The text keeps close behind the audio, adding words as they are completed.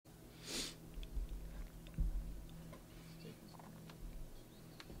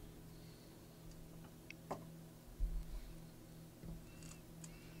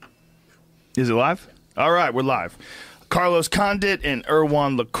Is it live? All right, we're live. Carlos Condit and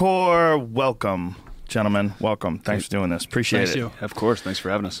Erwan Corre, welcome, gentlemen. Welcome. Thanks for doing this. Appreciate it. You. Of course. Thanks for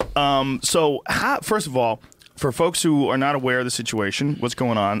having us. First of all, for folks who are not aware of the situation, what's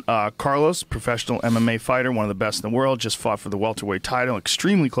going on, Carlos, professional MMA fighter, one of the best in the world, just fought for the welterweight title,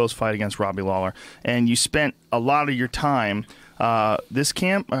 extremely close fight against Robbie Lawler, and you spent a lot of your time, this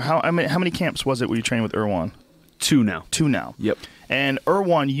camp, how many camps was it where you trained with Erwan? Two now. Yep. And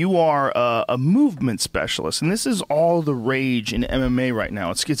Erwan, you are a movement specialist, and this is all the rage in MMA right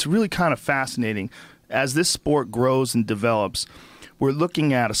now. It's really kind of fascinating. As this sport grows and develops, we're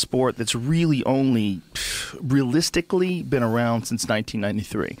looking at a sport that's really only realistically been around since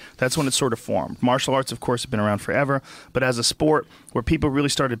 1993. That's when it sort of formed. Martial arts, of course, have been around forever, but as a sport where people really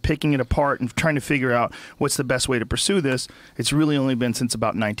started picking it apart and trying to figure out what's the best way to pursue this, it's really only been since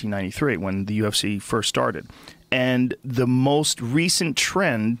about 1993 when the UFC first started. And the most recent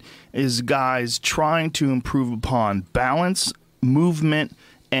trend is guys trying to improve upon balance, movement,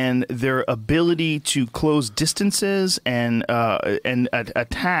 and their ability to close distances and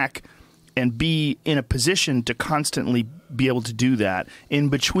attack and be in a position to constantly be able to do that in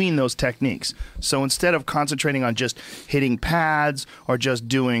between those techniques. So instead of concentrating on just hitting pads or just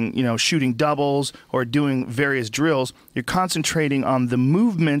doing, shooting doubles or doing various drills, you're concentrating on the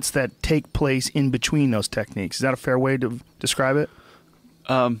movements that take place in between those techniques. Is that a fair way to describe it?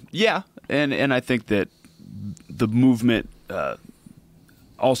 Yeah, and I think that the movement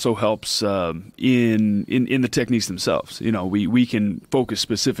also helps in the techniques themselves. We can focus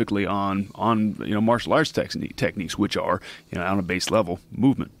specifically on martial arts techniques, which are on a base level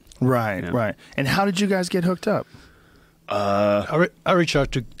movement. Right, right. And how did you guys get hooked up? I reached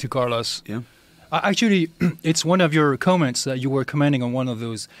out to Carlos. Yeah. Actually, it's one of your comments that you were commenting on one of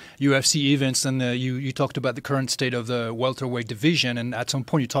those UFC events, and you talked about the current state of the welterweight division, and at some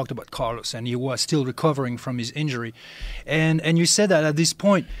point you talked about Carlos, and he was still recovering from his injury, and you said that at this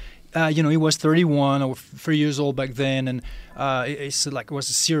point, he was 31 or 3 years old back then, and it was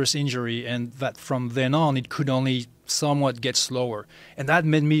a serious injury, and that from then on it could only somewhat get slower, and that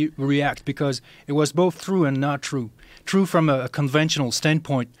made me react because it was both true and not true. True from a conventional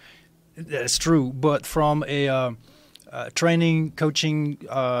standpoint. That's true, but from a training, coaching,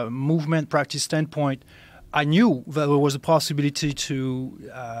 movement practice standpoint, I knew that there was a possibility to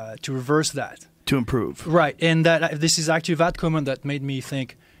reverse that. To improve. Right, and that this is actually that comment that made me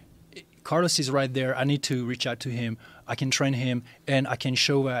think, Carlos is right there, I need to reach out to him, I can train him, and I can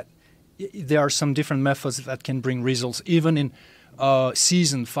show that there are some different methods that can bring results, even in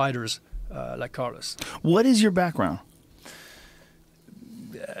seasoned fighters like Carlos. What is your background?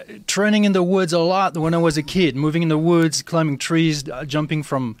 Training in the woods a lot when I was a kid, moving in the woods, climbing trees, jumping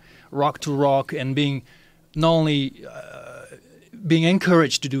from rock to rock, and being not only being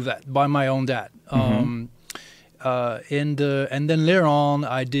encouraged to do that by my own dad. Mm-hmm. And then later on,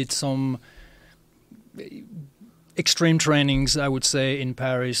 I did some extreme trainings, I would say, in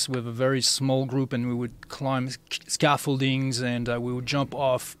Paris with a very small group, and we would climb scaffoldings, and we would jump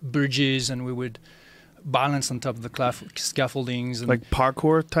off bridges, and we would balance on top of the scaffoldings, and like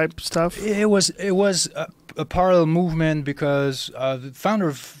parkour type stuff. It was a parallel movement because the founder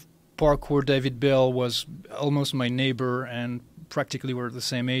of parkour, David Bell, was almost my neighbor, and practically we're the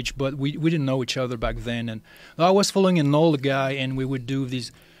same age, but we didn't know each other back then. And I was following an old guy, and we would do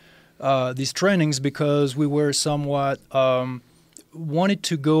these trainings because we were somewhat wanted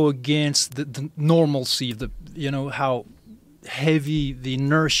to go against the normalcy, how heavy the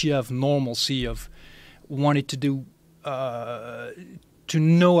inertia of normalcy of wanted to do to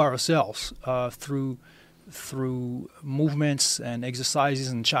know ourselves through movements and exercises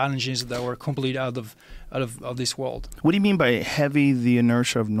and challenges that were completely out of this world. What do you mean by heavy the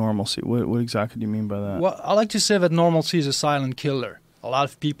inertia of normalcy? What exactly do you mean by that? Well, I like to say that normalcy is a silent killer. A lot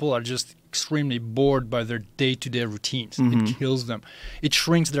of people are just extremely bored by their day-to-day routines. Mm-hmm. It kills them. It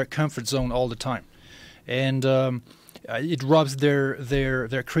shrinks their comfort zone all the time, and it robs their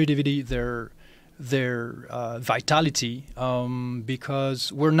creativity, their vitality,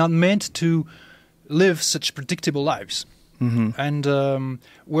 because we're not meant to live such predictable lives. Mm-hmm. And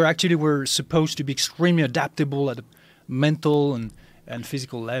we're supposed to be extremely adaptable at a mental and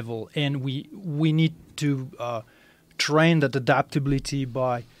physical level, and we need to train that adaptability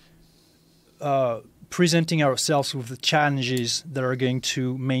by presenting ourselves with the challenges that are going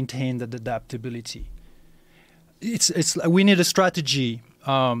to maintain that adaptability. We need a strategy.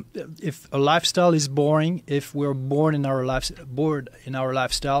 If a lifestyle is boring, if we're bored in our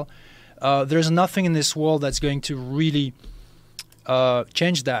lifestyle, there's nothing in this world that's going to really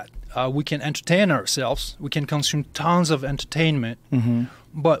change that. we can entertain ourselves. We can consume tons of entertainment. Mm-hmm.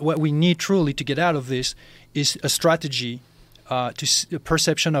 But what we need truly to get out of this is a strategy, a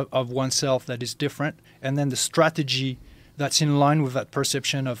perception of oneself that is different, and then the strategy that's in line with that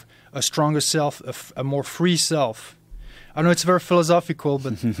perception of a stronger self, a more free self. I know it's very philosophical,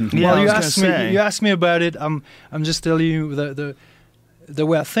 but Yeah, well, I you asked me about it. I'm just telling you the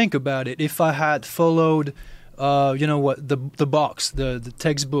way I think about it. If I had followed, the box, the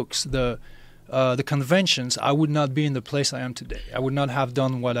textbooks, the conventions, I would not be in the place I am today. I would not have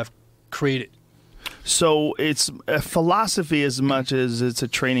done what I've created. So it's a philosophy as much as it's a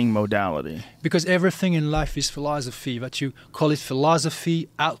training modality. Because everything in life is philosophy. That you call it philosophy,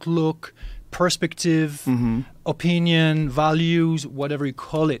 outlook, perspective, opinion, values, whatever you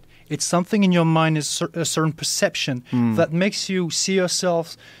call it. It's something in your mind, is a certain perception that makes you see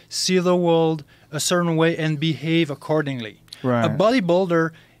yourself, see the world a certain way, and behave accordingly. Right. A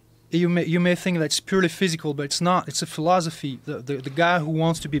bodybuilder, you may think that's purely physical, but it's not. It's a philosophy. The guy who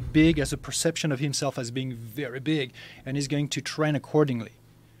wants to be big has a perception of himself as being very big, and is going to train accordingly.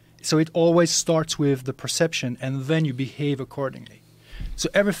 So it always starts with the perception, and then you behave accordingly. So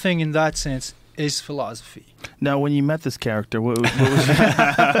everything in that sense is philosophy. Now, when you met this character, what were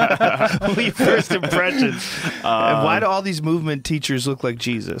your first impressions? And why do all these movement teachers look like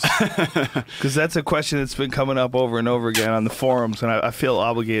Jesus? Because that's a question that's been coming up over and over again on the forums, and I feel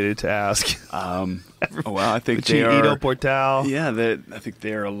obligated to ask. Well, I think they Ido are. Portal. Yeah, I think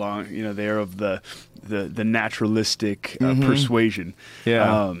they are along. They are of the naturalistic persuasion.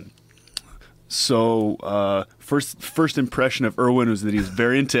 Yeah. So first impression of Erwan was that he was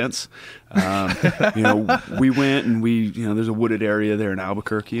very intense. We went and there's a wooded area there in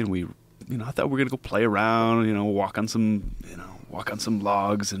Albuquerque, and I thought we were gonna go play around, walk on some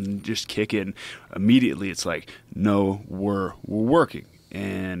logs and just kick it. And immediately, it's like, no, we're working,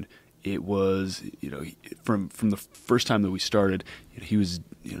 and it was from the first time that we started, he was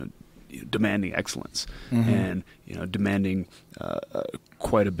demanding excellence and demanding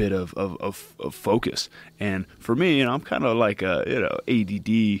quite a bit of focus. And for me, I'm kind of like a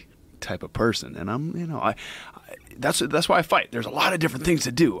ADD type of person, and I'm that's why I fight. There's a lot of different things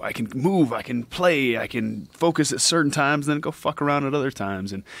to do. I can move, I can play, I can focus at certain times, then go fuck around at other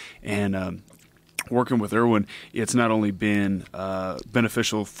times. And working with Erwan, it's not only been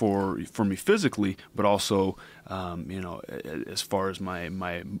beneficial for me physically, but also as far as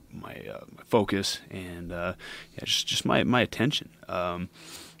my focus and just my attention.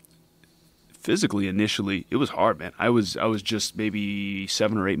 Physically, initially, it was hard, man. I was just maybe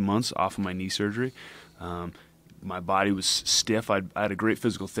 7 or 8 months off of my knee surgery. My body was stiff. I had a great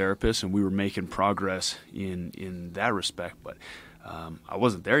physical therapist, and we were making progress in that respect, but I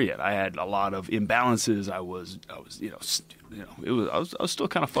wasn't there yet. I had a lot of imbalances. I was still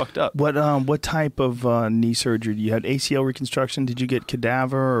kind of fucked up. What type of knee surgery? You had ACL reconstruction? Did you get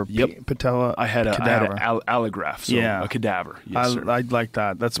cadaver or patella? I had cadaver. allograft, so a cadaver. Yes, sir. I like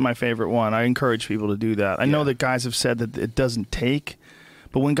that. That's my favorite one. I encourage people to do that. I know that guys have said that it doesn't take,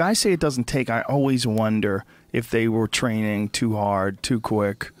 but when guys say it doesn't take, I always wonder if they were training too hard, too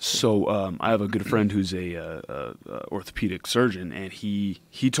quick. So I have a good friend who's a orthopedic surgeon, and he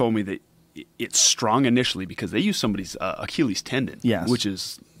told me that it's strong initially because they use somebody's Achilles tendon, which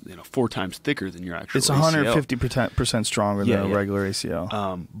is 4 times thicker than your actual ACL. It's 150% stronger than a regular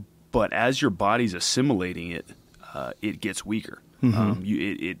ACL. But as your body's assimilating it, it gets weaker.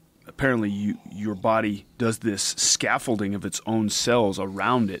 Apparently, your body does this scaffolding of its own cells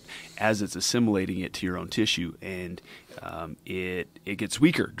around it as it's assimilating it to your own tissue, and it gets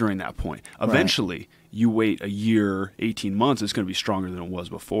weaker during that point. Eventually, you wait a year, 18 months, it's going to be stronger than it was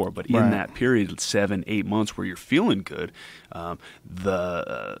before. But in that period, 7, 8 months where you're feeling good,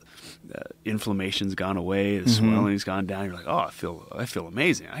 the inflammation's gone away, the swelling's gone down. You're like, oh, I feel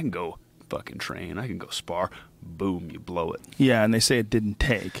amazing. I can go fucking train. I can go spar. Boom, you blow it. Yeah, and they say it didn't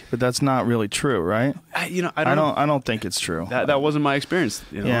take, but that's not really true, right? I don't know. I don't think it's true. That wasn't my experience.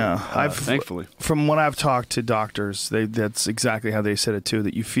 Thankfully. From when I've talked to doctors, that's exactly how they said it too.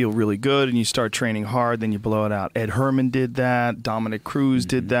 That you feel really good and you start training hard, then you blow it out. Ed Herman did that. Dominic Cruz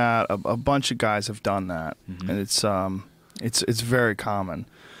did that. A bunch of guys have done that, and it's very common.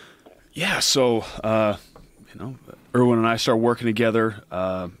 Yeah. So Erwan and I started working together.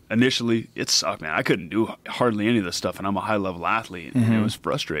 Initially, it sucked, man. I couldn't do hardly any of this stuff, and I'm a high-level athlete, and it was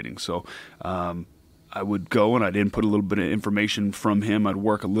frustrating. So I would go, and I'd input a little bit of information from him. I'd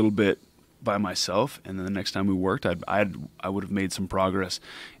work a little bit by myself, and then the next time we worked, I would have made some progress,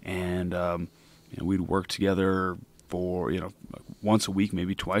 and we'd work together for once a week,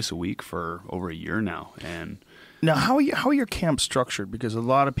 maybe twice a week for over a year now, and Now, how are your camps structured? Because a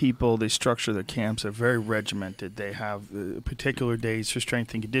lot of people, they structure their camps, they're very regimented. They have particular days for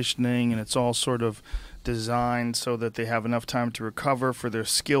strength and conditioning, and it's all sort of designed so that they have enough time to recover for their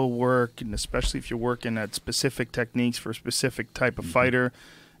skill work, and especially if you're working at specific techniques for a specific type of fighter.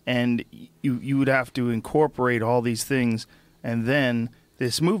 And you would have to incorporate all these things, and then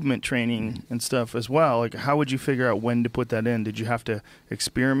this movement training and stuff as well. Like, how would you figure out when to put that in? Did you have to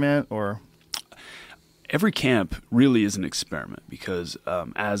experiment, or? Every camp really is an experiment because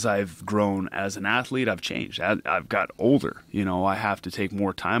as I've grown as an athlete, I've changed. I've got older. I have to take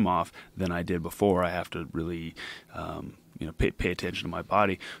more time off than I did before. I have to really, pay attention to my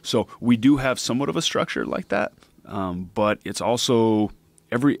body. So we do have somewhat of a structure like that, but it's also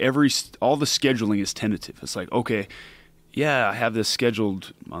all the scheduling is tentative. It's like, okay, yeah, I have this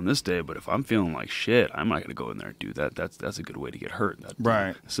scheduled on this day, but if I'm feeling like shit, I'm not going to go in there and do that. That's a good way to get hurt.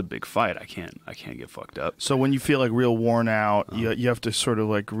 Right. It's a big fight. I can't get fucked up. So when you feel like real worn out, you have to sort of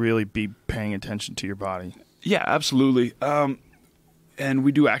like really be paying attention to your body. Yeah, absolutely. And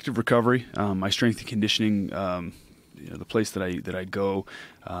we do active recovery. My strength and conditioning, the place that I go,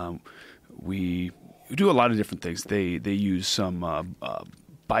 we do a lot of different things. They use some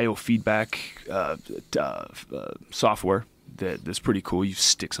biofeedback software that's pretty cool. You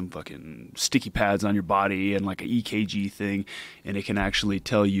stick some fucking sticky pads on your body and like an EKG thing, and it can actually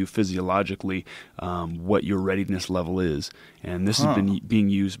tell you physiologically what your readiness level is. And this has been being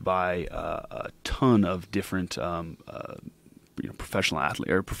used by a ton of different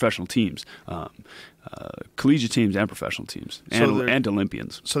professional teams, collegiate teams and professional teams, and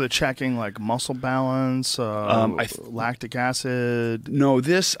Olympians. So they're checking like muscle balance, lactic acid. No,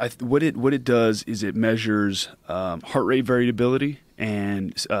 what it does is it measures heart rate variability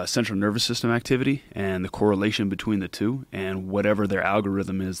and central nervous system activity and the correlation between the two, and whatever their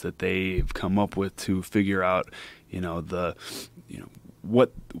algorithm is that they've come up with to figure out,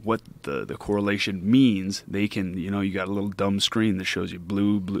 what the correlation means. They can, you got a little dumb screen that shows you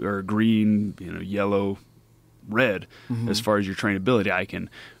blue or green, yellow, red. As far as your trainability, I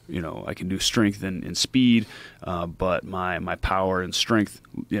can do strength and speed, but my power and strength,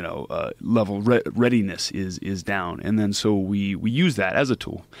 level readiness is down. And then so we use that as a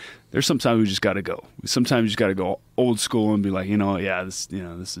tool. There's sometimes we just got to go. Sometimes you just got to go old school and be like, this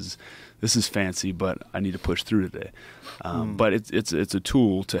is fancy, but I need to push through today. But it's a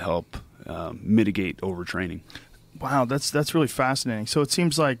tool to help mitigate overtraining. Wow, that's really fascinating. So it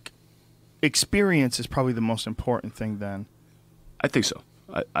seems like experience is probably the most important thing then. I think so.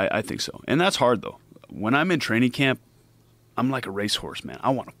 I think so. And that's hard, though. When I'm in training camp, I'm like a racehorse, man. I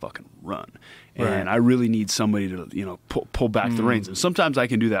want to fucking run. And I really need somebody to, pull back the reins. And sometimes I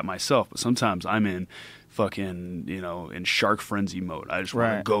can do that myself, but sometimes I'm in fucking, in shark frenzy mode. I just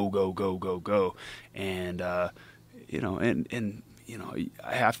want to go, go, go, go, go. And, I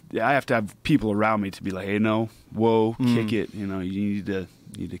have to have people around me to be like, hey, no, whoa, kick it. You need to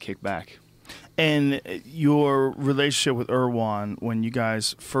kick back. And your relationship with Erwan, when you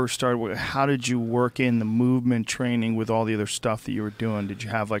guys first started, how did you work in the movement training with all the other stuff that you were doing? Did you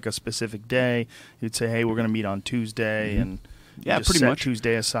have like a specific day? You'd say, hey, we're going to meet on Tuesday, and just pretty set much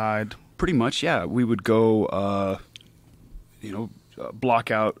Tuesday aside? Pretty much, yeah. We would go,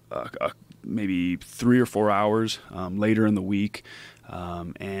 block out maybe 3 or 4 hours later in the week.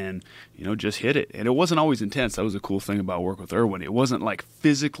 And just hit it. And it wasn't always intense. That was a cool thing about work with Erwan. It wasn't like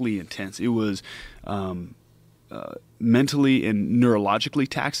physically intense. It was mentally and neurologically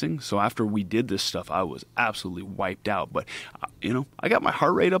taxing. So after we did this stuff, I was absolutely wiped out. But I got my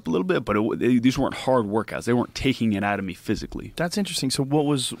heart rate up a little bit. But these weren't hard workouts. They weren't taking it out of me physically. That's interesting. So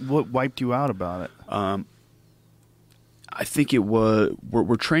what wiped you out about it? I think it was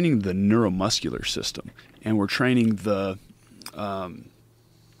we're training the neuromuscular system, and we're training the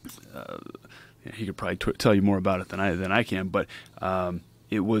he could probably tell you more about it than I can, but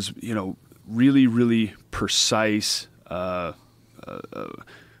it was really, really precise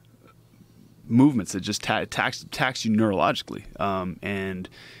movements that just tax you neurologically, and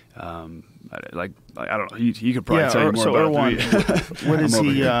I don't know. He could probably tell you more about Erwan, it. What is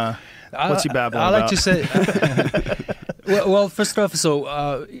he? What's he babbling about? I like to say. Well, first off,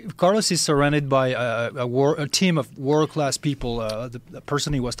 so Carlos is surrounded by a team of world-class people. The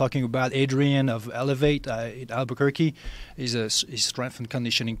person he was talking about, Adrian of Elevate in Albuquerque, is a strength and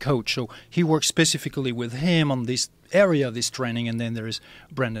conditioning coach. So he works specifically with him on this area of this training. And then there's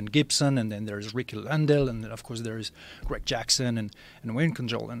Brendan Gibson, and then there's Ricky Landell, and then of course there's Greg Jackson and Wayne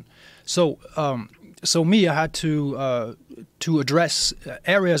Control. And so me, I had to address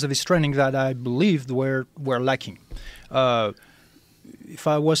areas of this training that I believed were lacking. if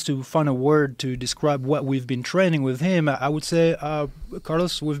I was to find a word to describe what we've been training with him, I would say,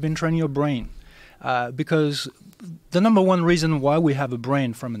 Carlos, we've been training your brain. Because the number one reason why we have a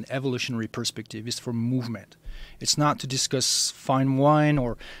brain from an evolutionary perspective is for movement. It's not to discuss fine wine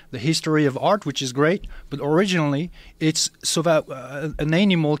or the history of art, which is great, but originally it's so that an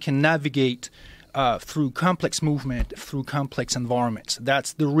animal can navigate through complex movement, through complex environments.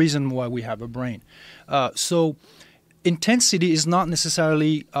 That's the reason why we have a brain. So intensity is not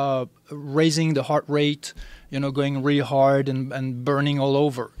necessarily raising the heart rate, going really hard and burning all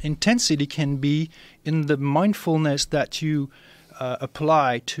over. Intensity can be in the mindfulness that you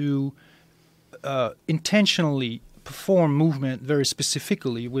apply to intentionally perform movement very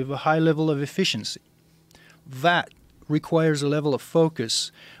specifically with a high level of efficiency. That requires a level of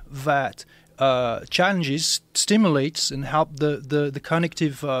focus that challenges, stimulates, and help the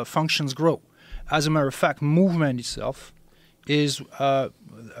cognitive functions grow. As a matter of fact, movement itself is a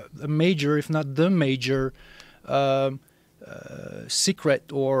major, if not the major,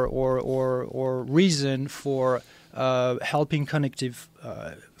 secret or reason for helping cognitive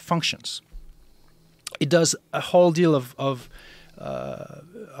functions. It does a whole deal of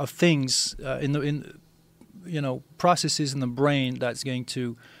things in processes in the brain that's going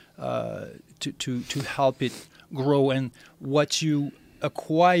to help it grow, and what you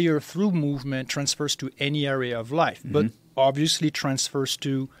acquire through movement transfers to any area of life, but obviously transfers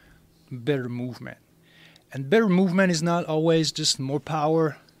to better movement. And better movement is not always just more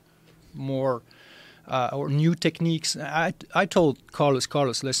power, more or new techniques. I told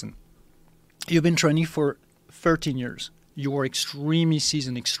Carlos, listen, you've been training for 13 years. You are extremely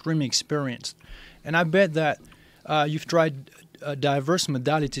seasoned, extremely experienced. And I bet that you've tried diverse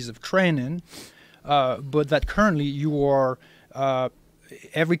modalities of training, but that currently you are,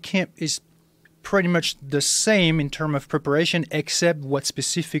 every camp is pretty much the same in terms of preparation, except what's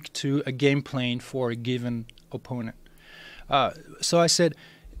specific to a game plan for a given opponent. So I said,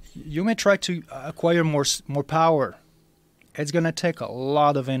 you may try to acquire more power. It's going to take a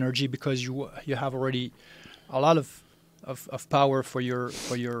lot of energy because you have already a lot of power for your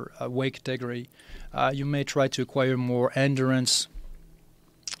weight category. You may try to acquire more endurance,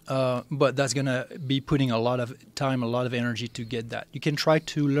 but that's going to be putting a lot of time, a lot of energy to get that. You can try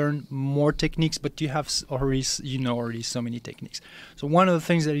to learn more techniques, but you have already so many techniques. So one of the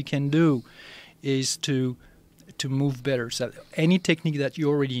things that you can do is to move better. So any technique that you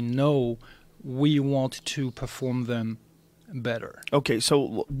already know, we want to perform them better. Okay,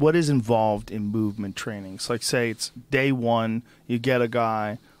 so what is involved in movement training? So like say it's day one, you get a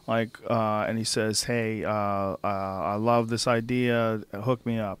guy and he says, hey, I love this idea, hook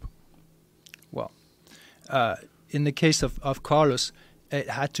me up. Well, in the case of Carlos, it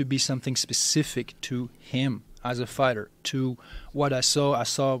had to be something specific to him as a fighter, to what I saw. I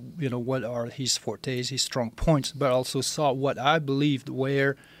saw, what are his fortes, his strong points, but also saw what I believed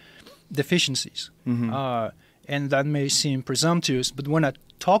were deficiencies. And that may seem presumptuous, but when I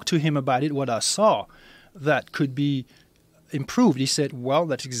talked to him about it, what I saw that could be improved, he said, well,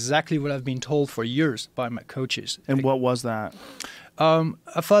 that's exactly what I've been told for years by my coaches. And what was that?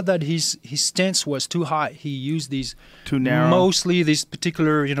 I thought that his stance was too high. He used these too narrow, mostly this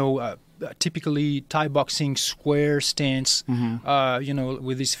particular, typically Thai boxing square stance,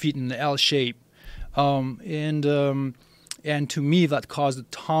 with his feet in the L shape, and to me that caused a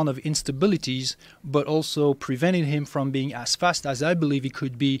ton of instabilities, but also prevented him from being as fast as I believe he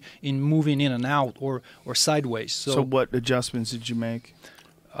could be in moving in and out or sideways. So what adjustments did you make,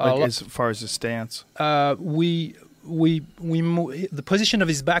 as far as his stance? We the position of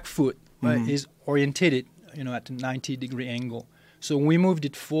his back foot is orientated, at a 90-degree angle. So we moved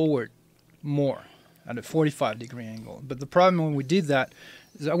it forward more at a 45-degree angle. But the problem when we did that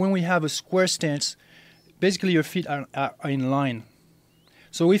is that when we have a square stance, basically your feet are in line.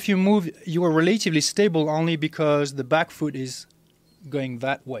 So if you move, you are relatively stable only because the back foot is going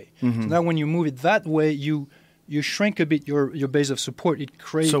that way. So now when you move it that way, you shrink a bit your base of support. It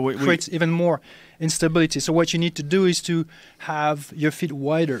creates even more instability. So what you need to do is to have your feet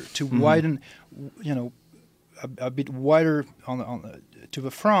wider, to widen, a bit wider to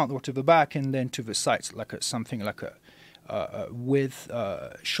the front or to the back, and then to the sides, like something like a width,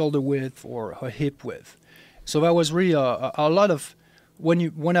 shoulder width, or a hip width. So that was really a lot of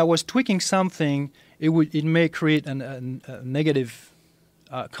when I was tweaking something, it may create a negative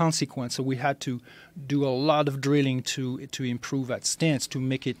consequence. So we had to do a lot of drilling to improve that stance, to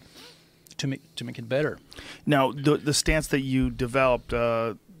make it better. Now the stance that you developed,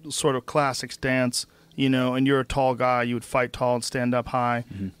 sort of classic stance, and you're a tall guy, you would fight tall and stand up high.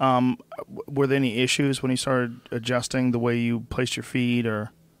 Were there any issues when you started adjusting the way you placed your feet,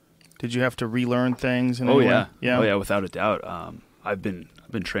 or did you have to relearn things? In any way? Yeah, without a doubt. I've been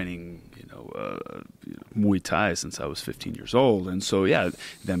training, Muay Thai since I was 15 years old, and so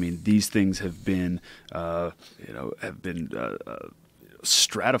these things have been,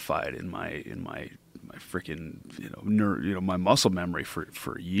 stratified in my freaking my muscle memory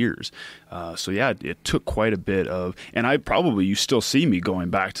for years. It took quite a bit of, and you still see me going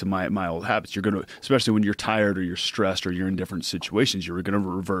back to my old habits. You're gonna, especially when you're tired or you're stressed or you're in different situations, you're gonna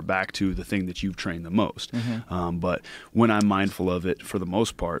revert back to the thing that you've trained the most. But when I'm mindful of it, for the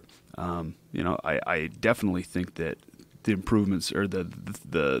most part, I definitely think that the improvements or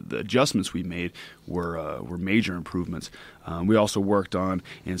the adjustments we made were major improvements. We also worked on,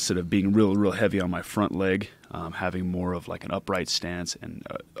 instead of being real heavy on my front leg, having more of like an upright stance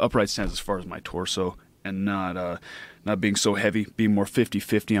as far as my torso, and not being so heavy, being more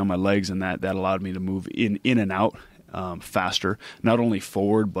 50-50 on my legs, and that allowed me to move in and out faster, not only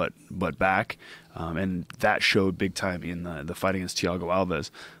forward but back. And that showed big time in the fight against Thiago Alves.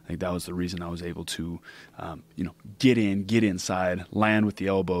 I think that was the reason I was able to, get inside, land with the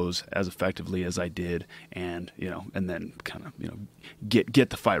elbows as effectively as I did, and then kind of, get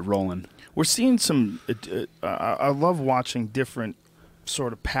the fight rolling. We're seeing some. I love watching different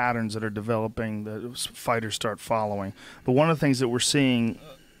sort of patterns that are developing that fighters start following. But one of the things that we're seeing,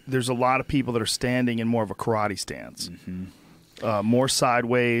 there's a lot of people that are standing in more of a karate stance. More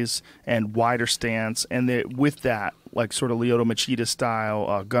sideways and wider stance, and with that, like sort of Lyoto Machida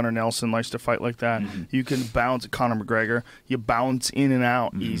style, Gunnar Nelson likes to fight like that. You can bounce, Conor McGregor, you bounce in and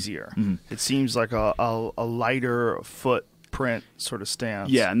out easier. It seems like a lighter footprint sort of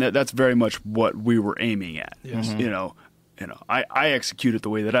stance. Yeah, and that's very much what we were aiming at. Yes. I execute it the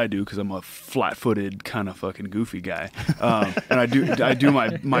way that I do because I'm a flat-footed kind of fucking goofy guy, and I do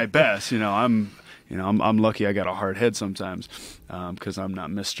my best. I'm lucky I got a hard head sometimes because I'm not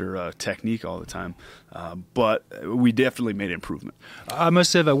Mr. Technique all the time. But we definitely made improvement. I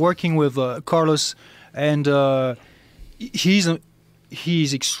must say that working with Carlos, and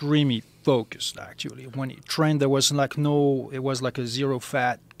he's extremely focused, actually. When he trained, it was like a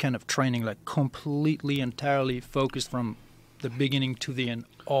zero-fat kind of training, like completely, entirely focused from the beginning to the end.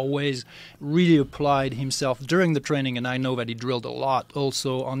 Always really applied himself during the training, and I know that he drilled a lot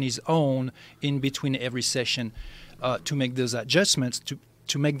also on his own in between every session to make those adjustments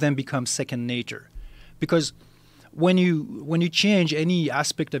to make them become second nature. Because when you change any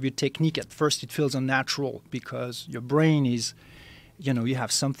aspect of your technique, at first it feels unnatural because your brain is, you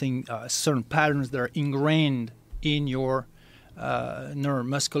have something, certain patterns that are ingrained in your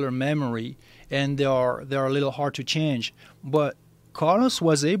neuromuscular memory, and they are a little hard to change. But Carlos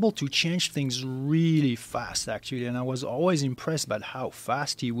was able to change things really fast, actually, and I was always impressed by how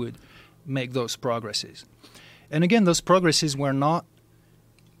fast he would make those progresses. And again, those progresses were not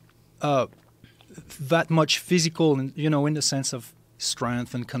that much physical, in the sense of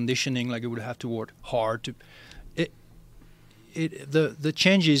strength and conditioning, like you would have to work hard to. The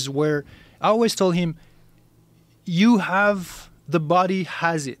changes were, I always told him, the body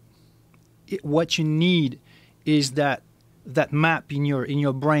has it. What you need is that map in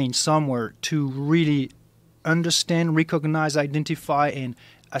your brain somewhere to really understand, recognize, identify, and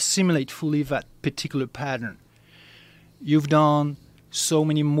assimilate fully that particular pattern. You've done so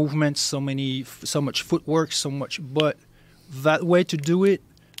many movements, so much footwork, but that way to do it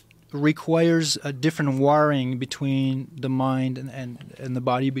requires a different wiring between the mind and the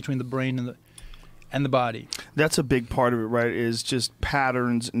body, between the brain and the body. That's a big part of it, right? Is just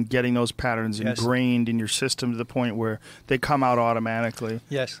patterns and getting those patterns ingrained in your system to the point where they come out automatically.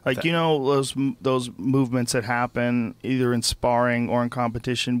 Yes. Like, those movements that happen either in sparring or in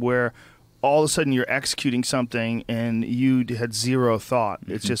competition where all of a sudden you're executing something and you had zero thought.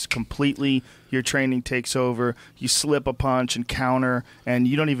 It's just completely, your training takes over, you slip a punch and counter, and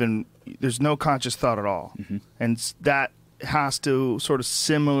there's no conscious thought at all. And that has to sort of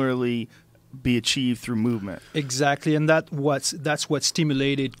similarly be achieved through movement. Exactly, and that's what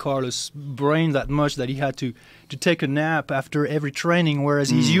stimulated Carlos' brain that much that he had to take a nap after every training,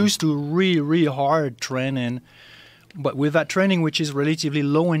 whereas he's used to really, really hard training. But with that training, which is relatively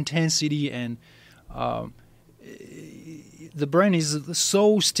low intensity, and the brain is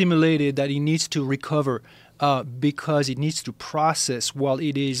so stimulated that it needs to recover because it needs to process while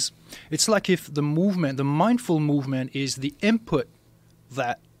it's like if the mindful movement is the input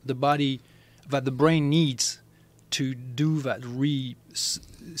that the brain needs to do that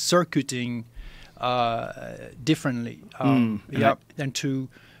circuiting differently. And to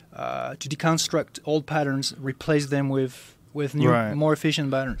to deconstruct old patterns, replace them with new, more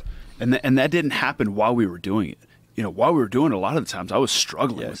efficient patterns. And that didn't happen while we were doing it. While we were doing it, a lot of the times I was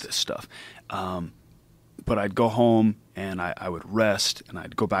struggling with this stuff. But I'd go home and I would rest, and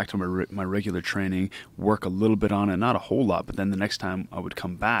I'd go back to my regular training, work a little bit on it, not a whole lot. But then the next time I would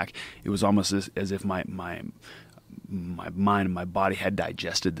come back, it was almost as if my mind and my body had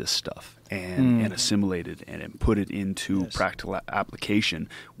digested this stuff and assimilated and put it into practical application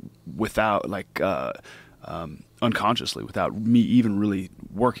without unconsciously, without me even really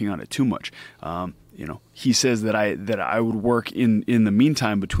working on it too much. He says that I would work in the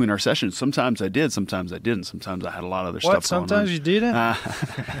meantime between our sessions. Sometimes I did, sometimes I didn't. Sometimes I had a lot of other stuff going on. Sometimes you didn't?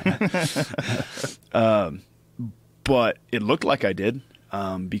 But it looked like I did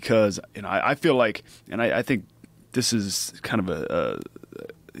because I feel like, and I think this is kind of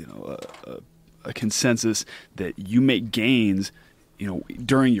a consensus that you make gains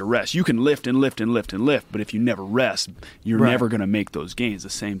during your rest. You can lift and lift and lift and lift, but if you never rest, you're never going to make those gains. The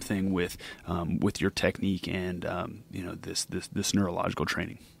same thing with your technique and this neurological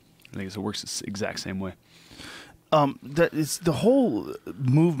training. I think it works the exact same way. The whole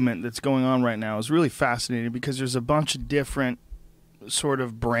movement that's going on right now is really fascinating because there's a bunch of different sort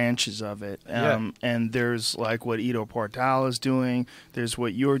of branches of it. And there's like what Ido Portal is doing, there's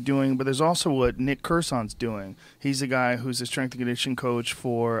what you're doing, but there's also what Nick Curson's doing. He's a guy who's a strength and conditioning coach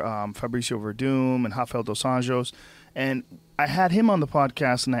for Fabricio Verdum and Rafael Dos Anjos. And I had him on the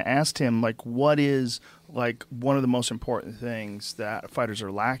podcast and I asked him, like, what is like one of the most important things that fighters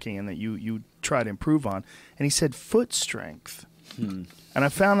are lacking and that you try to improve on? And he said foot strength. And I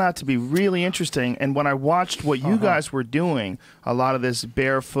found that to be really interesting. And when I watched what you guys were doing, a lot of this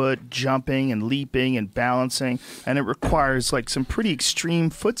barefoot jumping and leaping and balancing, and it requires like some pretty extreme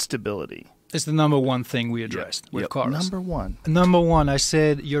foot stability. It's the number one thing we addressed with Carlos. Number one, I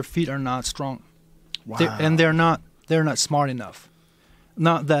said your feet are not strong. Wow. They're not smart enough.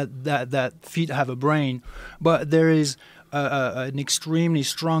 Not that feet have a brain, but there is an extremely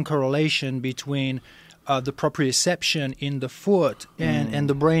strong correlation between the proprioception in the foot and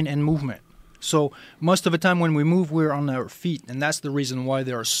the brain and movement. So most of the time when we move, we're on our feet, and that's the reason why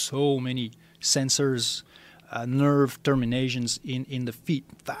there are so many sensors, nerve terminations in the feet,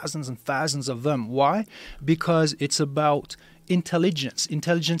 thousands and thousands of them. Why? Because it's about intelligence in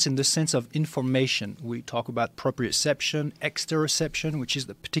the sense of information. We talk about proprioception, exteroception, which is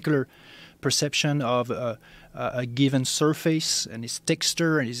the particular perception of a given surface and its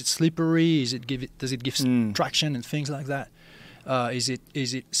texture, and is it slippery? Does it give traction and things like that? Is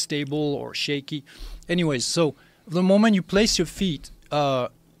it stable or shaky? Anyways, so the moment you place your feet,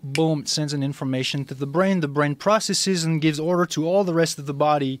 boom, it sends an information to the brain. The brain processes and gives order to all the rest of the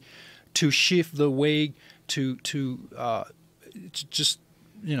body to shift the weight, to just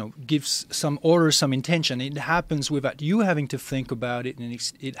gives some order, some intention. It happens without you having to think about it,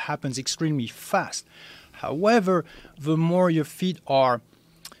 and it happens extremely fast. However, the more your feet are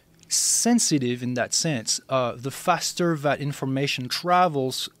sensitive in that sense, the faster that information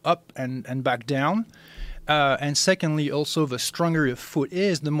travels up and back down. And secondly, also, the stronger your foot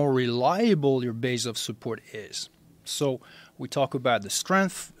is, the more reliable your base of support is. So we talk about the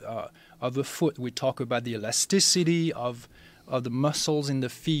strength of the foot. We talk about the elasticity of the muscles in the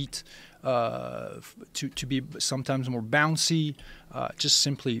feet to be sometimes more bouncy, just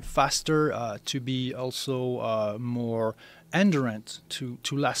simply faster, to be also more endurant,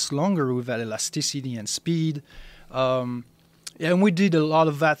 to last longer with that elasticity and speed. And we did a lot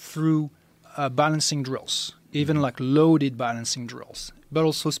of that through balancing drills, even like loaded balancing drills, but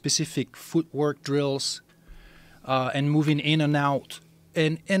also specific footwork drills and moving in and out.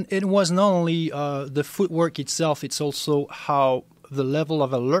 And it was not only the footwork itself, it's also how the level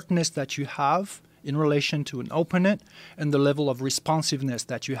of alertness that you have in relation to an opponent and the level of responsiveness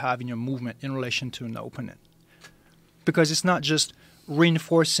that you have in your movement in relation to an opponent. Because it's not just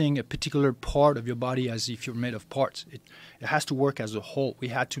reinforcing a particular part of your body as if you're made of parts. It has to work as a whole. We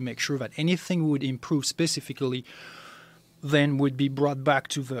had to make sure that anything would improve specifically then would be brought back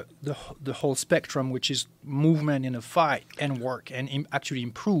to the whole spectrum, which is movement in a fight and work and actually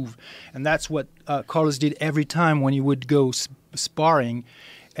improve. And that's what Carlos did every time when he would go sparring,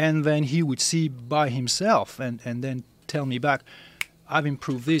 and then he would see by himself and then tell me back, I've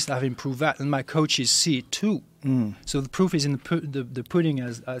improved this, I've improved that, and my coaches see it too. So the proof is in the pudding,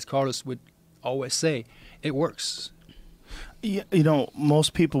 as Carlos would always say. It works.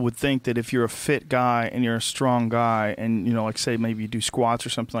 Most people would think that if you're a fit guy and you're a strong guy and, like say maybe you do squats or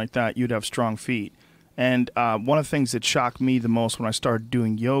something like that, you'd have strong feet. And one of the things that shocked me the most when I started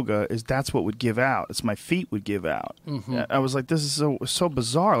doing yoga is that's what would give out. It's my feet would give out. I was like, this is so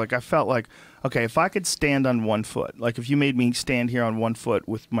bizarre. Like I felt like, okay, if I could stand on one foot, like if you made me stand here on one foot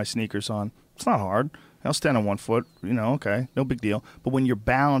with my sneakers on, it's not hard. I'll stand on one foot, okay, no big deal. But when you're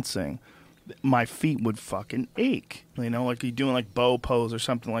balancing, my feet would fucking ache. Like you're doing like bow pose or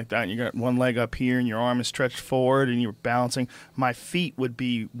something like that, and you got one leg up here and your arm is stretched forward and you're balancing. My feet would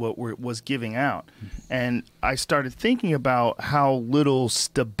be what was giving out. And I started thinking about how little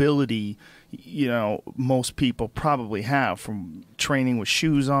stability, most people probably have from training with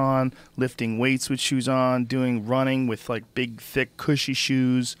shoes on, lifting weights with shoes on, doing running with like big, thick, cushy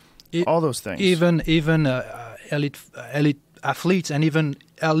shoes, all those things. Even elite athletes and even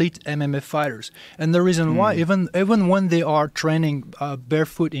elite MMA fighters. And the reason why, even when they are training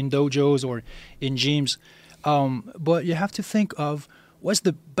barefoot in dojos or in gyms, but you have to think of what's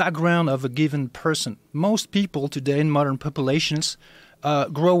the background of a given person. Most people today in modern populations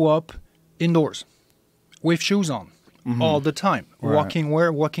grow up indoors with shoes on all the time,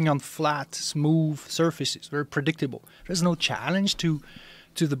 Right. walking on flat, smooth surfaces, very predictable. There's no challenge to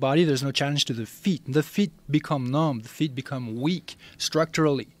the body. There's no challenge to the feet. The feet become numb. The feet become weak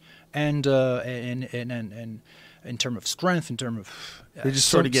structurally, and in terms of strength, in terms of they just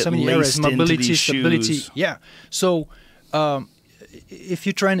sort of get so many laced areas, mobility, into these stability. shoes. Yeah. So if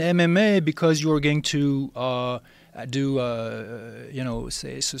you train MMA because you are going to do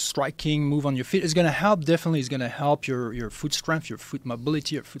say it's a striking move on your feet, it's going to help. Definitely, it's going to help your foot strength, your foot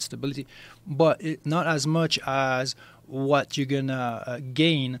mobility, your foot stability, but not as much as what you're gonna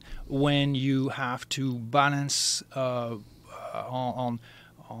gain when you have to balance on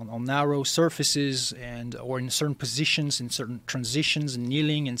narrow surfaces or in certain positions, in certain transitions, and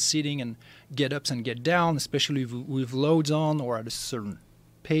kneeling and sitting and get ups and get down, especially with loads on or at a certain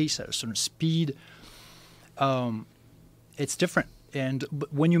pace, at a certain speed. It's different. And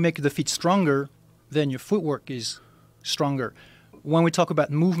when you make the feet stronger, then your footwork is stronger. When we talk about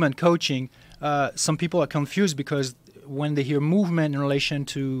movement coaching, some people are confused because when they hear movement in relation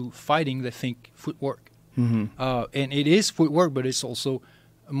to fighting, they think footwork. And it is footwork, but it's also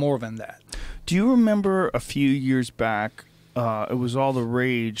more than that. Do you remember a few years back, it was all the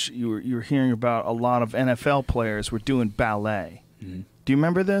rage, you were hearing about a lot of NFL players were doing ballet. Do you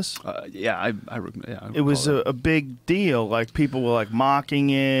remember this? I remember. It was a big deal. Like people were like mocking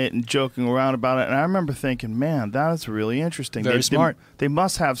it and joking around about it. And I remember thinking, man, that's really interesting. Very smart. They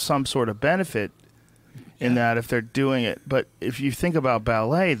must have some sort of benefit in that if they're doing it. But if you think about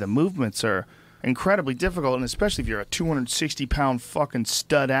ballet, the movements are incredibly difficult, and especially if you're a 260-pound fucking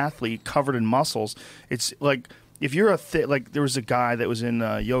stud athlete covered in muscles, it's like if you're like there was a guy that was in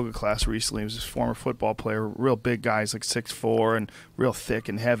yoga class recently. He was this former football player, real big guy. He's like 6'4" and real thick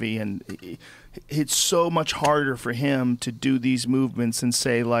and heavy, and it's so much harder for him to do these movements than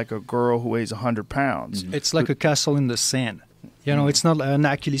say like a girl who weighs 100 pounds. It's like a castle in the sand. It's not an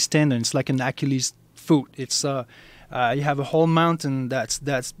Achilles tendon. It's like an Achilles foot. It's you have a whole mountain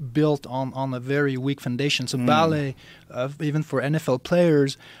that's built on a very weak foundation. So ballet, even for NFL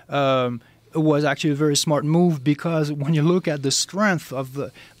players, was actually a very smart move because when you look at the strength of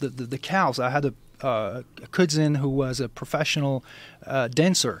the calves, I had a cousin who was a professional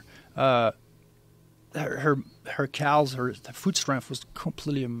dancer. Her calves, her foot strength was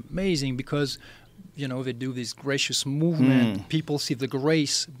completely amazing because they do this gracious movement. People see the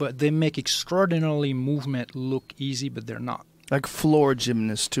grace, but they make extraordinarily movement look easy, but they're not. Like floor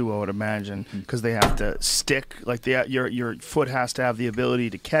gymnasts too, I would imagine, because they have to stick. Like your foot has to have the ability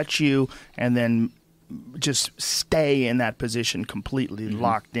to catch you and then just stay in that position completely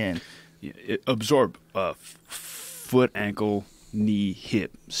locked in. Absorb foot, ankle, knee,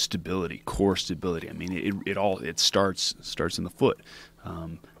 hip stability, core stability. I mean, it starts in the foot.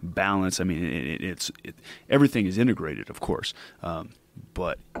 Balance. I mean, everything is integrated, of course,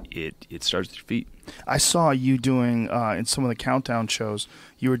 but it starts with your feet. I saw you doing in some of the countdown shows.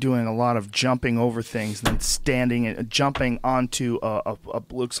 You were doing a lot of jumping over things, and then standing and jumping onto a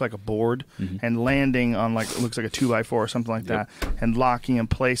looks like a board, and landing on like it looks like a 2x4 or something like that, and locking in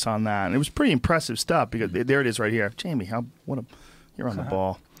place on that. And it was pretty impressive stuff because there it is right here, Jamie. You're on the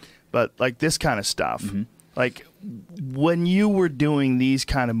ball, but like this kind of stuff. Like when you were doing these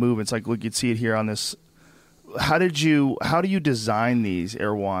kind of movements, like we could see it here on this. How do you design these,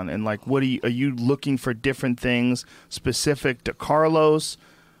 Erwan? And like, are you looking for different things specific to Carlos?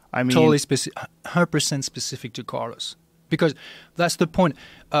 I mean, totally specific, 100% specific to Carlos, because that's the point.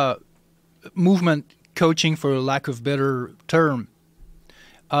 Movement coaching, for lack of better term,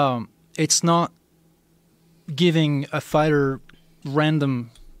 it's not giving a fighter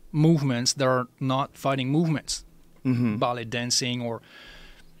random movements that are not fighting movements, Mm-hmm. ballet dancing or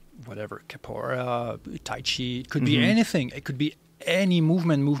whatever, capoeira, tai chi. It could be anything. It could be any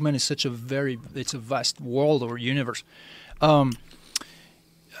movement. Movement is it's a vast world or universe.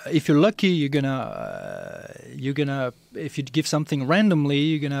 If you're lucky, you're gonna if you give something randomly,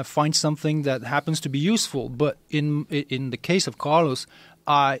 you're gonna find something that happens to be useful. But in the case of Carlos,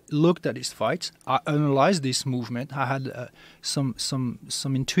 I looked at his fights. I analyzed this movement. I had some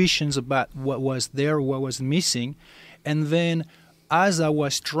intuitions about what was there, what was missing, and then as I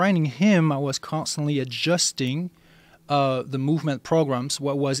was training him, I was constantly adjusting the movement programs,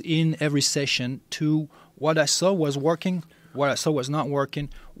 what was in every session, to what I saw was working, what I saw was not working.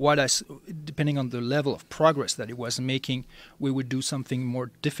 Depending on the level of progress that it was making, we would do something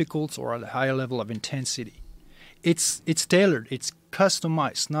more difficult or at a higher level of intensity. It's tailored, it's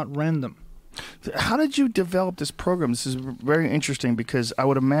customized, not random. How did you develop this program? This is very interesting because I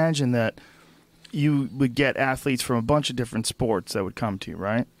would imagine that you would get athletes from a bunch of different sports that would come to you,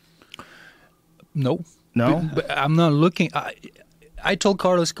 right? No. No? But I'm not looking. I told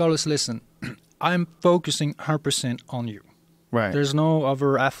Carlos, listen, I'm focusing 100% on you. Right. There's no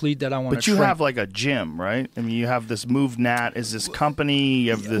other athlete that I want to But you train. have like a gym, right? I mean, you have this MoveNat. Is this company?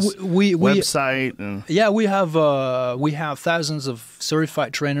 You have this we website? And Yeah, we have thousands of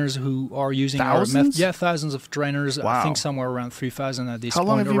certified trainers who are using our method. Thousands? Yeah, thousands of trainers. Wow. I think somewhere around 3,000 at this how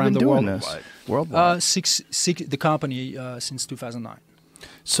long point have you around been the doing world. this? Worldwide. The company since 2009.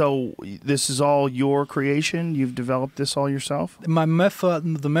 So this is all your creation? You've developed this all yourself? The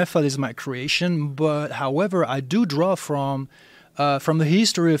method is my creation, but however, I do draw from the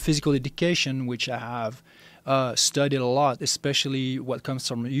history of physical education, which I have studied a lot, especially what comes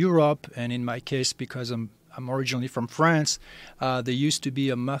from Europe, and in my case, because I'm originally from France, there used to be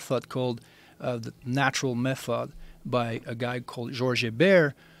a method called the natural method by a guy called Georges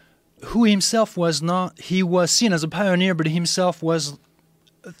Hébert, who himself was not, he was seen as a pioneer, but himself was,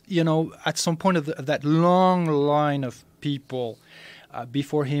 at some point of that long line of people.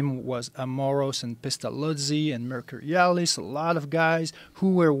 Before him was Amoros and Pestalozzi and Mercurialis, a lot of guys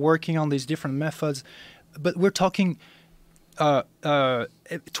who were working on these different methods. But we're talking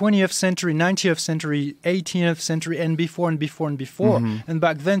 20th century, 19th century, 18th century, and before and before and before. Mm-hmm. And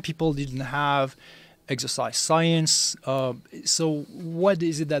back then, people didn't have exercise science. So what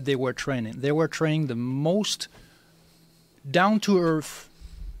is it that they were training? They were training the most down-to-earth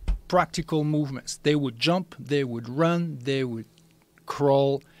practical movements. They would jump, they would run, they would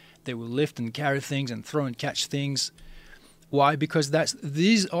crawl, they would lift and carry things and throw and catch things. Why? Because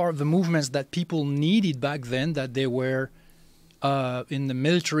these are the movements that people needed back then, that they were in the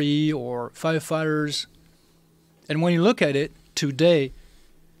military or firefighters. And when you look at it today,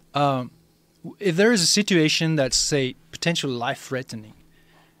 if there is a situation that's, say, potentially life-threatening,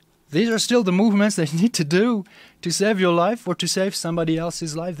 these are still the movements that you need to do to save your life or to save somebody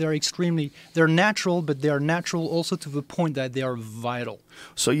else's life. They're natural, but they are natural also to the point that they are vital.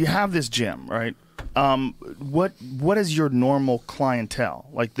 So you have this gym, right? What is your normal clientele?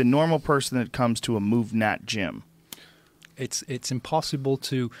 Like the normal person that comes to a MoveNat gym? It's impossible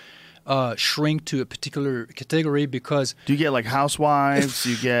to shrink to a particular category because... Do you get like housewives?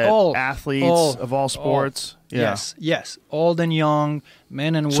 You get athletes of all sports? Yeah. Yes. Old and young,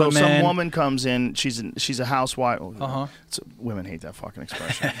 men and So women. some woman comes in, she's a housewife. Women hate that fucking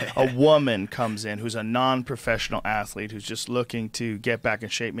expression. A woman comes in who's a non-professional athlete who's just looking to get back in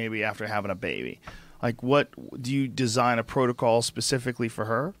shape maybe after having a baby. Like, what do you design a protocol specifically for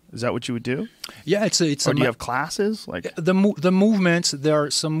her? Is that what you would do? Yeah, it's or do you have classes? Like the movements. There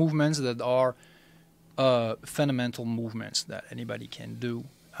are some movements that are fundamental movements that anybody can do,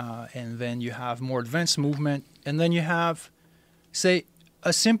 and then you have more advanced movement, and then you have, say,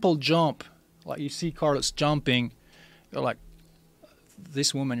 a simple jump, like you see Carlos jumping. You're like,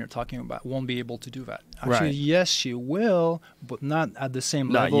 this woman you're talking about won't be able to do that. Actually, right. Yes, she will, but not at the same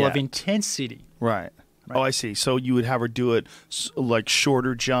level of intensity. Right. Oh, I see. So you would have her do it like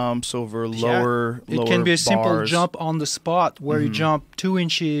shorter jumps over lower It can be a simple bars. jump on the spot where you jump 2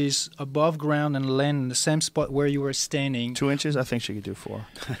 inches above ground and land in the same spot where you were standing. 2 inches? I think she could do 4.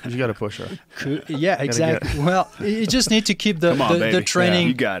 You got to push her. Yeah, exactly. Well, you just need to keep the training. Yeah,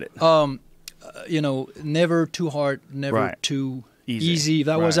 you got it. Never too hard, never too easy.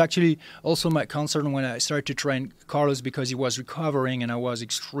 That was actually also my concern when I started to train Carlos, because he was recovering, and I was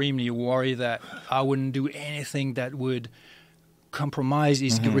extremely worried that I wouldn't do anything that would compromise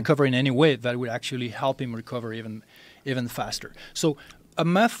his recovery in any way that would actually help him recover even faster. So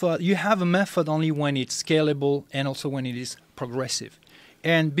you have a method only when it's scalable and also when it is progressive.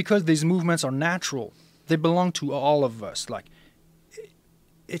 And because these movements are natural, they belong to all of us. Like,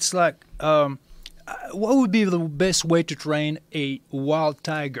 it's like, what would be the best way to train a wild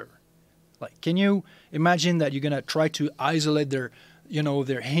tiger? Like, can you imagine that you're gonna try to isolate their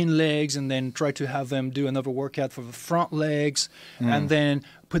hind legs, and then try to have them do another workout for the front legs, and then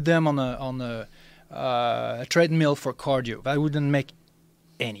put them on a treadmill for cardio? That wouldn't make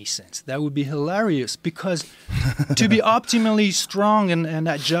any sense. That would be hilarious, because to be optimally strong and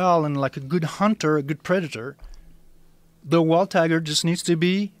agile and like a good hunter, a good predator, the wild tiger just needs to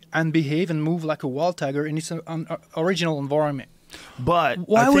be and behave and move like a wild tiger in its original environment. But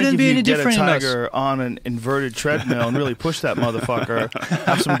why I think wouldn't if be you any get a different in us? tiger on an inverted treadmill and really push that motherfucker,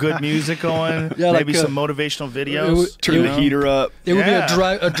 have some good music going, Yeah, maybe like, some motivational videos. Turn the heater up. It would Yeah. be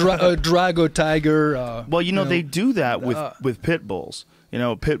a Drago tiger. Well, they do that with pit bulls.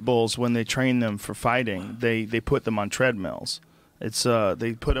 Pit bulls, when they train them for fighting, they put them on treadmills. It's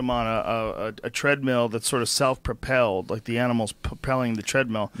they put them on a treadmill that's sort of self-propelled, like the animal's propelling the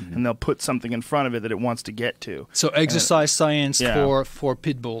treadmill, and they'll put something in front of it that it wants to get to. So exercise science for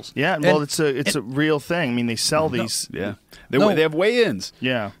pit bulls. Yeah, well, it's a real thing. I mean, they sell these. Yeah, they have weigh-ins.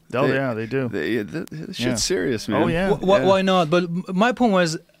 Yeah, they do. This shit's serious, man. Oh yeah. Why not? But my point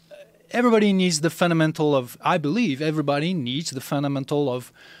was, everybody needs the fundamental of. I believe everybody needs the fundamental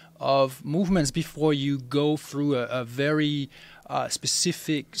of movements before you go through a very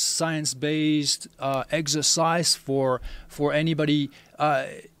specific science-based exercise for anybody.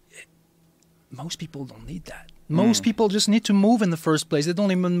 Most people don't need that. Most people just need to move in the first place. They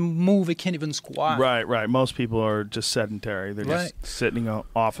don't even move. They can't even squat. Right. Most people are just sedentary. They're just sitting in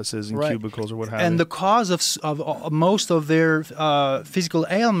offices and cubicles or what have you. And the cause of most of their physical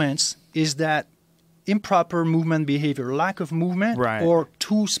ailments is that improper movement behavior, lack of movement, or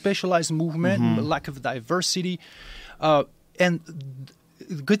too specialized movement, lack of diversity. And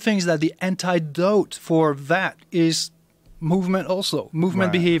the good thing is that the antidote for that is movement also.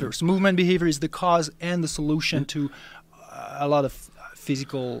 Movement behaviors. Movement behavior is the cause and the solution to a lot of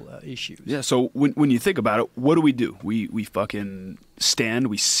physical issues. Yeah, so when you think about it, what do? We fucking stand,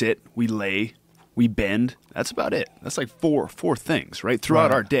 we sit, we lay, we bend. That's about it. That's like four things, right?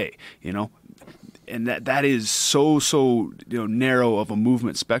 Throughout our day, And that is so narrow of a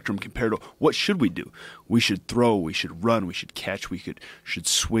movement spectrum compared to what should we do? We should throw, we should run, we should catch, we should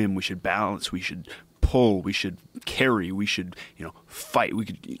swim, we should balance, we should pull, we should carry, we should fight. We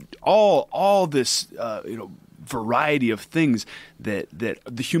could all this variety of things that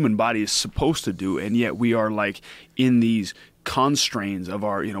the human body is supposed to do, and yet we are like in these constraints of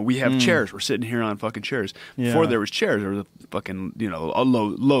our, we have chairs. We're sitting here on fucking chairs. Before there was chairs, there was a fucking, a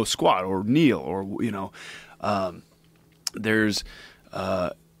low squat or kneel or, there's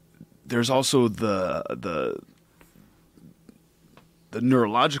also the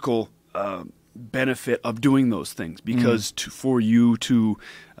neurological benefit of doing those things, because for you to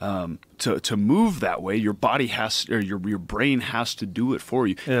move that way, your body has, or your brain has to do it for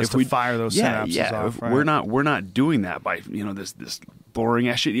you. If we fire those synapses off, if we're not doing that by this boring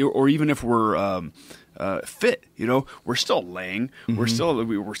ass shit, or even if we're fit, we're still laying,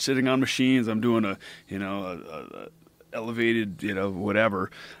 we're sitting on machines. I'm doing a elevated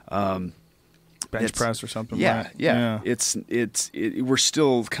whatever. Bench press or something. Yeah. We're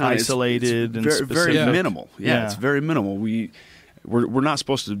still kind of isolated and very minimal. Yeah, it's very minimal. We're not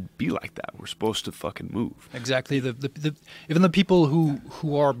supposed to be like that. We're supposed to fucking move. Exactly. Even the people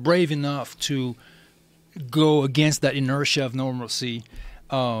who are brave enough to go against that inertia of normalcy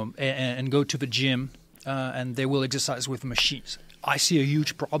and go to the gym and they will exercise with machines. I see a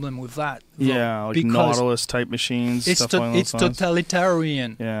huge problem with that. Yeah, like Nautilus type machines. It's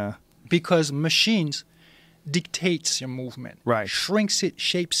totalitarian. Yeah. Because machines dictates your movement, shrinks it,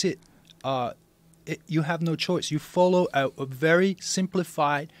 shapes it. You have no choice. You follow a very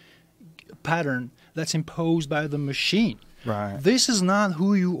simplified pattern that's imposed by the machine. Right. This is not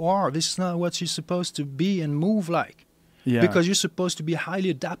who you are. This is not what you're supposed to be and move like. Yeah. Because you're supposed to be highly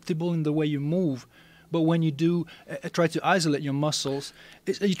adaptable in the way you move. But when you do try to isolate your muscles,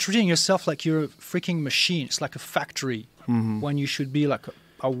 you're treating yourself like you're a freaking machine. It's like a factory when you should be like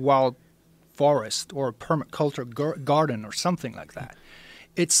a wild forest or a permaculture garden or something like that.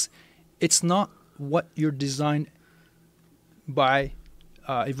 It's not what you're designed by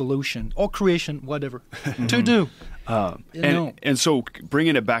evolution or creation, whatever, to do. And so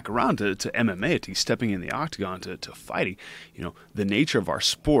bringing it back around to MMA, to stepping in the octagon, to fighting, the nature of our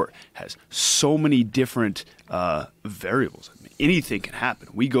sport has so many different variables. I mean, anything can happen.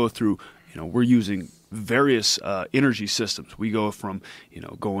 We go through, we're using various energy systems. We go from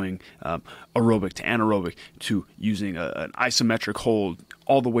going aerobic to anaerobic to using an isometric hold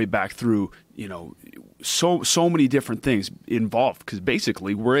all the way back through so many different things involved, because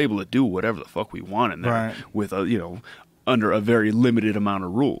basically we're able to do whatever the fuck we want in there Right. with under a very limited amount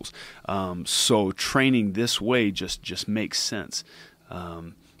of rules. So training this way just makes sense,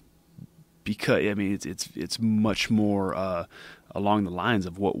 because I mean it's much more along the lines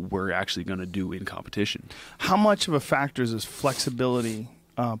of what we're actually going to do in competition. How much of a factor does plexibly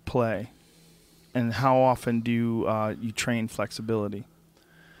play, and how often do you train flexibility?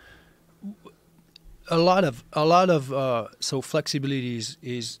 A lot of so flexibility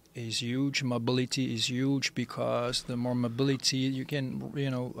is huge. Mobility is huge, because the more mobility you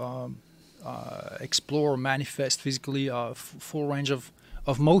can explore, manifest physically, full range of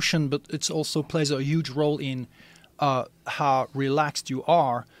motion. But it also plays a huge role in how relaxed you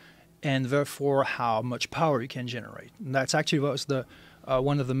are, and therefore how much power you can generate. And that's actually was the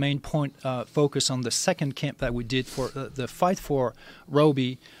one of the main focus on the second camp that we did for the Fight for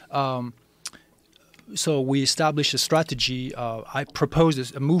Roby. So we established a strategy. I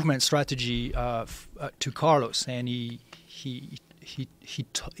proposed a movement strategy to Carlos, and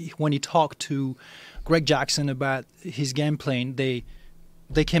when he talked to Greg Jackson about his game plan, they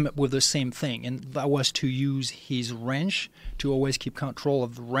came up with the same thing, and that was to use his range, to always keep control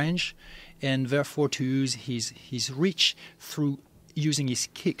of the range, and therefore to use his reach through using his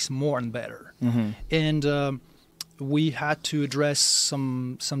kicks more and better. Mm-hmm. And we had to address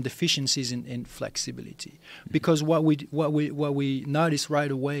some deficiencies in flexibility, because what we noticed right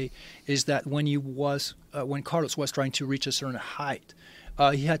away is that when Carlos was trying to reach a certain height,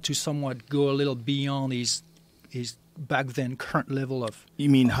 he had to somewhat go a little beyond his back then current level of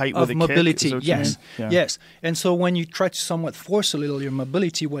height with a mobility. Kick? Yes, yes. And so when you try to somewhat force a little your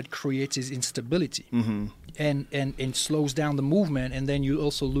mobility, what creates is instability. Mm-hmm. And slows down the movement, and then you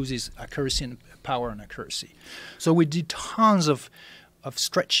also lose his accuracy and power and accuracy. So we did tons of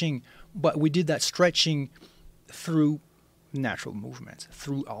stretching, but we did that stretching through natural movement,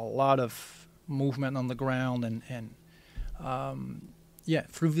 through a lot of movement on the ground, and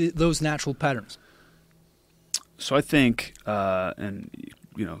through those natural patterns. So I think, and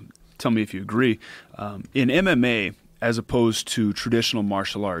tell me if you agree, in MMA as opposed to traditional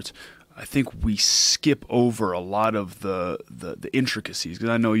martial arts, I think we skip over a lot of the intricacies, because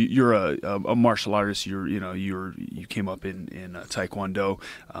I know you're a martial artist. You came up in Taekwondo,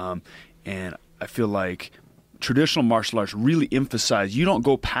 and I feel like traditional martial arts really emphasize you don't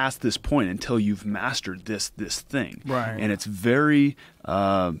go past this point until you've mastered this thing, right? And it's very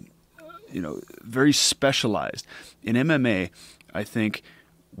very specialized. In MMA, I think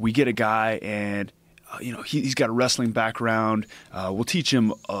we get a guy and he's got a wrestling background. We'll teach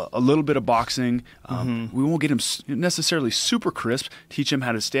him a little bit of boxing. We won't get him necessarily super crisp. Teach him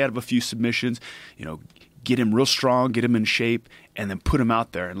how to stay out of a few submissions. Get him real strong, get him in shape, and then put him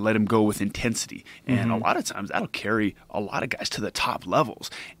out there and let him go with intensity. And a lot of times that'll carry a lot of guys to the top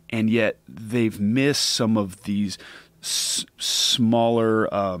levels. And yet they've missed some of these smaller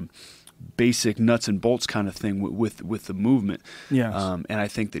basic nuts and bolts kind of thing with the movement. Yes. And I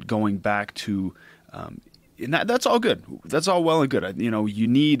think that going back to and that's all good. That's all well and good. You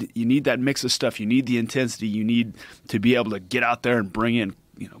need that mix of stuff. You need the intensity. You need to be able to get out there and bring in,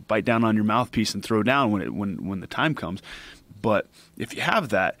 bite down on your mouthpiece and throw down when the time comes. But if you have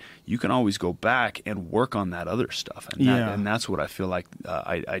that, you can always go back and work on that other stuff. And that's what I feel like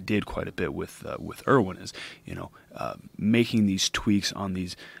I did quite a bit with Erwan, is making these tweaks on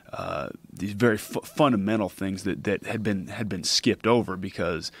these very fundamental things that had been skipped over,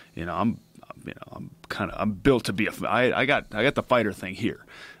 because I'm built to be I got the fighter thing here,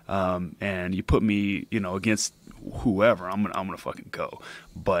 and you put me against whoever, I'm gonna fucking go.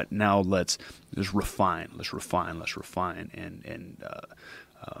 But now let's refine and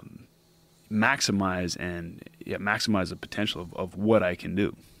maximize the potential of what I can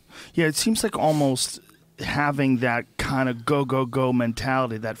do. Yeah, it seems like almost having that kind of go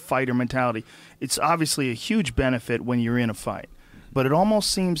mentality, that fighter mentality, it's obviously a huge benefit when you're in a fight. But it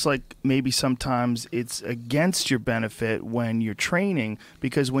almost seems like maybe sometimes it's against your benefit when you're training,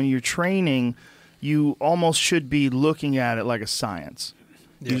 because when you're training, you almost should be looking at it like a science.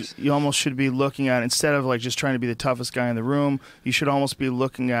 Yes. You almost should be looking at it, instead of like just trying to be the toughest guy in the room, you should almost be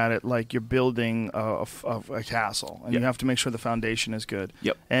looking at it like you're building a castle, and you have to make sure the foundation is good.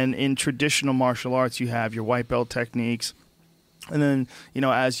 Yep. And in traditional martial arts, you have your white belt techniques. And then,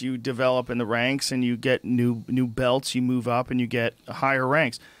 as you develop in the ranks and you get new belts, you move up and you get higher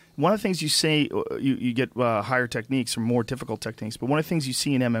ranks. One of the things you say, you get higher techniques or more difficult techniques, but one of the things you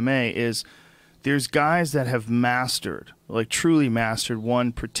see in MMA is there's guys that have truly mastered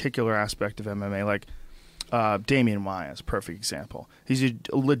one particular aspect of MMA. Like Damian Maia's perfect example. He's a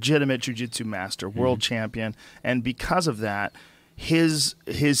legitimate jiu-jitsu master, world champion, and because of that, his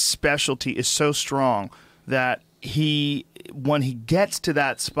specialty is so strong that when he gets to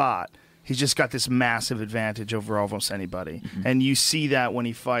that spot, he's just got this massive advantage over almost anybody. And you see that when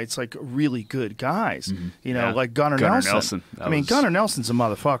he fights like really good guys, like Gunnar Nelson. Gunnar Nelson's a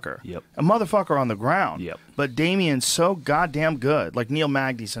motherfucker. Yep. A motherfucker on the ground. Yep. But Damian's so goddamn good. Like Neil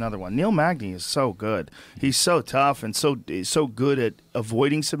Magny's another one. Neil Magny is so good. He's so tough and so good at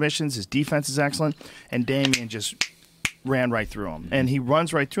avoiding submissions. His defense is excellent. And Damian just ran right through him. And he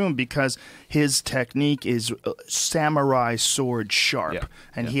runs right through him because his technique is samurai sword sharp.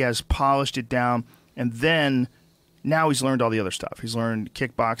 And he has polished it down. And then now he's learned all the other stuff. He's learned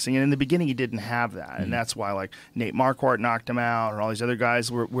kickboxing. And in the beginning, he didn't have that. And that's why like Nate Marquardt knocked him out and all these other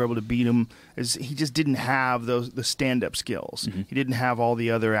guys were able to beat him. He just didn't have the stand-up skills. He didn't have all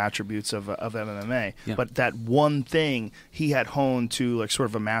the other attributes of MMA. But that one thing he had honed to like sort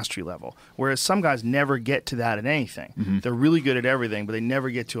of a mastery level. Whereas some guys never get to that in anything. They're really good at everything, but they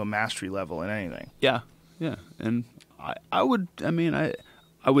never get to a mastery level in anything. Yeah. And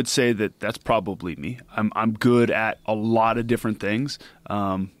I would say that that's probably me. I'm good at a lot of different things.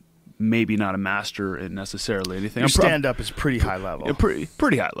 Maybe not a master in necessarily anything. Your stand-up is pretty high level. Yeah,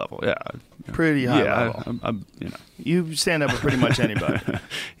 pretty high level, yeah. Pretty high level. I'm You stand up with pretty much anybody.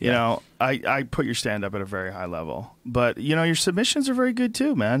 I put your stand-up at a very high level. But, your submissions are very good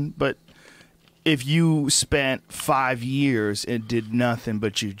too, man. But if you spent 5 years and did nothing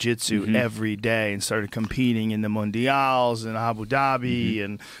but jiu-jitsu every day and started competing in the Mundials and Abu Dhabi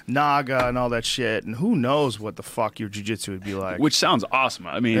and Naga and all that shit, and who knows what the fuck your jiu-jitsu would be like. Which sounds awesome.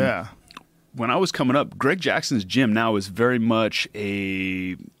 I mean, when I was coming up, Greg Jackson's gym now is very much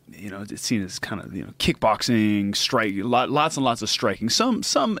it's seen as kind of, kickboxing, strike, lots and lots of striking. Some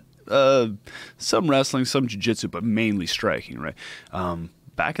wrestling, some jiu-jitsu, but mainly striking, right?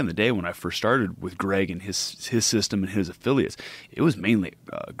 Back in the day when I first started with Greg and his system and his affiliates, it was mainly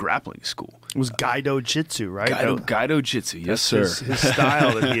grappling school. It was Gaido Jitsu, right? Gaido Jitsu, yes, sir. His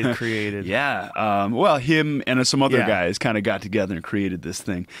style that he had created. Well, him and some other guys kind of got together and created this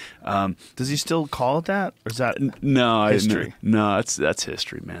thing. Does he still call it that, or is that history? No, that's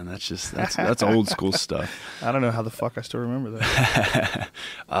history, man. That's old school stuff. I don't know how the fuck I still remember that.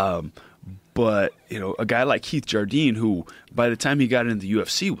 But, a guy like Keith Jardine, who by the time he got into the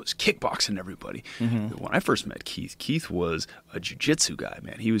UFC was kickboxing everybody. When I first met Keith was a jiu-jitsu guy,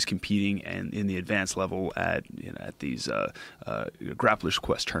 man. He was competing in the advanced level at these Grappler's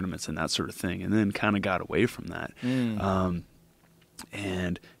Quest tournaments and that sort of thing, and then kind of got away from that. And,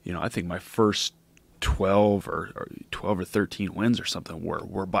 I think my first 12 or 13 wins or something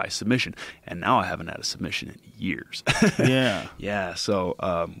were by submission, and now I haven't had a submission in years. So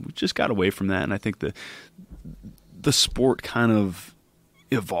we just got away from that, and I think the sport kind of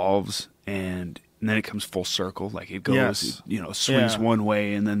evolves, and then it comes full circle. Like it goes, swings one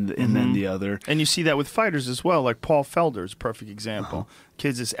way and then the other. And you see that with fighters as well. Like Paul Felder is a perfect example.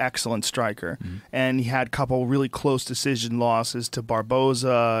 Kid's this excellent striker, and he had a couple really close decision losses to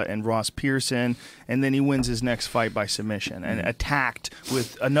Barboza and Ross Pearson, and then he wins his next fight by submission and attacked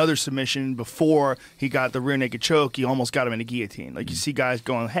with another submission before he got the rear naked choke. He almost got him in a guillotine. Like you see guys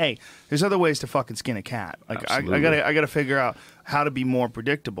going, "Hey, there's other ways to fucking skin a cat." Like I gotta figure out how to be more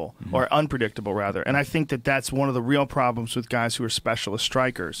predictable or unpredictable rather. And I think that's one of the real problems with guys who are specialist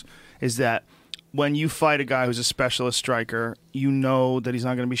strikers is that when you fight a guy who's a specialist striker, you know that he's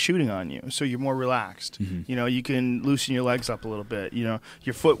not going to be shooting on you, so you're more relaxed. You can loosen your legs up a little bit.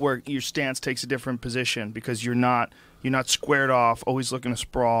 Your footwork, your stance takes a different position because you're not squared off, always looking to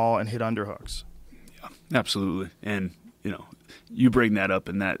sprawl and hit underhooks. Yeah, absolutely. And you bring that up,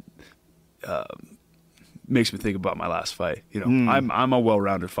 and that makes me think about my last fight. I'm a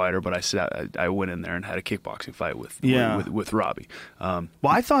well-rounded fighter, but I went in there and had a kickboxing fight with Robbie. Well,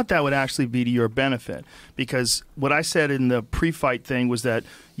 I thought that would actually be to your benefit, because what I said in the pre-fight thing was that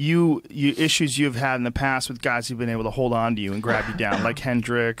you issues you've had in the past with guys who've been able to hold on to you and grab you down, like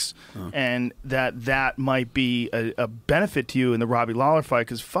Hendricks, and that might be a benefit to you in the Robbie Lawler fight,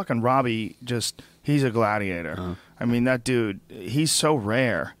 because fucking Robbie he's a gladiator. I mean, that dude, he's so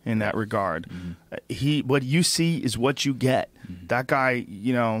rare in that regard. What you see is what you get. That guy,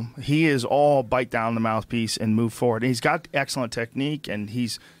 he is all bite down the mouthpiece and move forward. And he's got excellent technique, and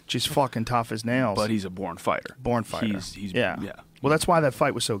he's just fucking tough as nails. But he's a born fighter. Yeah. Well, that's why that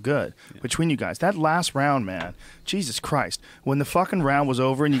fight was so good between you guys. That last round, man, Jesus Christ. When the fucking round was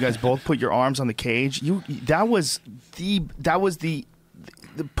over and you guys both put your arms on the cage, that was the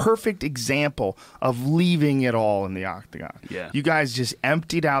the perfect example of leaving it all in the octagon. Yeah. You guys just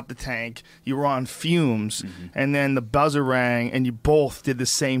emptied out the tank. You were on fumes, and then the buzzer rang, and you both did the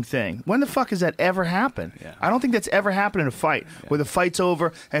same thing. When the fuck has that ever happened? Yeah. I don't think that's ever happened in a fight where the fight's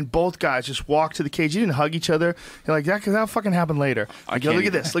over and both guys just walk to the cage. You didn't hug each other. You're like, that'll fucking happen later. Like, look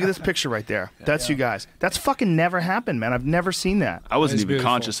at this. Look at this picture right there. That's you guys. That's fucking never happened, man. I've never seen that. I wasn't That's even beautiful.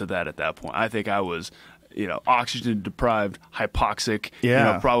 conscious of that at that point. I think I was, oxygen deprived, hypoxic,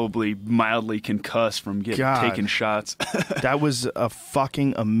 Yeah. probably mildly concussed from taking shots. That was a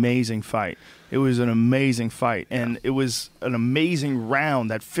fucking amazing fight. It was an amazing fight, and it was an amazing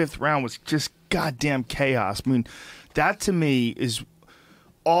round. That fifth round was just goddamn chaos. I mean, that to me is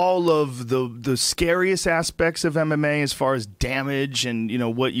all of the scariest aspects of MMA as far as damage and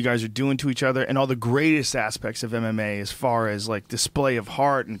what you guys are doing to each other, and all the greatest aspects of MMA as far as like display of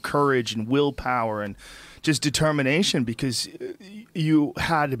heart and courage and willpower and just determination, because you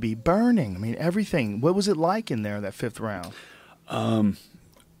had to be burning. I mean, everything. What was it like in there, that fifth round?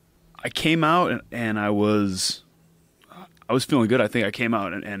 I came out and I was feeling good. I think I came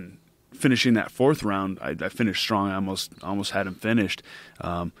out and finishing that fourth round, I finished strong. I almost had him finished.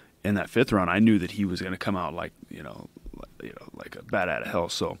 In that fifth round, I knew that he was going to come out like like a bat out of hell.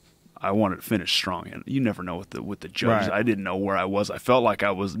 So I wanted to finish strong. And you never know with the judges. Right. I didn't know where I was. I felt like I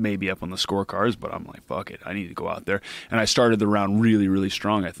was maybe up on the scorecards, but I'm like, fuck it, I need to go out there. And I started the round really, really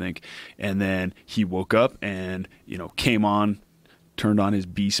strong, I think. And then he woke up and came on. Turned on his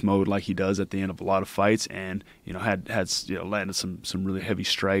beast mode like he does at the end of a lot of fights, and had landed some really heavy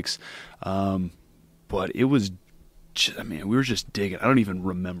strikes, but it was, we were just digging. I don't even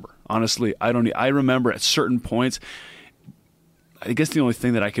remember, honestly. I remember at certain points. I guess the only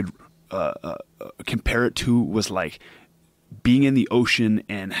thing that I could compare it to was like being in the ocean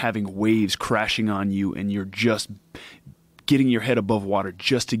and having waves crashing on you, and you're just getting your head above water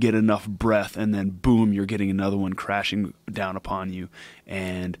just to get enough breath, and then boom, you're getting another one crashing down upon you,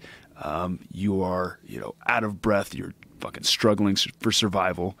 and you are out of breath, you're fucking struggling for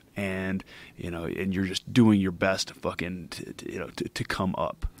survival, and and you're just doing your best to fucking to come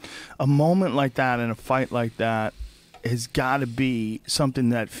up. A moment like that in a fight like that has got to be something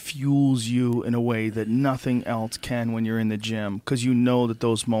that fuels you in a way that nothing else can when you're in the gym, because that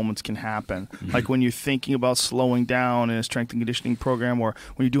those moments can happen. Like when you're thinking about slowing down in a strength and conditioning program, or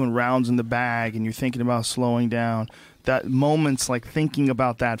when you're doing rounds in the bag and you're thinking about slowing down, that moments like thinking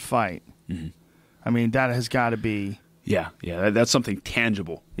about that fight. I mean, that has got to be... Yeah, that's something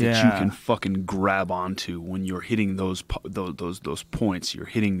tangible that you can fucking grab onto when you're hitting those points. You're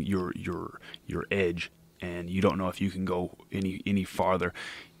hitting your edge, and you don't know if you can go any farther.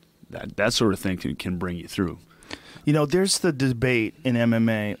 That sort of thing can bring you through. There's the debate in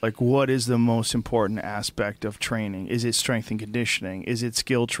MMA, like what is the most important aspect of training? Is it strength and conditioning? Is it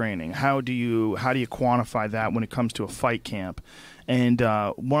skill training? How do you quantify that when it comes to a fight camp? And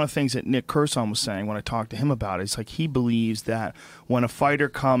one of the things that Nick Curson was saying when I talked to him about it is like he believes that when a fighter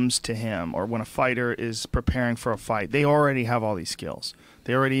comes to him, or when a fighter is preparing for a fight, they already have all these skills.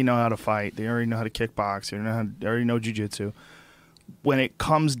 They already know how to fight. They already know how to kickbox. They already know jiu-jitsu. When it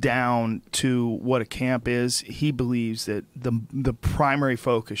comes down to what a camp is, he believes that the primary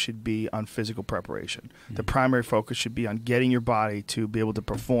focus should be on physical preparation. The primary focus should be on getting your body to be able to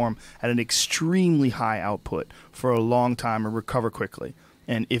perform at an extremely high output for a long time and recover quickly.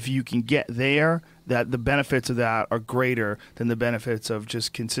 And if you can get there, that the benefits of that are greater than the benefits of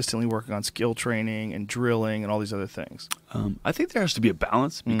just consistently working on skill training and drilling and all these other things. I think there has to be a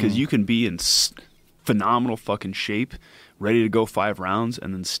balance, because you can be in phenomenal fucking shape, ready to go 5 rounds,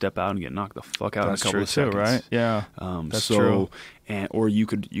 and then step out and get knocked the fuck out in a couple of seconds. Too, right? Yeah, that's true. Or you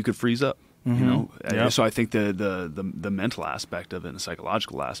could freeze up. Yep. So I think the mental aspect of it and the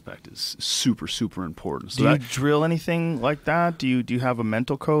psychological aspect is super, super important. So do you drill anything like that? Do you have a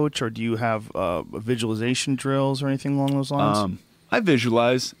mental coach, or do you have visualization drills or anything along those lines? I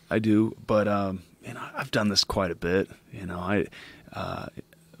visualize, I do, but I've done this quite a bit.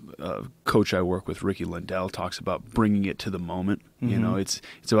 Coach I work with, Ricky Lindell, talks about bringing it to the moment. It's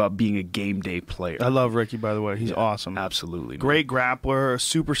about being a game day player. I love Ricky, by the way. He's awesome. Absolutely. Great grappler,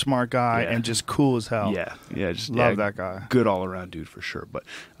 super smart guy, and just cool as hell. Just love that guy. Good all around dude for sure. But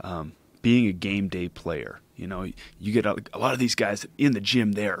being a game day player, you get a lot of these guys in the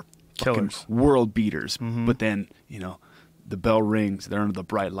gym, they're Killers, world beaters, but then the bell rings, they're under the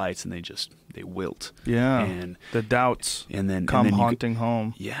bright lights, and they wilt. Yeah, and the doubts and then haunting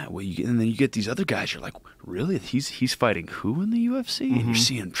home. Yeah, well, and then you get these other guys. You're like, really? He's fighting who in the UFC? And you're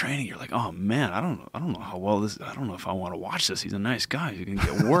seeing him training. You're like, oh man, I don't know how well this. I don't know if I want to watch this. He's a nice guy. He's gonna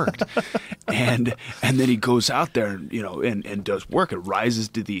get worked. and then he goes out there, and does work. It rises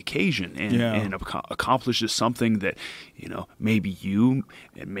to the occasion and accomplishes something that maybe you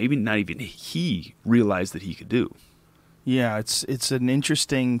and maybe not even he realized that he could do. Yeah, it's an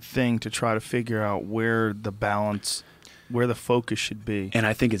interesting thing to try to figure out where the balance, where the focus should be. And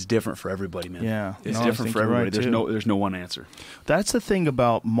I think it's different for everybody, man. Yeah. It's different for everybody. Right, there's no one answer. That's the thing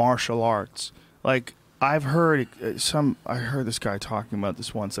about martial arts. Like, I've heard I heard this guy talking about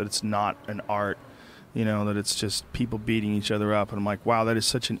this once, that it's not an art, that it's just people beating each other up. And I'm like, wow, that is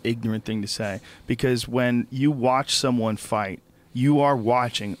such an ignorant thing to say. Because when you watch someone fight, you are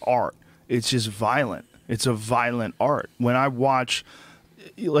watching art. It's just violent. It's a violent art. When I watch,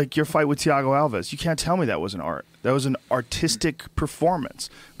 like, your fight with Thiago Alves, you can't tell me that was an art. That was an artistic performance.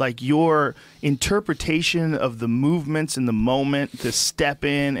 Like, your interpretation of the movements in the moment, to step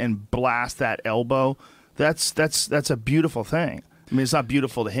in and blast that elbow, that's a beautiful thing. I mean, it's not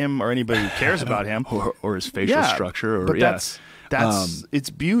beautiful to him or anybody who cares about him. or his facial structure. But that's it's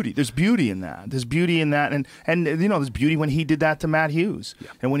beauty. There's beauty in that. There's beauty in that, and there's beauty when he did that to Matt Hughes,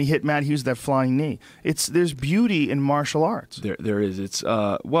 and when he hit Matt Hughes that flying knee. There's beauty in martial arts. There is. It's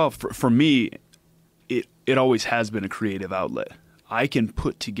for me, it always has been a creative outlet. I can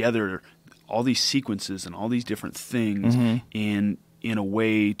put together all these sequences and all these different things in a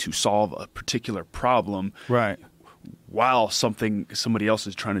way to solve a particular problem. Right. While somebody else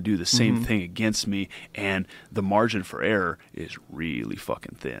is trying to do the same thing against me, and the margin for error is really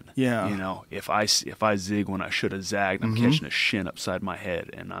fucking thin. Yeah. If I zig when I should have zagged, I'm catching a shin upside my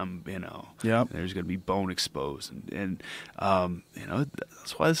head, and I'm there's going to be bone exposed, and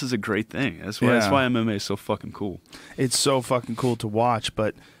that's why this is a great thing. That's why MMA is so fucking cool. It's so fucking cool to watch,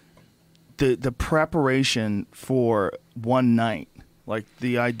 but the preparation for one night. Like,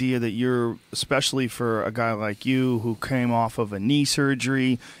 the idea that you're, especially for a guy like you who came off of a knee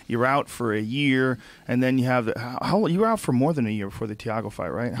surgery, you're out for a year, and then you have you were out for more than a year before the Thiago fight,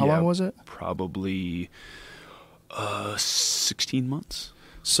 right? How long was it? Probably 16 months.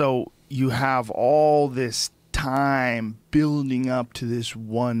 So you have all this time building up to this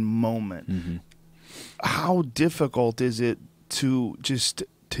one moment. How difficult is it to just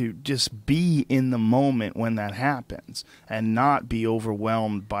be in the moment when that happens and not be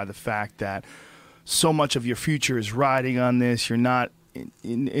overwhelmed by the fact that so much of your future is riding on this? You're not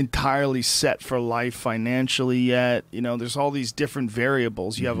entirely set for life financially yet. There's all these different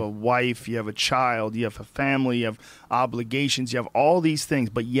variables. You have a wife, you have a child, you have a family, you have obligations, you have all these things,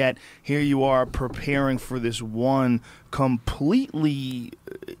 but yet here you are preparing for this one completely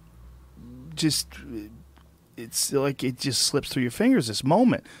it's like it just slips through your fingers. This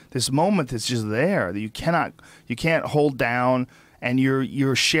moment that's just there, that you can't hold down, and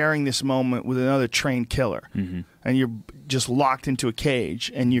you're sharing this moment with another trained killer, and you're just locked into a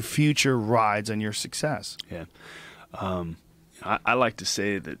cage, and your future rides on your success. Yeah, I like to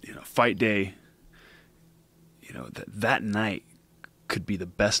say that fight day, that night could be the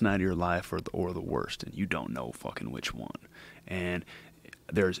best night of your life or the worst, and you don't know fucking which one. And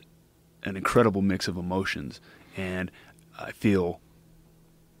there's an incredible mix of emotions, and I feel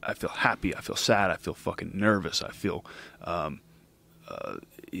happy, I feel sad, I feel fucking nervous, I feel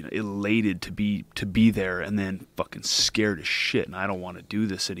elated to be there, and then fucking scared as shit, and I don't want to do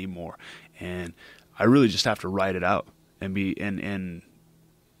this anymore. And I really just have to ride it out and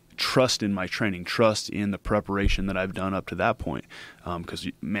trust in my training, trust in the preparation that I've done up to that point. Because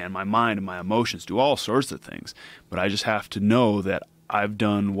man, my mind and my emotions do all sorts of things, but I just have to know that I've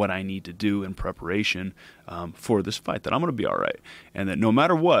done what I need to do in preparation for this fight, that I'm going to be all right. And that no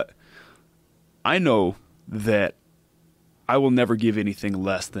matter what, I know that I will never give anything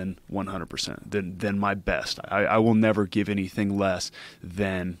less than 100%, than my best. I will never give anything less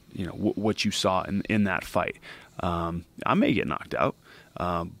than what you saw in that fight. I may get knocked out,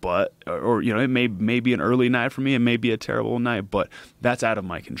 but it may be an early night for me. It may be a terrible night, but that's out of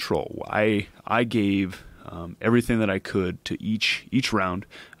my control. I gave everything that I could to each round,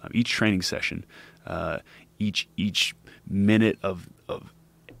 each training session, each minute of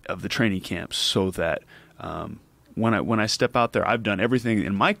the training camp, so that when I step out there, I've done everything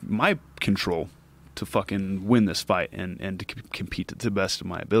in my control to fucking win this fight and to compete to the best of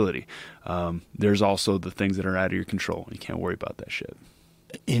my ability. There's also the things that are out of your control. You can't worry about that shit.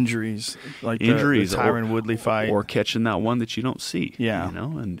 Injuries, like the Tyron Woodley fight, or catching that one that you don't see. Yeah,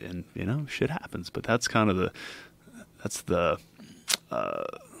 and shit happens. But that's kind of that's the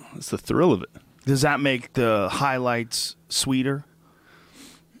thrill of it. Does that make the highlights sweeter?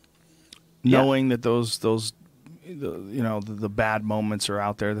 Yeah. Knowing that the bad moments are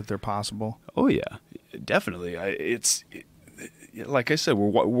out there, that they're possible. Oh yeah, definitely. Like I said,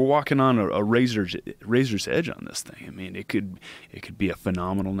 we're walking on a razor's edge on this thing. I mean, it could be a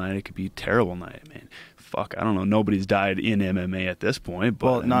phenomenal night. It could be a terrible night. Man, fuck, I don't know. Nobody's died in MMA at this point. But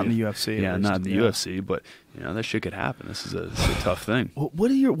Well, not in the UFC. Yeah, not in the UFC. But that shit could happen. This is a tough thing.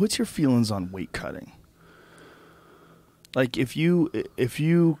 What's your feelings on weight cutting? Like, if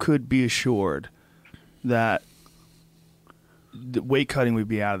you could be assured that the weight cutting would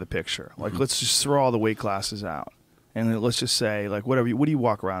be out of the picture. Like, let's just throw all the weight classes out. And then let's just say, like, what do you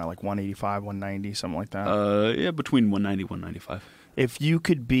walk around at, like 185, 190, something like that? Yeah, between 190 195. If you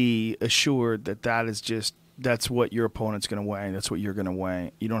could be assured that that's what your opponent's going to weigh, that's what you're going to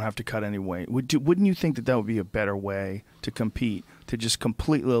weigh, you don't have to cut any weight. Wouldn't you think that would be a better way to compete, to just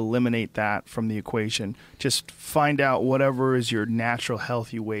completely eliminate that from the equation? Just find out whatever is your natural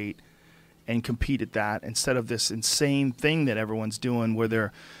healthy weight and compete at that, instead of this insane thing that everyone's doing where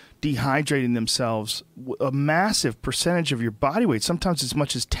they're dehydrating themselves a massive percentage of your body weight, sometimes as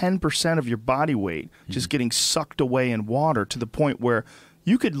much as 10% of your body weight, just getting sucked away in water, to the point where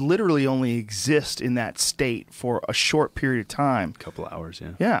you could literally only exist in that state for a short period of time. A couple hours,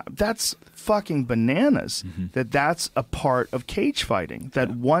 yeah. Yeah, that's fucking bananas. That's a part of cage fighting.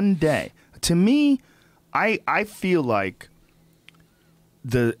 That one day. To me, I feel like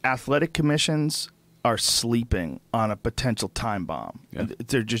the athletic commissions are sleeping on a potential time bomb. Yeah.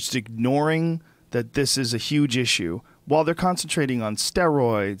 They're just ignoring that this is a huge issue while they're concentrating on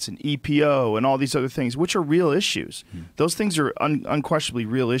steroids and EPO and all these other things, which are real issues. Those things are unquestionably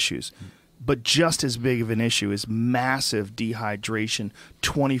real issues. But just as big of an issue is massive dehydration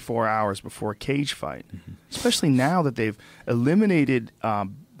 24 hours before a cage fight, especially now that they've eliminated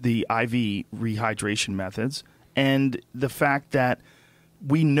the IV rehydration methods, and the fact that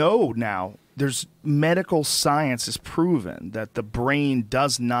we know now there's medical science has proven that the brain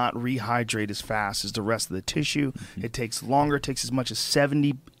does not rehydrate as fast as the rest of the tissue. It takes longer. It takes as much as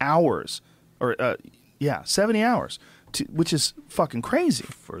 70 hours, 70 hours, which is fucking crazy.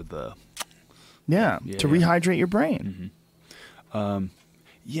 For the to rehydrate your brain. I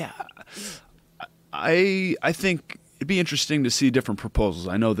think it'd be interesting to see different proposals.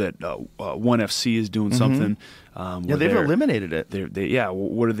 I know that ONE FC is doing something. They've eliminated it.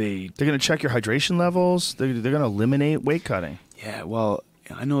 What are they? They're going to check your hydration levels. They're going to eliminate weight cutting. Yeah, well,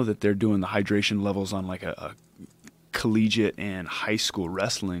 I know that they're doing the hydration levels on like a collegiate and high school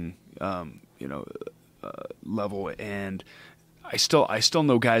wrestling, level, and I still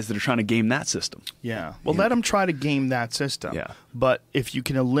know guys that are trying to game that system. Yeah. Well, let them try to game that system. Yeah. But if you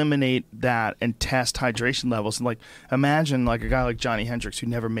can eliminate that and test hydration levels, and like imagine like a guy like Johnny Hendricks who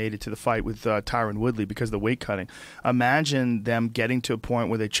never made it to the fight with Tyron Woodley because of the weight cutting. Imagine them getting to a point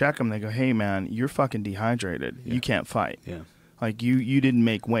where they check him. They go, "Hey, man, you're fucking dehydrated. Yeah. You can't fight. Yeah. Like you didn't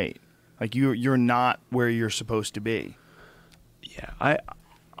make weight. Like you're not where you're supposed to be." Yeah.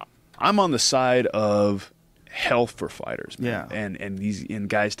 I'm on the side of health for fighters, man. Yeah. And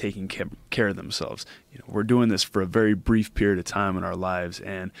guys taking care of themselves. We're doing this for a very brief period of time in our lives,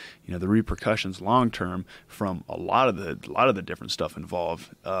 and the repercussions long term from a lot of the different stuff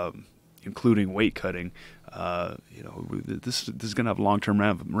involved, including weight cutting. This is going to have long term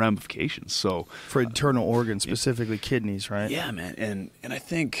ramifications. So for internal organs, specifically kidneys, right? Yeah, man. And I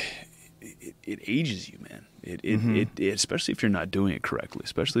think it ages you, man. It especially if you're not doing it correctly,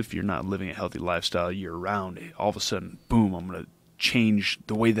 especially if you're not living a healthy lifestyle year round. All of a sudden, boom! I'm gonna change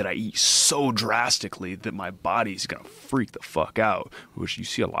the way that I eat so drastically that my body's gonna freak the fuck out. Which you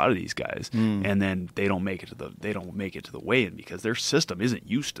see a lot of these guys, and then they don't make it to the weigh-in because their system isn't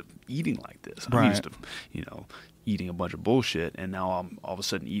used to eating like this. I'm used to eating a bunch of bullshit, and now I'm all of a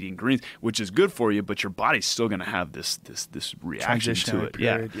sudden eating greens, which is good for you, but your body's still going to have this reaction to it.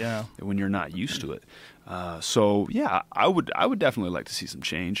 Period, when you're not used to it. I would definitely like to see some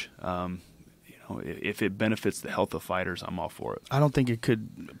change. If it benefits the health of fighters, I'm all for it. I don't think it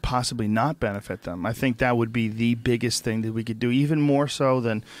could possibly not benefit them. I think that would be the biggest thing that we could do, even more so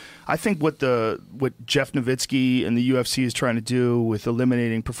than I think what Jeff Nowitzki and the UFC is trying to do with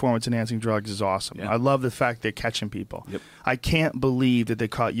eliminating performance-enhancing drugs is awesome. Yeah. I love the fact they're catching people. Yep. I can't believe that they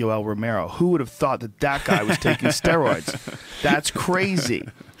caught Yoel Romero. Who would have thought that guy was taking steroids? That's crazy.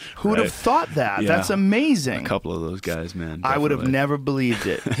 Who would have thought that? Yeah. That's amazing. A couple of those guys, man. Definitely. I would have never believed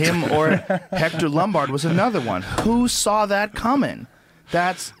it. Him or Hector Lombard was another one. Who saw that coming?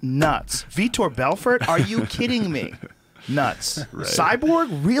 That's nuts. Vitor Belfort? Are you kidding me? Nuts. Right. Cyborg?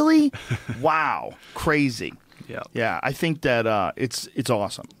 Really? Wow. Crazy. Yeah, I think that it's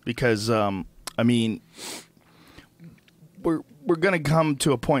awesome because I mean, we're going to come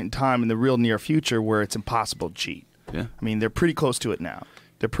to a point in time in the real near future where it's impossible to cheat. Yeah. I mean, they're pretty close to it now.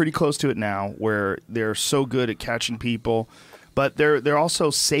 Where they're so good at catching people, but they're also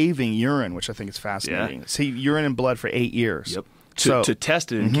saving urine, which I think is fascinating. Save urine and blood for 8 years. Yep. To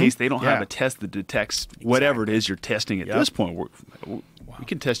test it in case they don't have a test that detects whatever it is you're testing at this point. We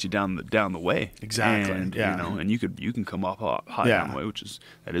can test you down the way. Exactly. And, and you can come off hot down the way,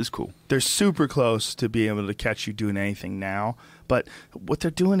 that is cool. They're super close to being able to catch you doing anything now. But what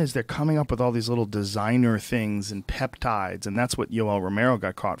they're doing is they're coming up with all these little designer things and peptides, and that's what Yoel Romero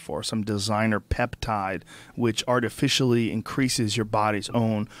got caught for, some designer peptide which artificially increases your body's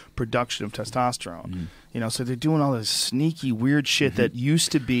own production of testosterone. So they're doing all this sneaky, weird shit that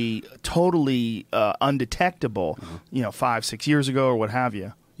used to be totally undetectable, 5-6 years ago or what have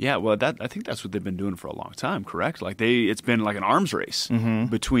you. Yeah, well, I think that's what they've been doing for a long time, correct? Like it's been like an arms race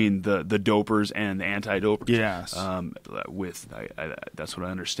between the dopers and the anti-dopers. Yes. That's what I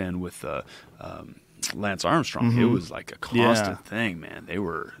understand with Lance Armstrong. It was like a constant thing, man.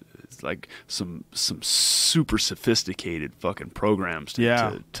 It's like some super sophisticated fucking programs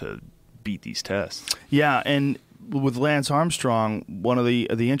to beat these tests. Yeah, and with Lance Armstrong, one of the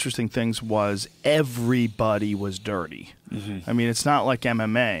interesting things was everybody was dirty. I mean, it's not like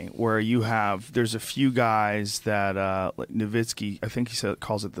MMA where there's a few guys that like Nowitzki, I think he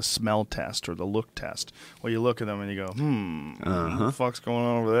calls it the smell test or the look test, where you look at them and you go, what the fuck's going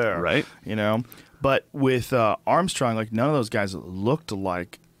on over there? Right. But with Armstrong, like none of those guys looked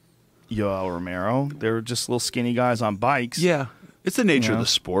like Yoel Romero. They were just little skinny guys on bikes. Yeah. It's the nature of the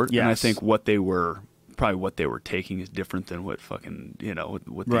sport, yes. and I think what they were taking is different than what fucking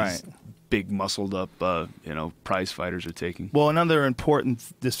what these big muscled up prize fighters are taking. Well, another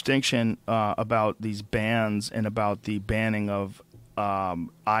important distinction about these bans and about the banning of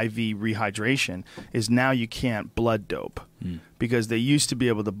IV rehydration is now you can't blood dope because they used to be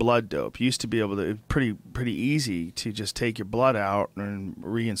able to blood dope. Used to be able to pretty easy to just take your blood out and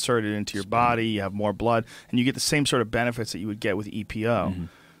reinsert it into your body. You have more blood, and you get the same sort of benefits that you would get with EPO.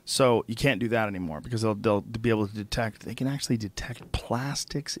 So you can't do that anymore because they'll be able to detect. They can actually detect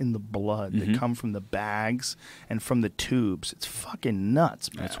plastics in the blood that come from the bags and from the tubes. It's fucking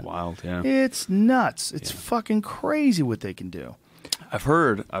nuts, man. That's wild. Yeah, it's nuts. It's fucking crazy what they can do. I've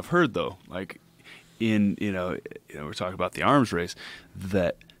heard though, like we're talking about the arms race,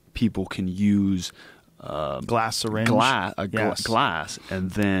 that people can use glass syringe, glass,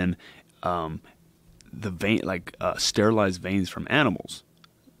 and then the vein, sterilized veins from animals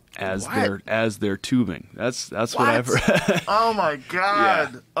as their tubing. That's what I've heard. Oh my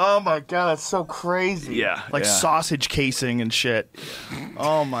god! Yeah. Oh my god! That's so crazy. Yeah, like sausage casing and shit.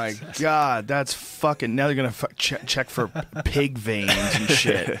 Oh my god! That's fucking. Now they're gonna check for pig veins and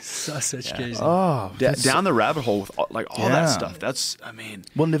shit. Sausage casing. Oh, down the rabbit hole with all that stuff. That's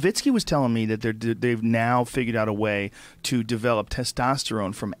Well, Nowitzki was telling me that they've now figured out a way to develop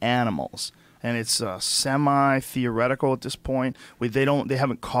testosterone from animals. And it's semi-theoretical at this point. They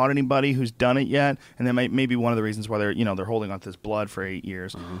haven't caught anybody who's done it yet, and that may be one of the reasons why they're holding on to this blood for 8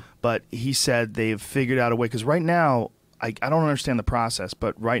 years. But he said they've figured out a way because right now I don't understand the process,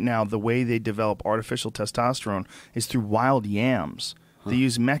 but right now the way they develop artificial testosterone is through wild yams. They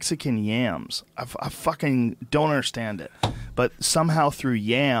use Mexican yams. I fucking don't understand it, but somehow through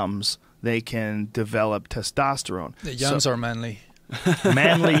yams they can develop testosterone. The yams are manly.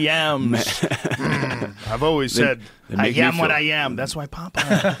 Manly yams. I've always said, I am what I am. That's why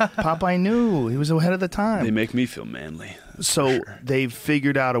Popeye knew. He was ahead of the time. They make me feel manly. So they've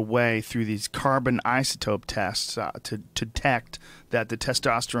figured out a way through these carbon isotope tests to detect that the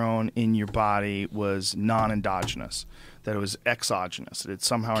testosterone in your body was non-endogenous, that it was exogenous, that it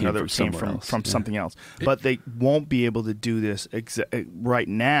somehow or another came from something else. But they won't be able to do this right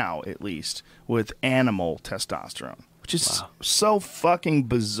now, at least, with animal testosterone. Which is so fucking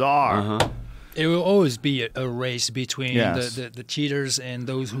bizarre. It will always be a race between the cheaters and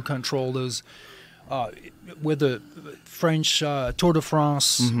those who control those. With the French Tour de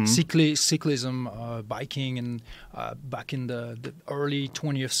France, cyclism, biking, and back in the early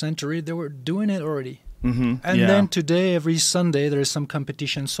 20th century, they were doing it already. And then today, every Sunday, there is some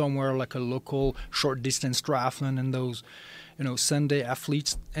competition somewhere, like a local short distance triathlon, and those, Sunday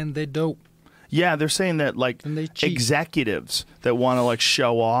athletes, and they dope. Yeah, they're saying that like And they cheat. executives that want to like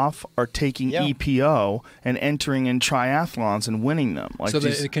show off are taking EPO and entering in triathlons and winning them. Like so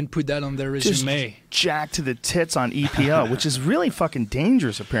just- they can put that on their just resume. jacked to the tits on EPO, which is really fucking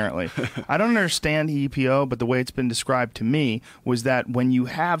dangerous, apparently. I don't understand EPO, but the way it's been described to me was that when you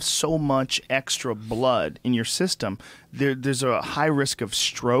have so much extra blood in your system, there's a high risk of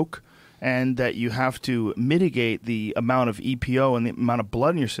stroke, and that you have to mitigate the amount of EPO and the amount of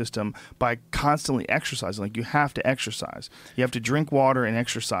blood in your system by constantly exercising. Like, you have to exercise. You have to drink water and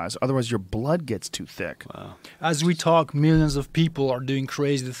exercise. Otherwise, your blood gets too thick. Wow. As we talk, millions of people are doing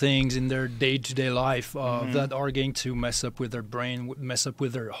crazy things in their day-to-day life that are going to mess up with their brain, mess up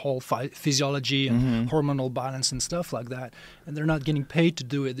with their whole physiology and hormonal balance and stuff like that. And they're not getting paid to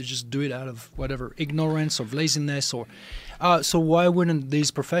do it. They just do it out of whatever, ignorance or laziness. Or so why wouldn't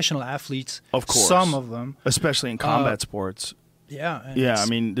these professional athletes, Of course. some of them, Especially in combat sports. yeah. And Yeah, it's- I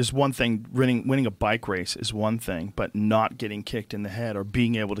mean, there's one thing, winning a bike race is one thing, but not getting kicked in the head or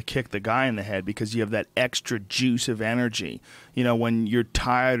being able to kick the guy in the head because you have that extra juice of energy. You know, when you're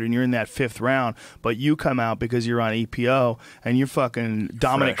tired and you're in that fifth round, but you come out because you're on EPO and you're fucking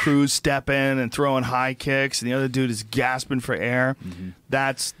Dominic Fresh. Cruz stepping and throwing high kicks and the other dude is gasping for air.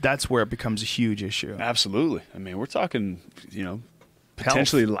 That's where it becomes a huge issue. Absolutely. I mean, we're talking,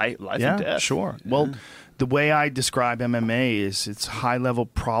 potentially life Yeah, and death. sure. Well, the way I describe MMA is it's high-level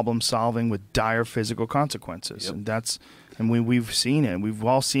problem solving with dire physical consequences, Yep. and we've seen it. We've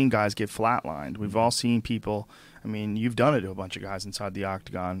all seen guys get flatlined. We've all seen people. I mean, you've done it to a bunch of guys inside the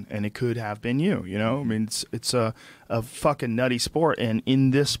octagon, and it could have been you. You know, I mean, it's a fucking nutty sport, and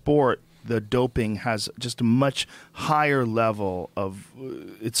in this sport, the doping has just a much higher level of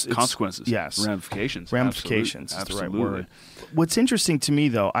it's Consequences. Yes, Ramifications. ramifications Absolutely. is the right word. What's interesting to me,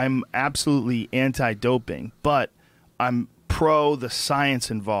 though, I'm absolutely anti-doping, but I'm pro the science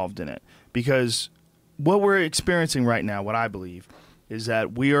involved in it, because what we're experiencing right now, what I believe, is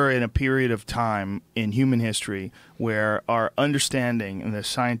that we are in a period of time in human history where our understanding and the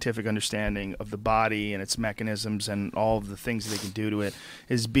scientific understanding of the body and its mechanisms and all of the things that they can do to it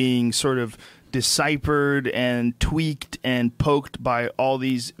is being sort of deciphered and tweaked and poked by all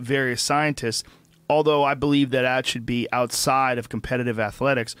these various scientists. Although I believe that should be outside of competitive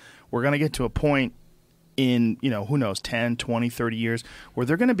athletics, we're going to get to a point in, who knows, 10, 20, 30 years, where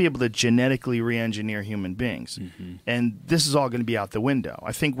they're going to be able to genetically re-engineer human beings. And this is all going to be out the window.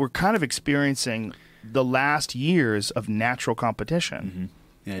 I think we're kind of experiencing the last years of natural competition.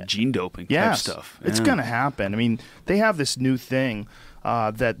 Yeah, gene doping type Yes, stuff. it's Yeah. going to happen. I mean, they have this new thing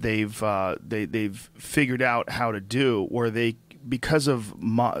that they've figured out how to do, where they, because of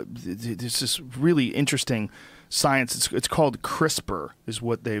there's this really interesting science. It's called CRISPR, is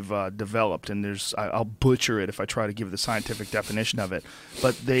what they've developed, and I'll butcher it if I try to give the scientific definition of it,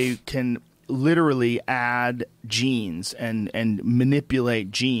 but they can literally add genes and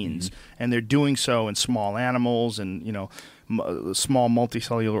manipulate genes, and they're doing so in small animals and small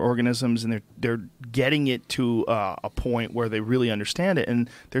multicellular organisms, and they're getting it to a point where they really understand it, and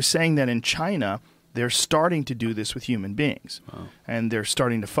they're saying that in China they're starting to do this with human beings. Wow. And they're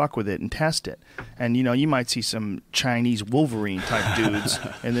starting to fuck with it and test it. And, you might see some Chinese Wolverine-type dudes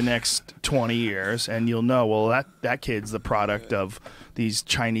in the next 20 years, and you'll know, well, that kid's the product of these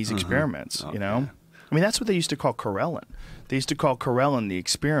Chinese experiments, Okay. I mean, that's what they used to call Correllin. They used to call Correllin the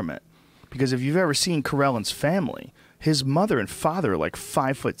experiment. Because if you've ever seen Correllin's family, his mother and father are like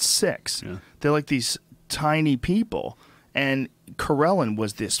 5'6". Yeah. They're like these tiny people. And Correllin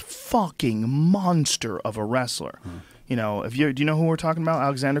was this fucking monster of a wrestler. Do you know who we're talking about?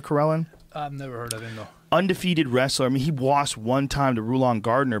 Alexander Correllin? I've never heard of him, though. Undefeated wrestler. I mean, he lost one time to Rulon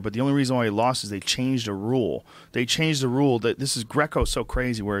Gardner, but the only reason why he lost is they changed a rule. They changed the rule that this is Greco so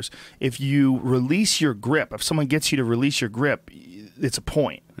crazy, whereas if you release your grip, if someone gets you to release your grip, it's a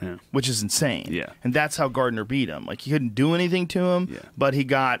point, Yeah. which is insane. Yeah. And that's how Gardner beat him. Like, he couldn't do anything to him, Yeah. but he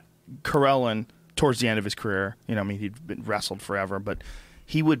got Correllin towards the end of his career. He'd been wrestled forever, but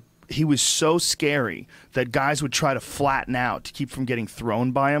he was so scary that guys would try to flatten out to keep from getting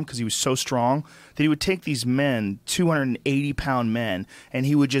thrown by him because he was so strong that he would take these men, 280-pound men, and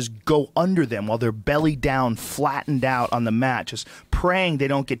he would just go under them while they're belly down, flattened out on the mat, just praying they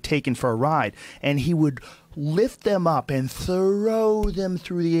don't get taken for a ride. And he would lift them up and throw them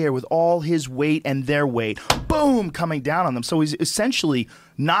through the air with all his weight and their weight, boom, coming down on them. So he's essentially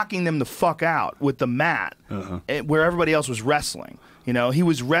knocking them the fuck out with the mat where everybody else was wrestling. You know, he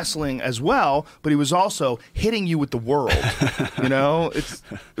was wrestling as well, but he was also hitting you with the world. You know, it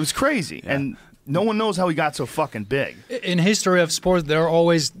was crazy, and no one knows how he got so fucking big. In history of sports, there are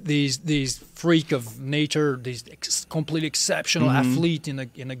always these freak of nature, these completely exceptional athlete in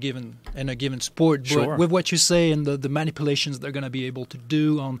a given sport. Sure. But with what you say and the manipulations they're going to be able to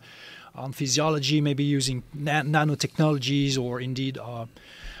do on physiology, maybe using nanotechnologies or indeed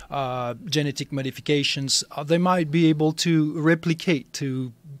genetic modifications, they might be able to replicate,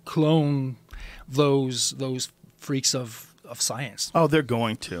 to clone those freaks of science. Oh, they're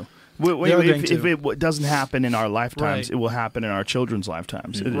going to. If it doesn't happen in our lifetimes, it will happen in our children's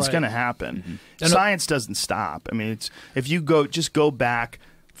lifetimes. It's going to happen. Science doesn't stop. I mean, if you go back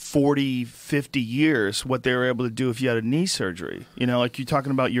 40, 50 years, what they were able to do if you had a knee surgery. You know, like you're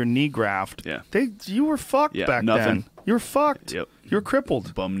talking about your knee graft. Yeah. You were fucked back then. You were fucked. Yep. You were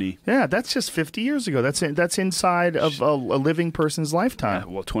crippled. Bum knee. Yeah, that's just 50 years ago. That's inside of a living person's lifetime.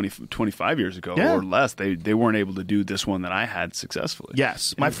 Yeah, well, 25 years ago Yeah. or less, they weren't able to do this one that I had successfully.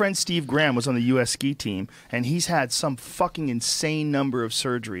 Yes. My friend Steve Graham was on the U.S. ski team, and he's had some fucking insane number of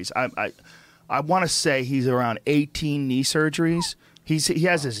surgeries. I want to say he's around 18 knee surgeries. He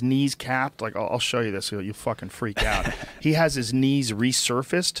has his knees capped. Like, I'll show you this so you'll fucking freak out. He has his knees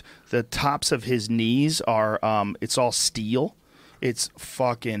resurfaced. The tops of his knees are it's all steel. It's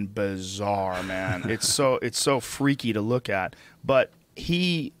fucking bizarre, man. It's so freaky to look at. But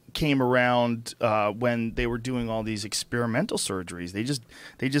he came around when they were doing all these experimental surgeries. They just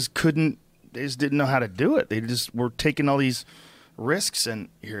didn't know how to do it. They just were taking all these risks. And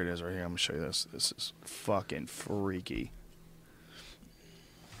here it is right here. I'm gonna show you this. This is fucking freaky.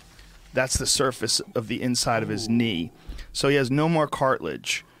 That's the surface of the inside of his knee. So he has no more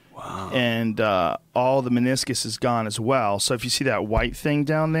cartilage. Wow. And all the meniscus is gone as well. So if you see that white thing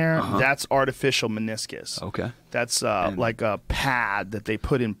down there, that's artificial meniscus. Okay. That's like a pad that they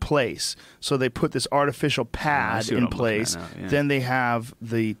put in place. So they put this artificial pad in place. Then they have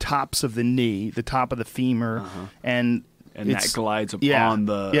the tops of the knee, the top of the femur, and that glides upon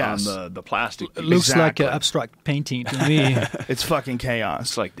the plastic. It looks like an abstract painting to me. It's fucking chaos.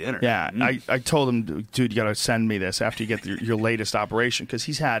 It's like dinner. Yeah, I told him, dude, you got to send me this after you get your latest operation, because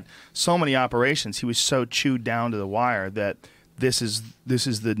he's had so many operations. He was so chewed down to the wire that this is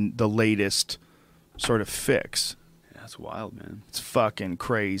the latest sort of fix. That's wild, man. It's fucking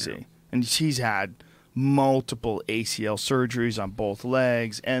crazy. And he's had multiple ACL surgeries on both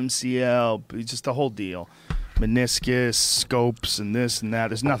legs, MCL, just the whole deal. Meniscus, scopes, and this and that.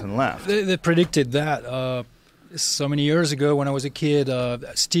 There's nothing left. They predicted that so many years ago when I was a kid.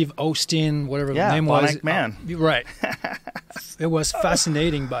 Steve Austin, whatever the name was. Bionic Man. Right. It was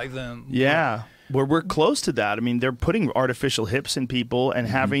fascinating back then. Yeah. We're close to that. I mean, they're putting artificial hips in people and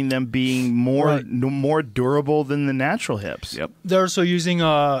having them being more durable than the natural hips. Yep. They're also using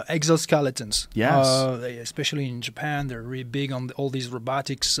exoskeletons. Yes. Especially in Japan, they're really big on all these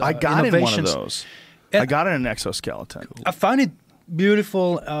robotics I got innovations. in one of those. And I got in an exoskeleton. Cool. I find it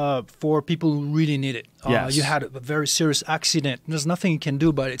beautiful for people who really need it. Yes. You had a very serious accident. There's nothing you can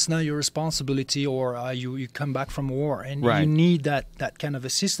do, but it's not your responsibility, or you come back from war and you need that kind of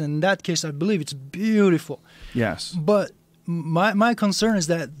assistance. In that case, I believe it's beautiful. Yes. But my concern is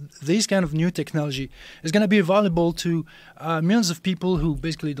that this kind of new technology is going to be available to millions of people who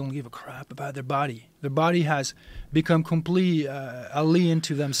basically don't give a crap about their body. Their body has become completely alien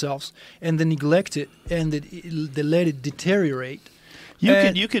to themselves, and they neglect it, and they let it deteriorate.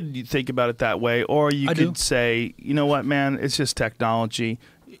 You could think about it that way, or you could say, you know what, man, it's just technology.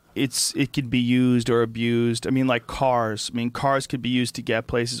 It could be used or abused. I mean, like cars. I mean, cars could be used to get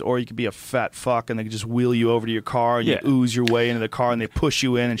places, or you could be a fat fuck and they could just wheel you over to your car and you ooze your way into the car and they push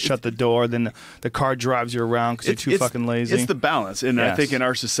you in and shut the door. Then the car drives you around because you're too fucking lazy. It's the balance. And I think in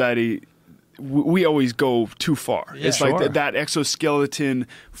our society, we always go too far. Yeah. It's like that exoskeleton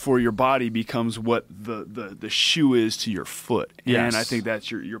for your body becomes what the shoe is to your foot. Yes. And I think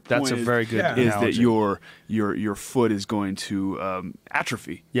that's your point. That's a very good is analogy. that your foot is going to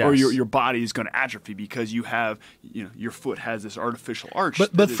atrophy, yes. or your body is going to atrophy because you have your foot has this artificial arch.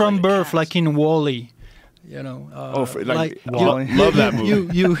 But from birth, like in Wall-E. You know, love that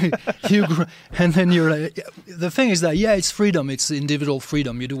movie. You and then you're like, the thing is that it's freedom, it's individual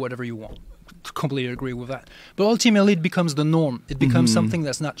freedom. You do whatever you want. Completely agree with that. But ultimately, it becomes the norm. It becomes something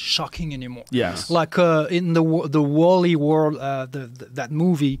that's not shocking anymore. Yes, like in the Wall-E world, that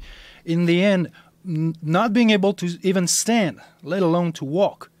movie. In the end, not being able to even stand, let alone to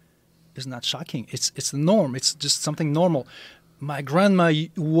walk, is not shocking. It's the norm. It's just something normal. My grandma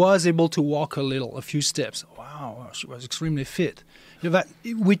was able to walk a few steps. Wow, she was extremely fit.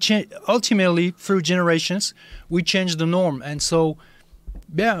 Ultimately, through generations, we changed the norm. And so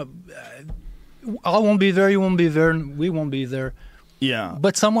Yeah, I won't be there. You won't be there. And we won't be there. Yeah.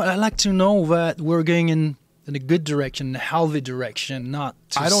 But somewhat, I like to know that we're going in a good direction, a healthy direction, not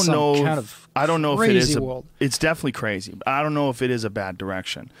to I don't some know. kind of I don't know if it crazy is. world. It's definitely crazy. I don't know if it is a bad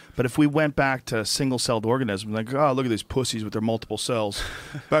direction. But if we went back to single-celled organisms, like, oh, look at these pussies with their multiple cells.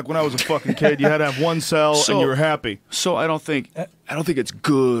 Back when I was a fucking kid, you had to have one cell and you were happy. So I don't think it's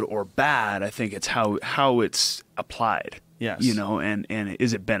good or bad. I think it's how it's applied. Yes. You know, and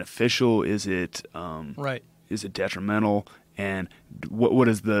is it beneficial? Is it Right. Is it detrimental? And what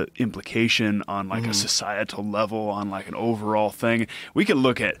is the implication on like a societal level, on like an overall thing? We could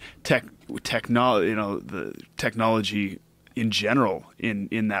look at technology, you know, the technology in general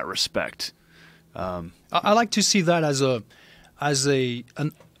in that respect. I like to see that as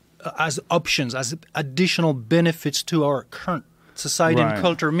options, as additional benefits to our current society Right. and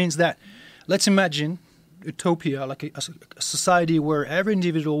culture. Means that, let's imagine utopia, like a society where every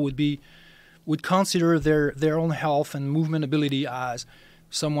individual would consider their own health and movement ability as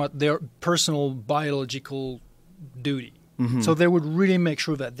somewhat their personal biological duty. Mm-hmm. So they would really make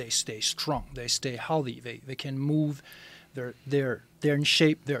sure that they stay strong, they stay healthy, they can move, they're in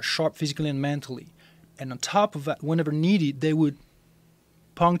shape, they're sharp physically and mentally. And on top of that, whenever needed, they would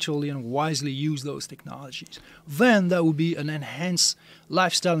punctually and wisely use those technologies. Then that would be an enhanced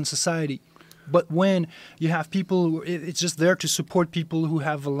lifestyle in society. But when you have people, it's just there to support people who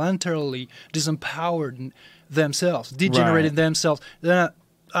have voluntarily disempowered themselves, degenerated themselves. Then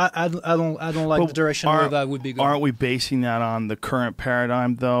I don't like the direction where that would be going. Aren't we basing that on the current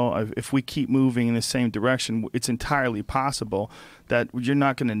paradigm, though? If we keep moving in the same direction, it's entirely possible that you're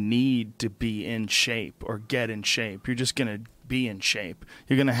not going to need to be in shape or get in shape. You're just going to be in shape.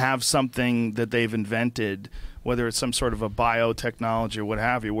 You're going to have something that they've invented, whether it's some sort of a biotechnology or what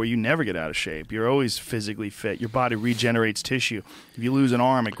have you, where you never get out of shape. You're always physically fit. Your body regenerates tissue. If you lose an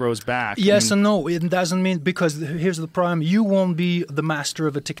arm, it grows back. Yes and no. It doesn't mean, because here's the problem. You won't be the master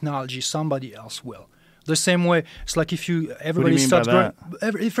of a technology. Somebody else will. The same way, it's like if everybody stops growing,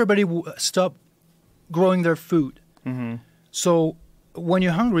 if everybody stop growing their food. Mm-hmm. So when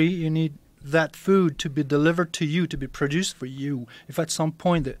you're hungry, you need that food to be delivered to you, to be produced for you. If at some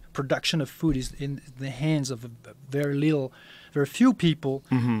point the production of food is in the hands of very few people,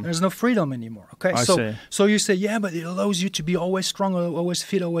 there's no freedom anymore. Okay, so you say, yeah, but it allows you to be always strong, always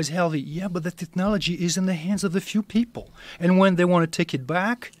fit, always healthy. Yeah, but the technology is in the hands of the few people, and when they want to take it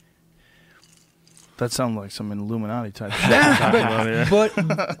back. That sounds like some Illuminati type shit.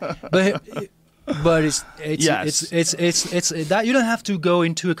 But it's that you don't have to go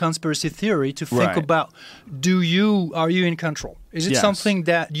into a conspiracy theory to think about are you in control? Is it something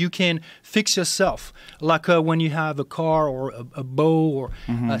that you can fix yourself? Like when you have a car or a bow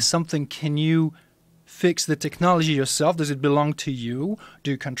or something, can you fix the technology yourself? Does it belong to you?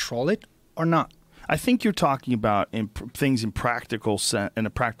 Do you control it or not? I think you're talking about things in a practical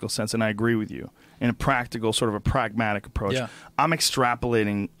sense, and I agree with you. In a practical, sort of a pragmatic approach. Yeah. I'm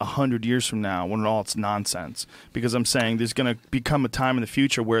extrapolating 100 years from now when all it's nonsense, because I'm saying there's going to become a time in the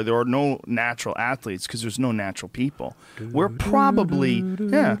future where there are no natural athletes because there's no natural people. We're probably,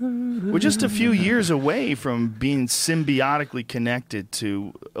 we're just a few years away from being symbiotically connected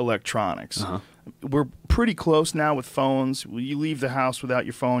to electronics. Uh-huh. We're pretty close now with phones. You leave the house without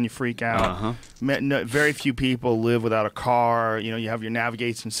your phone, you freak out. Uh-huh. Very few people live without a car. You know, you have your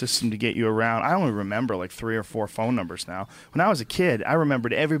navigation system to get you around. I only remember like 3 or 4 phone numbers now. When I was a kid, I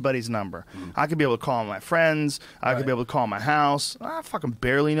remembered everybody's number. I could be able to call my friends. I could be able to call my house. I fucking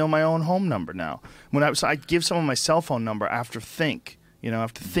barely know my own home number now. So I give someone my cell phone number after think. You know, I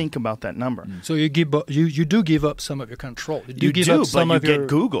have to think about that number. So you do give up some of your control. You give do, up some but of you your get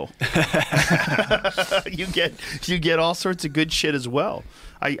Google. you get all sorts of good shit as well.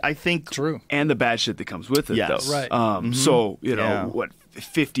 I think true, and the bad shit that comes with it. Yes. Though. Right. So what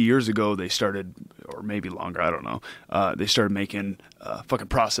 50 years ago they started, or maybe longer, I don't know. They started making fucking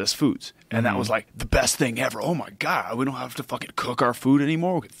processed foods, and that was like the best thing ever. Oh my god, we don't have to fucking cook our food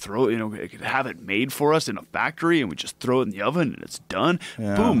anymore. We could throw it, we could have it made for us in a factory, and we just throw it in the oven, and it's done.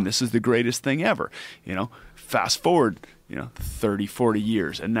 Yeah. Boom, this is the greatest thing ever. Fast forward, 30, 40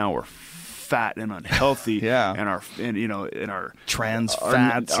 years, and now we're fat and unhealthy, and our trans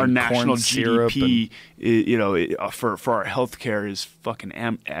fats, our and national corn syrup GDP, for our healthcare is fucking,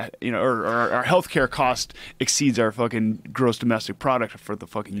 our healthcare cost exceeds our fucking gross domestic product for the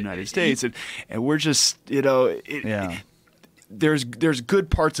fucking United States, and we're just, there's good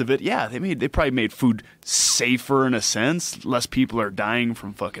parts of it. Yeah, they probably made food safer in a sense. Less people are dying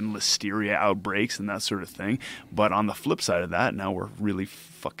from fucking listeria outbreaks and that sort of thing. But on the flip side of that, now we're really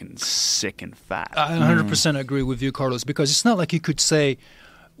fucking sick and fat. I 100% agree with you, Carlos, because it's not like you could say,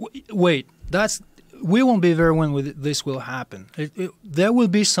 wait, we won't be there when this will happen. There will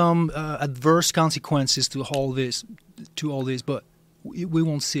be some adverse consequences to all this, but we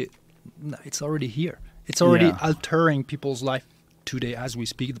won't see it. No, it's already here. It's already altering people's life today as we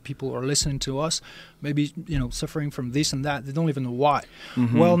speak. The people are listening to us, maybe suffering from this and that. They don't even know why.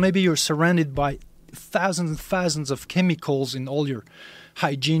 Mm-hmm. Well, maybe you're surrounded by thousands and thousands of chemicals in all your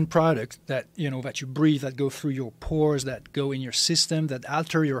hygiene products that that you breathe, that go through your pores, that go in your system, that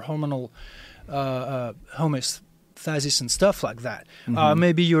alter your hormonal homeostasis and stuff like that. Mm-hmm.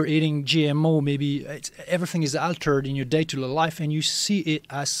 Maybe you're eating GMO. Maybe everything is altered in your day-to-day life, and you see it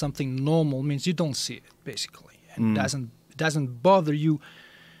as something normal. Means you don't see it basically, and it doesn't bother you.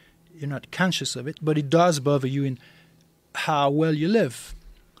 You're not conscious of it, but it does bother you in how well you live.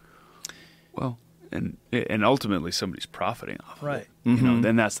 Well, and ultimately somebody's profiting off right. of it. Mm-hmm.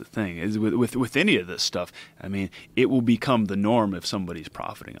 Then that's the thing is with any of this stuff. I mean, it will become the norm if somebody's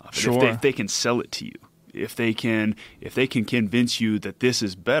profiting off it. Sure. If they can sell it to you, if they can convince you that this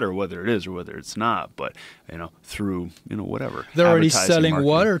is better, whether it is or whether it's not, but through whatever. They're already selling marketing.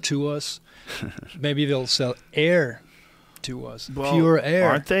 Water to us. Maybe they'll sell air to us, well, pure air.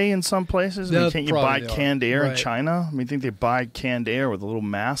 Aren't they in some places? Can't you buy canned air in China? I think they buy canned air with a little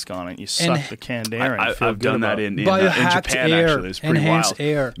mask on it. You suck the canned air and you feel I've good done about that it. in Japan, air, actually. It's pretty enhanced wild.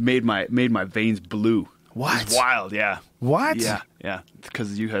 Air. Made my veins blue. What? It's wild, yeah. What? Yeah.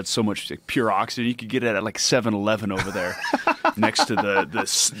 Because you had so much pure oxygen. You could get it at like 7-Eleven over there next to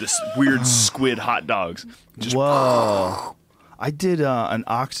this weird squid hot dogs. Just whoa. I did an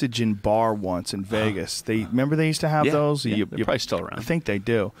oxygen bar once in Vegas. Remember they used to have those? Yeah, they're probably still around. I think they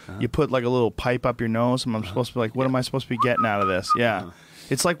do. You put like a little pipe up your nose, and I'm supposed to be like, what am I supposed to be getting out of this? Yeah.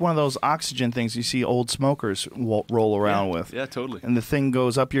 It's like one of those oxygen things you see old smokers roll around with. Yeah, totally. And the thing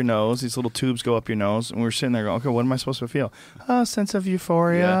goes up your nose. These little tubes go up your nose. And we're sitting there going, okay, what am I supposed to feel? A sense of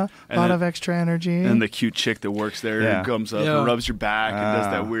euphoria, a lot of extra energy. And the cute chick that works there comes up and rubs your back and does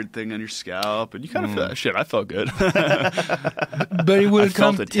that weird thing on your scalp. And you kind of feel, shit, I felt good. But it would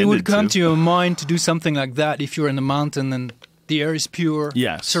come to your mind to do something like that if you're in the mountain and the air is pure,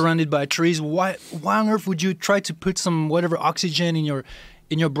 surrounded by trees. Why on earth would you try to put some whatever oxygen in your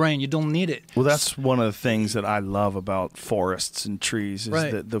brain? You don't need it. Well, that's one of the things that I love about forests and trees is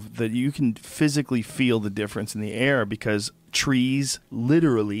that you can physically feel the difference in the air because trees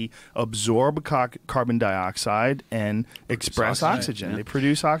literally absorb carbon dioxide and express oxygen. They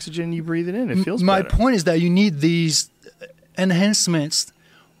produce oxygen, you breathe it in. It feels My better. point is that you need these enhancements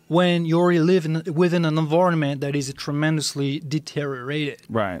when you already live within an environment that is tremendously deteriorated,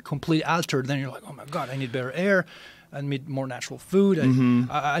 completely altered. Then you're like, oh my God, I need better air. I need more natural food.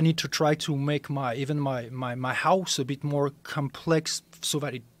 I need to try to make my house a bit more complex so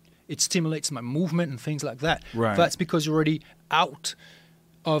that it stimulates my movement and things like that. Right. That's because you're already out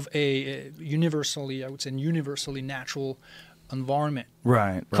of a universally natural environment.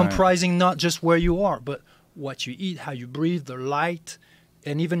 Right. Comprising not just where you are, but what you eat, how you breathe, the light,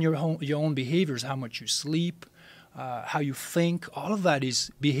 and even your own behaviors, how much you sleep, how you think. All of that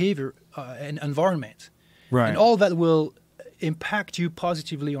is behavior and environment. Right. And all that will impact you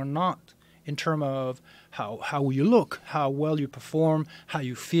positively or not in terms of how you look, how well you perform, how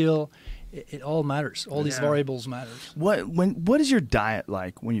you feel. It all matters. All these variables matter. What is your diet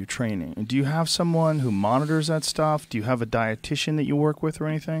like when you're training? And do you have someone who monitors that stuff? Do you have a dietitian that you work with or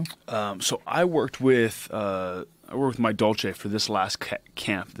anything? So I worked with my Dolce for this last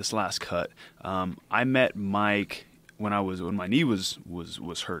camp, this last cut. I met Mike when my knee was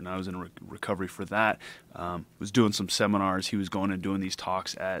hurt and I was in recovery for that. Was doing some seminars. He was going and doing these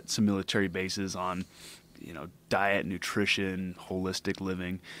talks at some military bases on diet, nutrition, holistic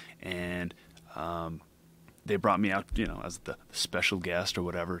living, and they brought me out as the special guest or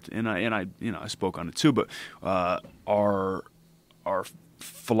whatever, and I spoke on it too. But our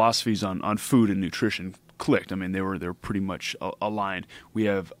philosophies on food and nutrition clicked. I mean, they were pretty much aligned. We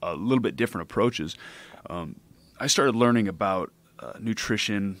have a little bit different approaches. I started learning about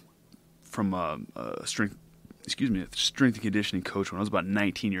nutrition from a strength and conditioning coach when I was about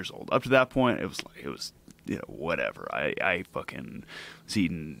 19 years old. Up to that point, it was whatever. I fucking was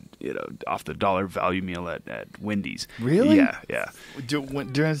eating off the dollar value meal at Wendy's. Really? Yeah.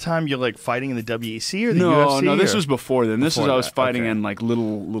 During the time you're like fighting in the WEC or the UFC? No, this was before then. I was fighting in like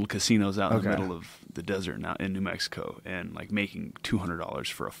little casinos out in the middle of the desert in New Mexico and like making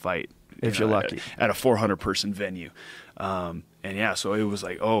 $200 for a fight If you're lucky. at a 400-person venue. And yeah, so it was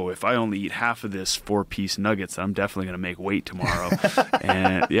like, oh, if I only eat half of this 4-piece nuggets, I'm definitely going to make weight tomorrow.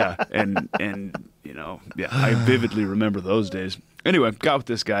 and you know, I vividly remember those days. Anyway, got with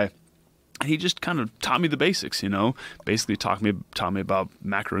this guy. He just kind of taught me the basics, you know, basically taught me about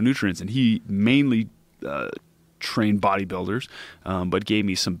macronutrients. And he mainly trained bodybuilders, but gave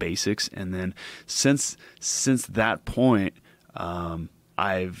me some basics. And then since that point,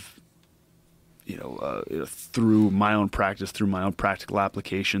 I've, through my own practice, through my own practical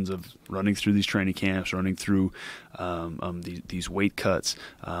applications of running through these training camps, running through these weight cuts,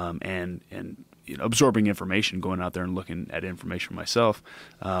 and absorbing information, going out there and looking at information myself,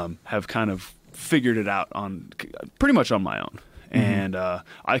 have kind of figured it out pretty much on my own. And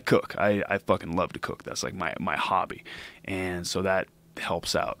I cook. I fucking love to cook. That's like my hobby, and so that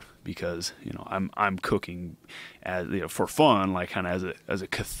helps out because I'm cooking as for fun, like kind of as a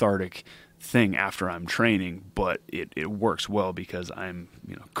cathartic thing after I'm training, but it works well because I'm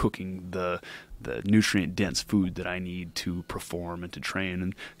cooking the nutrient dense food that I need to perform and to train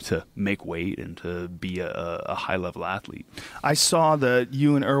and to make weight and to be a high level athlete. I saw that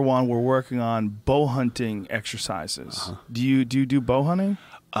you and Erwan were working on bow hunting exercises. Do you do bow hunting?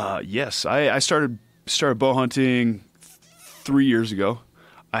 Yes, I started bow hunting 3 years ago.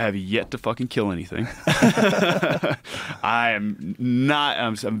 I have yet to fucking kill anything. I'm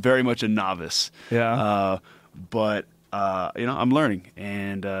very much a novice. Yeah. But I'm learning.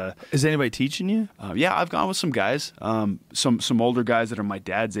 And is anybody teaching you? Yeah, I've gone with some guys, some older guys that are my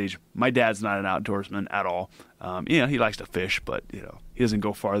dad's age. My dad's not an outdoorsman at all. He likes to fish, but he doesn't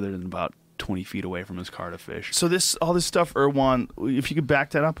go farther than about 20 feet away from his car to fish. So all this stuff, Erwan, if you could back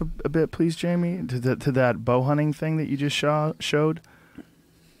that up a bit, please, Jamie, to that bow hunting thing that you just showed.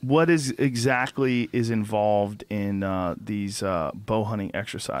 What is involved in these bow hunting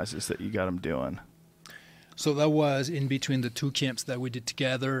exercises that you got them doing? So that was in between the two camps that we did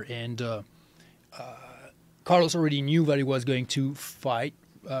together, and Carlos already knew that he was going to fight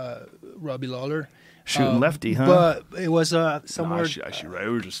Robbie Lawler. Shooting lefty, huh? But it was somewhere... No, actually, right.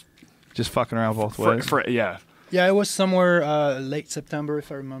 We were just fucking around both ways? Yeah. Yeah, it was somewhere late September,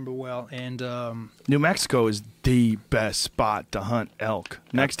 if I remember well. And New Mexico is the best spot to hunt elk.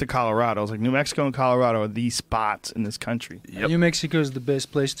 Next to Colorado. I was like, New Mexico and Colorado are the spots in this country. Yep. New Mexico is the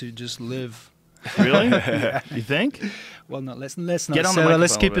best place to just live. Really? You think? Well, no, let's not Get on say the that.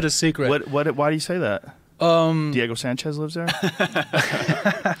 Let's microphone keep a it bit. a secret. Why do you say that? Diego Sanchez lives there?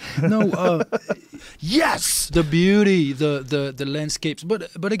 No. Yes! The beauty, the landscapes.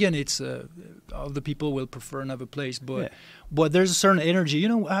 But again, it's all the people will prefer another place. But there's a certain energy.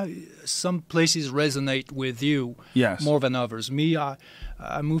 Some places resonate with you more than others. Me, I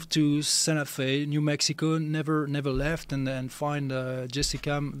moved to Santa Fe, New Mexico, never left, and then find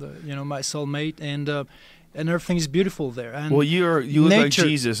Jessica, my soulmate, and everything is beautiful there. And well, you look like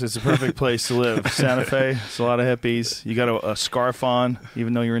Jesus. It's a perfect place to live. Santa Fe, it's a lot of hippies. You got a scarf on,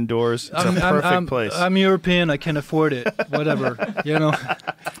 even though you're indoors. It's a perfect place. I'm European. I can afford it. Whatever.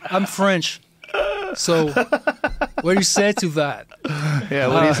 I'm French. So, what do you say to that? Yeah,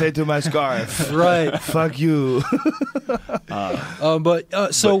 what do you say to my scarf? Right. Fuck you. But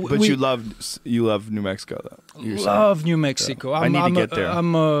you love New Mexico, though. Love New Mexico. I need to get there.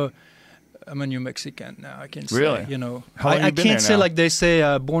 I'm a New Mexican now. I can say, really? How long I can't say like they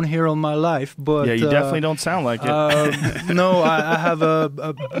say, born here all my life, but yeah, you definitely don't sound like it. No, I have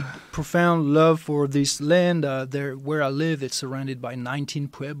a profound love for this land. There, where I live, it's surrounded by 19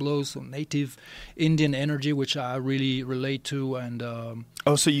 pueblos, so native Indian energy, which I really relate to. And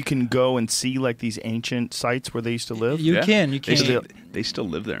so you can go and see like these ancient sites where they used to live. You can. They still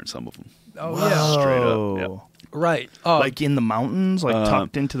live there in some of them. Oh Whoa. yeah, straight up. Yeah. Right. Like in the mountains, like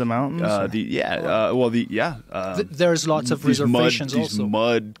tucked into the mountains? There's lots of reservations these also.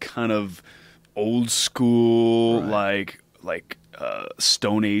 mud kind of old school, like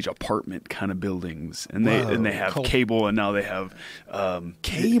Stone Age apartment kind of buildings, and they have cable, and now they have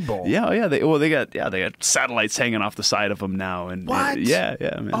cable. They got satellites hanging off the side of them now, and what?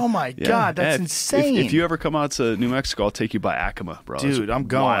 Man. Oh my God, that's insane! If you ever come out to New Mexico, I'll take you by Acoma, bro. Dude, I'm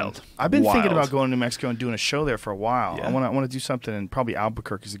going. Wild. I've been thinking about going to New Mexico and doing a show there for a while. Yeah. I want to do something, and probably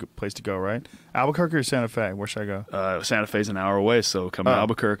Albuquerque is a good place to go, right? Albuquerque or Santa Fe? Where should I go? Santa Fe's an hour away, so come to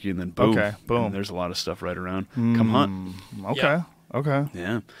Albuquerque, and then boom. And there's a lot of stuff right around. Come hunt. Okay. Yeah. Okay.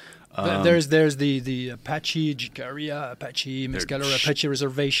 Yeah. There's the Apache, Jicaria, Apache, Mescalero, Apache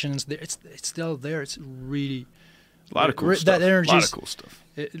reservations. It's still there. It's really a lot of cool stuff. That energy. A lot of cool stuff.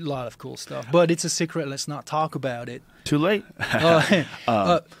 A lot of cool stuff. But it's a secret. Let's not talk about it. Too late.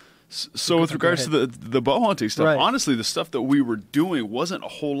 So with regards to the bow hunting stuff, Right. honestly, the stuff that we were doing wasn't a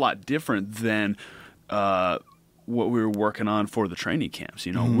whole lot different than what we were working on for the training camps.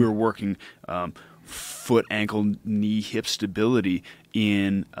 You know, we were working foot, ankle, knee, hip stability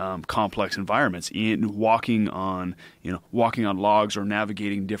in complex environments, in walking on logs or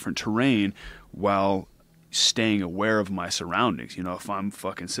navigating different terrain while staying aware of my surroundings. You know, if I'm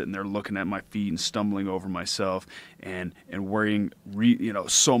fucking sitting there looking at my feet and stumbling over myself and worrying,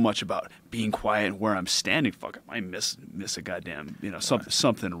 so much about being quiet and where I'm standing, fuck, I might miss a goddamn,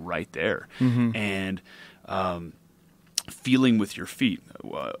 something right there. And feeling with your feet,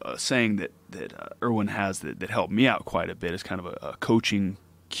 a saying that Erwan has that helped me out quite a bit is kind of a coaching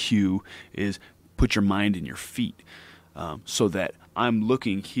cue, is put your mind in your feet, so that I'm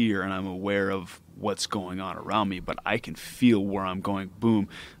looking here and I'm aware of what's going on around me, but I can feel where I'm going. Boom,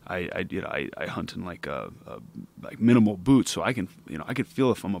 I hunt in like minimal boots, so I can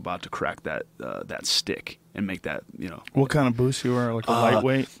feel if I'm about to crack that stick and make that. What kind of boots you wear? Like a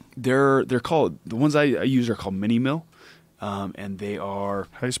lightweight? They're called, the ones I use are called Mini Mill, and they are,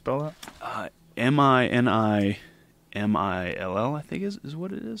 How do you spell that? MINIMILL, I think is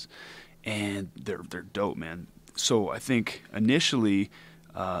what it is, and they're dope, man. So I think initially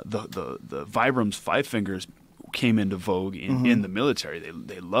the Vibrams 5 fingers came into vogue in the military.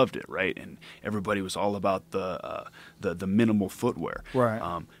 They loved it, right? And everybody was all about the minimal footwear.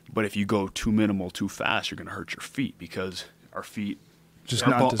 Right. But if you go too minimal too fast, you're going to hurt your feet, because our feet, Just our,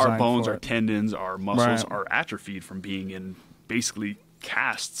 not our designed bones, for our it. tendons, our muscles Right. are atrophied from being in basically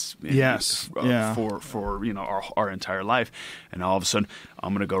casts Yes. Yeah. for our entire life. And all of a sudden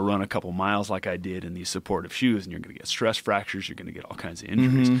I'm going to go run a couple miles like I did in these supportive shoes, and you're going to get stress fractures, you're going to get all kinds of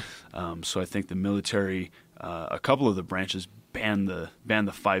injuries. So I think the military, a couple of the branches ban the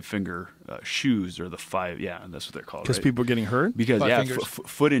 5-finger shoes, or the 5, that's what they're called, Because right? people are getting hurt? Because 5 yeah, fingers.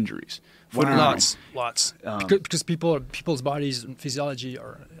 foot injuries. Foot Wow. injuries. Lots. Because people's bodies and physiology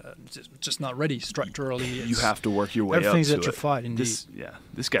are just not ready structurally. You have to work your way up. Everything's to atrophied, it. indeed.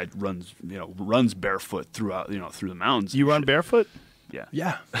 This guy runs barefoot throughout, through the mountains. You run barefoot? Yeah.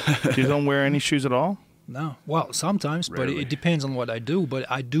 Yeah. You don't wear any shoes at all? No. Well, sometimes, but Rarely. it depends on what I do. But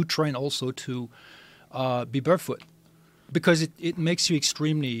I do train also to be barefoot, because it makes you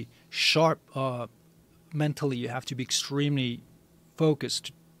extremely sharp mentally. You have to be extremely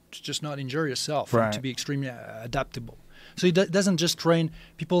focused to just not injure yourself, Right. and to be extremely adaptable. So it doesn't just train.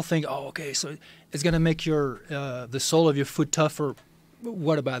 People think, oh, okay, so it's going to make your the sole of your foot tougher.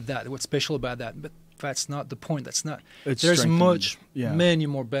 What about that? What's special about that? But that's not the point. That's not. It's There's strengthened, many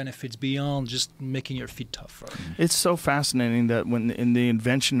more benefits beyond just making your feet tougher. It's so fascinating that when in the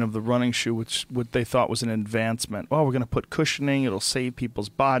invention of the running shoe, which what they thought was an advancement, we're going to put cushioning, it'll save people's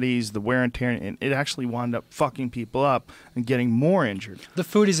bodies, the wear and tear, and it actually wound up fucking people up and getting more injured. The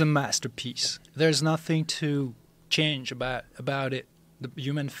foot is a masterpiece. There's nothing to change about it. The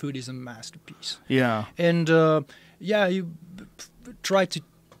human foot is a masterpiece. Yeah. And you try to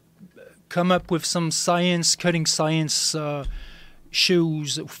come up with some cutting science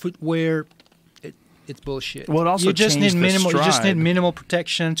shoes, footwear. It's bullshit. Well, it also you just changed need the minimal. You just stride. need minimal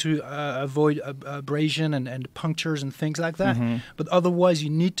protection to avoid abrasion and punctures and things like that. But otherwise, you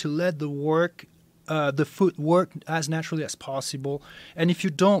need to let the foot work as naturally as possible. And if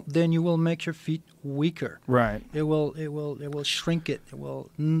you don't, then you will make your feet weaker. Right. It will shrink it. It will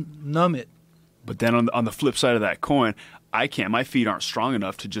numb it. But then on the flip side of that coin, my feet aren't strong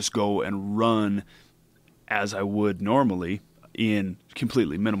enough to just go and run as I would normally in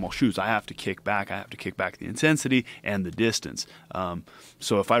completely minimal shoes. I have to kick back. I have to kick back the intensity and the distance.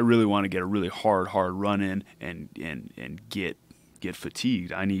 So if I really want to get a really hard run in and get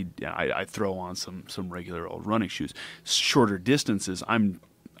fatigued, I throw on some regular old running shoes. Shorter distances, I'm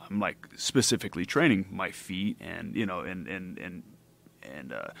like specifically training my feet and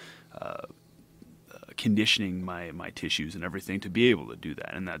conditioning my tissues and everything to be able to do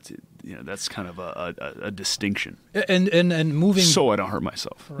that, and that's kind of a distinction. And moving So I don't hurt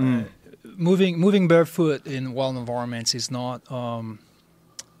myself. right. Moving barefoot in wild environments is not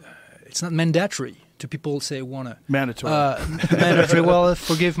it's not mandatory. To people say wanna Mandatory. mandatory. Well,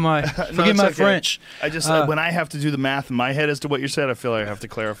 forgive my it's okay. French. I just when I have to do the math in my head as to what you said, I feel like I have to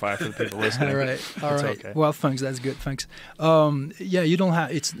clarify for the people listening. All right. okay. Well, thanks. That's good. Thanks. You don't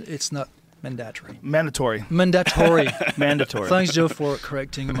have. It's not mandatory. Mandatory. Mandatory. Mandatory. Thanks, Joe, for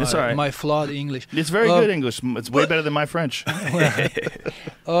correcting It's all right. my flawed English. It's very good English. It's way better than my French.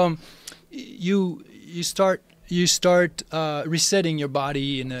 You start resetting your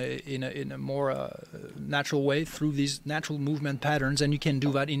body in a more natural way through these natural movement patterns, and you can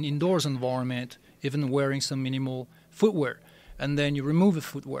do that in indoors environment, even wearing some minimal footwear. and then you remove the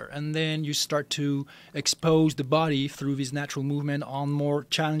footwear, and then you start to expose the body through this natural movement on more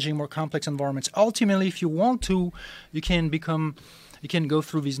challenging, more complex environments. Ultimately, if you want to, you can go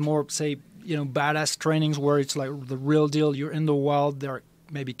through these more, say, badass trainings where it's like the real deal. You're in the wild. There are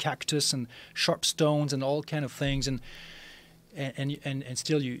maybe cactus and sharp stones and all kind of things, and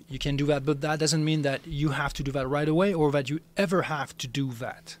still you can do that. But that doesn't mean that you have to do that right away or that you ever have to do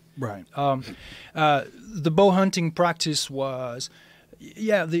that. Right. The bow hunting practice was,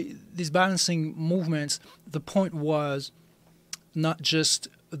 these balancing movements. The point was not just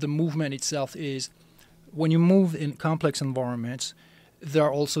the movement itself. Is when you move in complex environments, there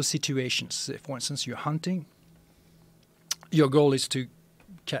are also situations. If, for instance, you're hunting, your goal is to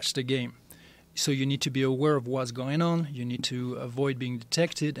catch the game. So you need to be aware of what's going on. You need to avoid being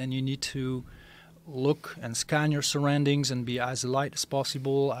detected, and you need to look and scan your surroundings and be as light as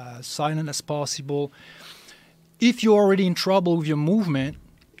possible, as silent as possible. If you're already in trouble with your movement,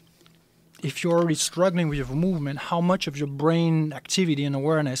 if you're already struggling with your movement, how much of your brain activity and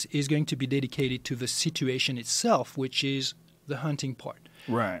awareness is going to be dedicated to the situation itself, which is the hunting part?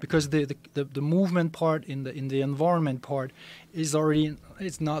 Right. Because the movement part in the environment part is already,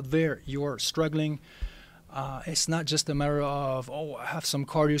 it's not there. You're struggling. It's not just a matter of, I have some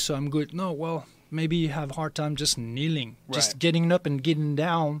cardio, so I'm good. No, well, maybe you have a hard time just kneeling, just getting up and getting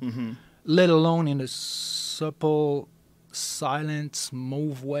down, let alone in a supple, silent,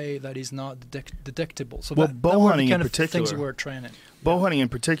 smooth way that is not detectable. So bow hunting in particular, things we're training. Bow hunting in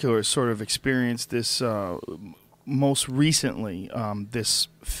particular has sort of experienced this most recently, this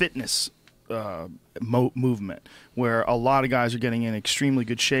fitness movement, where a lot of guys are getting in extremely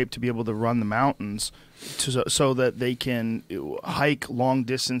good shape to be able to run the mountains so that they can hike long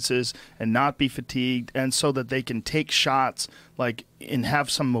distances and not be fatigued, and so that they can take shots and have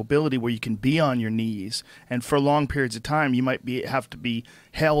some mobility where you can be on your knees, and for long periods of time you might have to be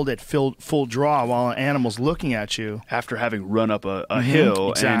held at full draw while an animal's looking at you after having run up a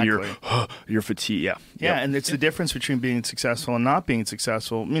hill. Exactly. And you're fatigued. And it's the difference between being successful and not being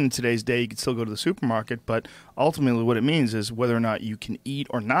successful. I mean, in today's day you can still go to the supermarket, but ultimately what it means is whether or not you can eat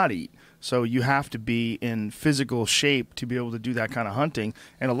or not eat. So you have to be in physical shape to be able to do that kind of hunting,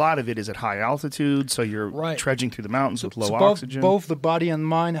 and a lot of it is at high altitude, so you're trudging through the mountains with low oxygen. Both the body and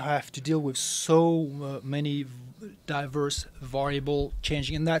mind have to deal with so many diverse variable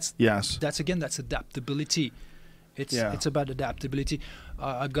changing, and that's adaptability. It's about adaptability.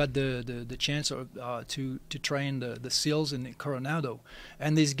 I got the chance to train the SEALs in Coronado,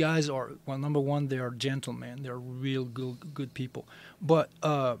 and these guys are, well, number one, they are gentlemen. They're real good people, but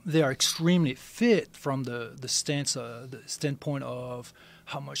they are extremely fit from the standpoint of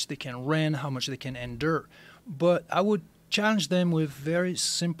how much they can run, how much they can endure. But I would challenge them with very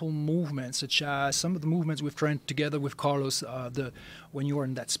simple movements, such as some of the movements we've trained together with Carlos. When you are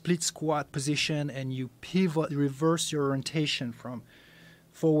in that split squat position and you pivot, reverse your orientation from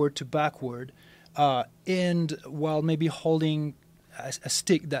forward to backward, and while maybe holding a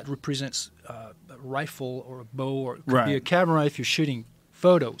stick that represents a rifle or a bow, or it could be a camera if you're shooting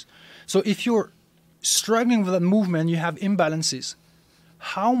photos. So if you're struggling with that movement, you have imbalances.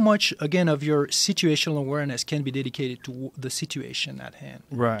 How much, again, of your situational awareness can be dedicated to the situation at hand,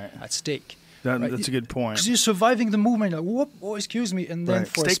 at stake? That's a good point. Because you're surviving the movement, like, whoop, excuse me, and then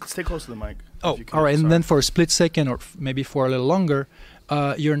stay close to the mic. All right, and then for a split second, or maybe for a little longer,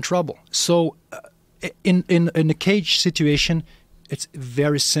 you're in trouble. So, in a cage situation, it's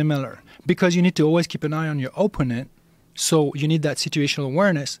very similar, because you need to always keep an eye on your opponent. So you need that situational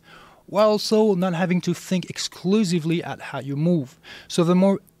awareness, while also not having to think exclusively at how you move. So the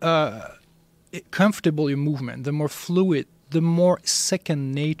more comfortable your movement, the more fluid, the more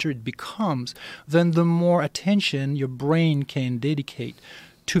second nature it becomes, then the more attention your brain can dedicate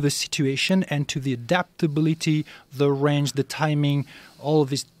to the situation and to the adaptability, the range, the timing, all of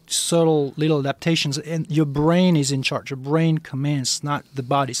these subtle little adaptations. And your brain is in charge. Your brain commands, not the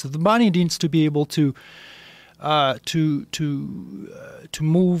body. So the body needs to be able to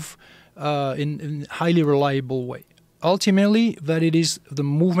move in a highly reliable way. Ultimately, that it is the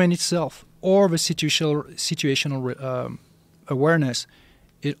movement itself or the situational awareness,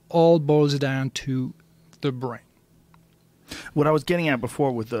 it all boils down to the brain. What I was getting at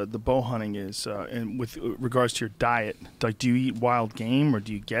before with the bow hunting is, and with regards to your diet, like, do you eat wild game, or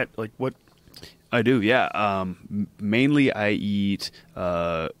do you get, like, what? I do, yeah. Mainly I eat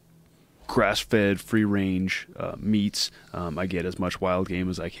grass-fed, free-range meats. I get as much wild game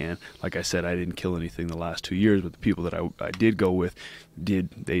as I can. Like I said, I didn't kill anything the last 2 years, but the people that I did go with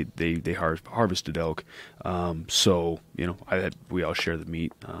they harvested elk. So we all share the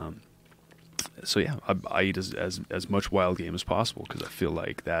meat. So yeah, I eat as much wild game as possible because I feel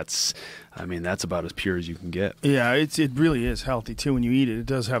like that's about as pure as you can get. Yeah, it really is healthy too. When you eat it, it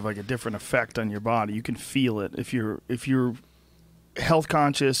does have like a different effect on your body. You can feel it if you're health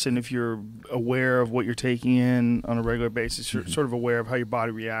conscious and if you're aware of what you're taking in on a regular basis. You're sort of aware of how your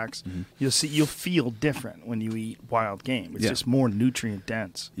body reacts. You'll feel different when you eat wild game. It's just more nutrient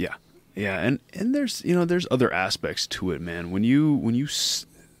dense. Yeah, and there's there's other aspects to it, man. When you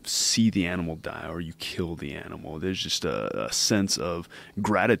see the animal die or you kill the animal, there's just a sense of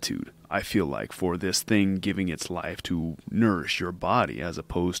gratitude, I feel like, for this thing giving its life to nourish your body, as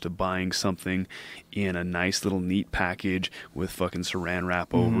opposed to buying something in a nice little neat package with fucking saran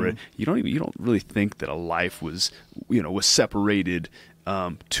wrap over it. You don't really think that a life was separated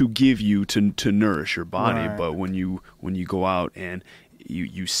to give you to nourish your body. Right. But when you go out and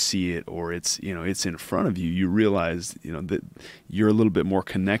you see it, or it's in front of you, you realize that you're a little bit more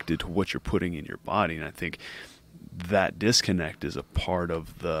connected to what you're putting in your body. And I think that disconnect is a part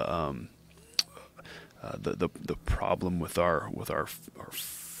of the problem with our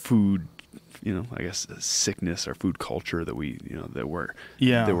food, I guess sickness, our food culture that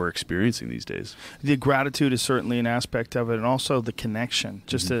we're experiencing these days. The gratitude is certainly an aspect of it, and also the connection,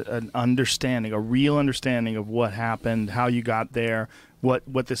 just an understanding, a real understanding of what happened, how you got there,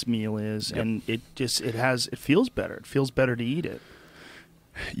 what this meal is, and it feels better. It feels better to eat it.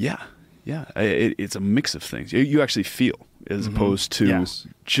 Yeah. It's a mix of things. You actually feel, as opposed to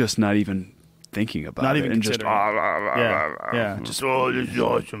just not even thinking about not it. Even and just this is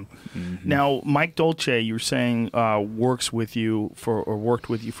awesome. Now, Mike Dolce, you were saying worked with you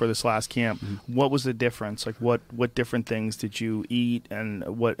for this last camp. What was the difference? Like what different things did you eat, and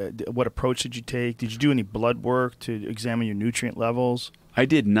what approach did you take? Did you do any blood work to examine your nutrient levels? I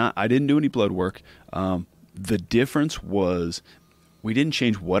did not. I didn't do any blood work. The difference was, we didn't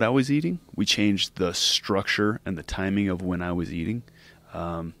change what I was eating. We changed the structure and the timing of when I was eating.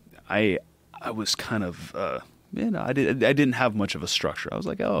 I was kind of, I didn't have much of a structure. I was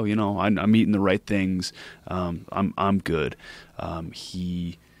like, I'm eating the right things. I'm good.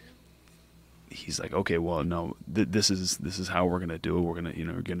 He's like, okay, well, no, this is how we're gonna do it. We're gonna,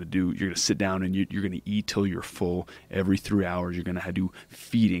 you're gonna sit down and you're gonna eat till you're full. Every 3 hours, you're gonna do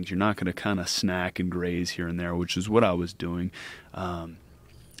feedings. You're not gonna kind of snack and graze here and there, which is what I was doing.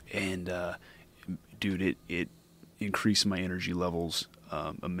 Dude, it increased my energy levels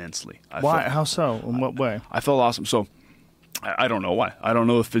immensely. Why? How so? In what way? I felt awesome. So I don't know why. I don't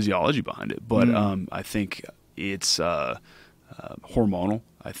know the physiology behind it, but I think it's hormonal.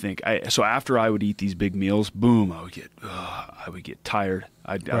 I think so after I would eat these big meals, boom, I would get tired.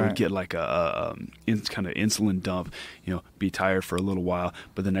 I would get like a kind of insulin dump, be tired for a little while.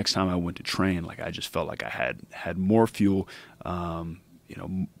 But the next time I went to train, like I just felt like I had more fuel,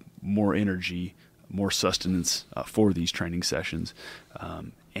 more energy, more sustenance for these training sessions,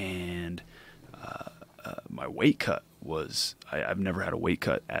 and my weight cut was I've never had a weight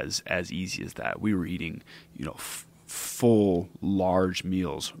cut as easy as that. We were eating, full large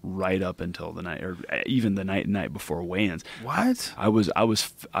meals right up until the night, or even the night before weigh-ins. What? I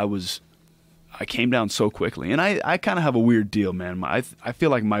came down so quickly, and I kind of have a weird deal, man. I feel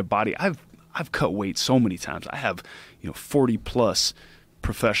like my body, I've cut weight so many times. I have 40 plus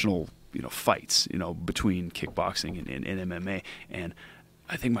professional fights between kickboxing and MMA, and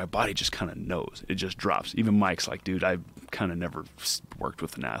I think my body just kind of knows. It just drops. Even Mike's like, dude, I've kind of never worked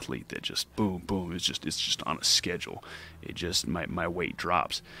with an athlete that just boom, boom. It's just on a schedule. It just my weight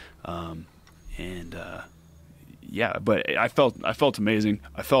drops, but I felt amazing.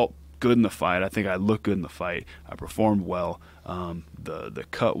 I felt good in the fight. I think I looked good in the fight. I performed well. The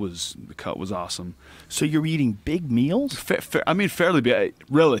cut was awesome. So you're eating big meals? Fairly big,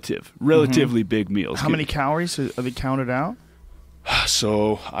 relatively big meals. How many calories are they counted out?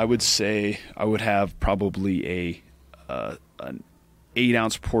 So I would say I would have probably an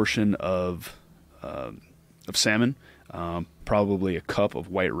 8-ounce portion of salmon, probably a cup of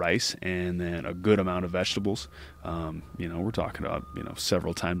white rice, and then a good amount of vegetables. We're talking about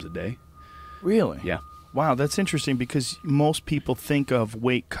several times a day. Really? Yeah. Wow, that's interesting, because most people think of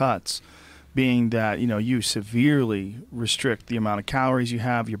weight cuts being that you severely restrict the amount of calories you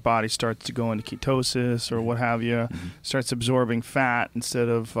have. Your body starts to go into ketosis or what have you, starts absorbing fat instead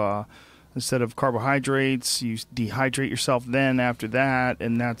of carbohydrates. You dehydrate yourself then after that,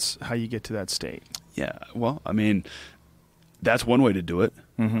 and that's how you get to that state. Yeah, well, that's one way to do it,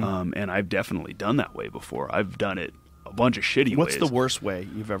 and I've definitely done that way before. I've done it a bunch of shitty ways. What's the worst way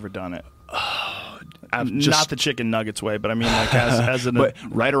you've ever done it? Not the chicken nuggets way, but like as an. But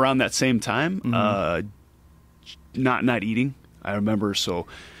right around that same time, not eating. I remember. So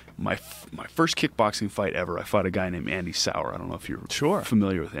my first kickboxing fight ever, I fought a guy named Andy Sauer. I don't know if you're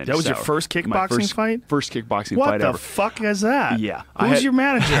familiar with Andy Sauer. That was your first kickboxing fight? First kickboxing fight ever. What the fuck is that? Yeah. Who's your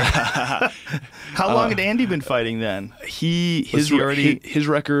manager? How long had Andy been fighting then? His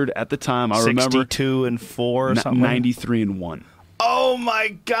record at the time, I remember 62-4 or something? 93-1. Oh my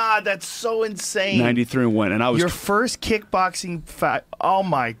God, that's so insane. 93-1, and I was your first kickboxing fight. Oh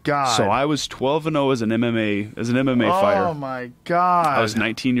my God. So I was 12-0 as an MMA fighter. Oh my God. I was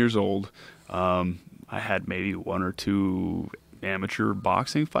 19 years old. I had maybe 1 or 2 amateur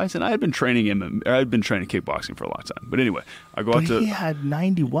boxing fights, and I had been training kickboxing for a long time. But anyway, I go out to. He had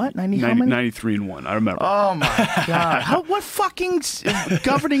 90 what? 90 how many? 93-1. I remember. Oh my God. What fucking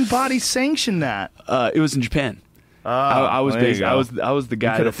governing body sanctioned that? It was in Japan. I was the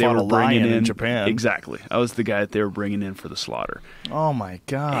guy that they were bringing in Japan. Exactly. I was the guy that they were bringing in for the slaughter. Oh my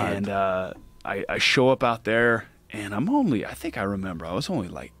God. And I show up out there, and I think I remember I was only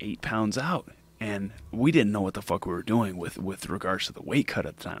like 8 pounds out, and we didn't know what the fuck we were doing with regards to the weight cut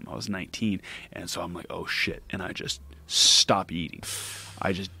at the time. I was 19, and so I'm like, oh shit, and I just stopped eating.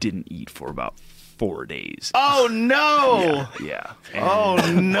 I just didn't eat for about 4 days. Oh no! Yeah. Oh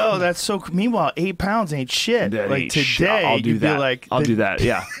no, that's so. Meanwhile, 8 pounds ain't shit. That like ain't today, shit. I'll do that. I'll do that.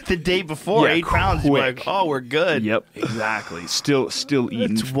 Yeah. The day before, Yeah, 8 pounds. You're like, quick. oh, we're good. Yep. Exactly. Still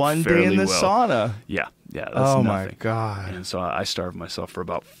eating. It's one day fairly in the well. sauna. Yeah. That's Oh nothing. my God. And so I starved myself for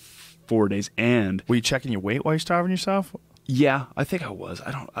about 4 days, and Were you checking your weight while you're starving yourself? yeah, I think I was. I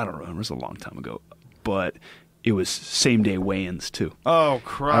don't remember. It was a long time ago, but it was same day weigh-ins too. Oh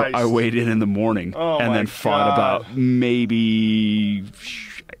Christ! I weighed in the morning, and my then fought God. about maybe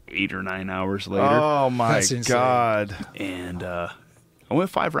 8 or 9 hours later. Oh my That's insane. God! And I went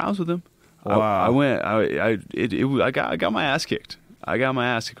 5 rounds with him. Wow. I got my ass kicked. I got my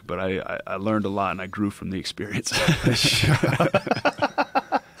ass kicked, but I learned a lot, and I grew from the experience.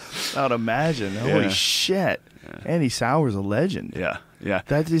 I would imagine. Holy Yeah. shit! Andy Sauer's a legend. Yeah.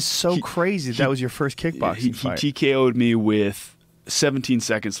 That is so crazy. That was your first kickboxing He fight. TKO'd me with 17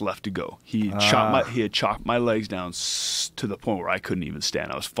 seconds left to go. He had chopped my legs down to the point where I couldn't even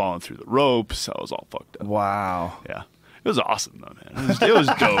stand. I was falling through the ropes. I was all fucked up. Wow. Yeah. It was awesome, though, man. It was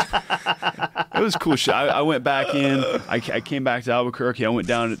dope. It was cool shit. I went back in. I came back to Albuquerque. I went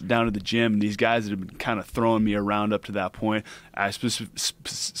down to the gym. And these guys that had been kind of throwing me around up to that point, I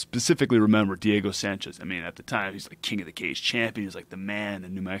specifically remember Diego Sanchez. I mean, at the time, he's like King of the Cage champion. He's like the man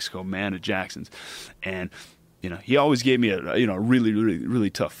in New Mexico, man of Jackson's. And he always gave me a really, really,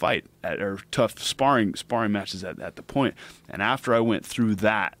 really tough fight or tough sparring matches at the point. And after I went through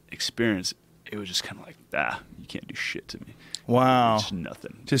that experience, it was just kind of like, you can't do shit to me. Wow. Just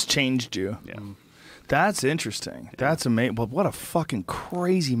nothing. Just changed you. Yeah. That's interesting. Yeah. That's amazing. But what a fucking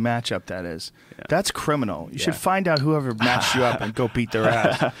crazy matchup that is. Yeah. That's criminal. You should find out whoever matched you up and go beat their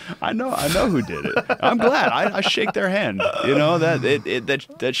ass. I know who did it. I'm glad. I shake their hand.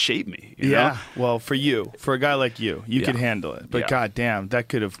 That shaped me. You know? Well, for a guy like you could handle it. But goddamn, that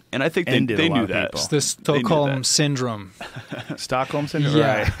could have. And I think they knew that. It's the Stockholm syndrome. Stockholm syndrome.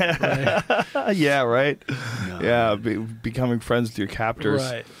 Yeah. Right. Yeah. Right. No. Becoming friends with your captors.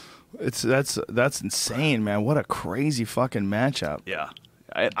 Right. That's insane, man. What a crazy fucking matchup. Yeah.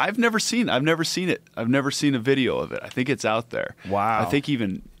 I've never seen it. I've never seen a video of it. I think it's out there. Wow. I think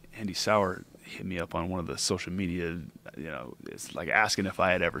even Andy Sauer hit me up on one of the social media, it's like asking if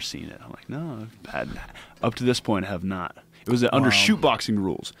I had ever seen it. I'm like, no, up to this point I have not. It was under shoot boxing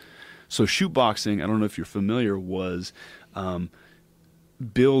rules. So shoot boxing, I don't know if you're familiar, was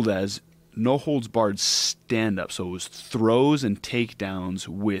billed as no holds barred stand up. So it was throws and takedowns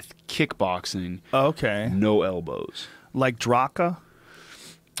with kickboxing. Okay. No elbows. Like Draka?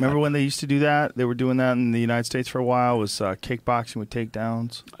 Remember when they used to do that? They were doing that in the United States for a while. Was kickboxing with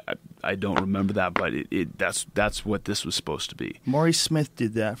takedowns? I don't remember that, but that's what this was supposed to be. Maurice Smith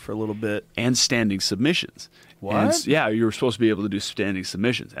did that for a little bit. And standing submissions. What? And, yeah, you were supposed to be able to do standing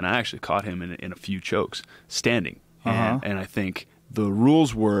submissions, and I actually caught him in a few chokes standing. And I think the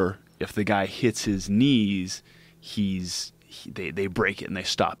rules were if the guy hits his knees, they break it and they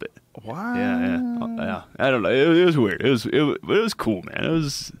stop it. Wow. Yeah. I don't know. It was weird. It was cool, man. It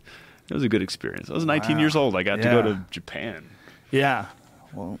was a good experience. I was 19 years old. I got to go to Japan. Yeah.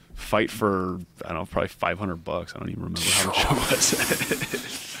 Well, fight for probably $500. I don't even remember how much it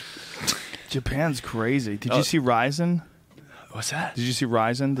was. Japan's crazy. Did you see Ryzen? What's that? Did you see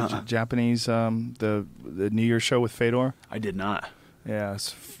Ryzen, the Japanese the New Year's show with Fedor? I did not. Yeah,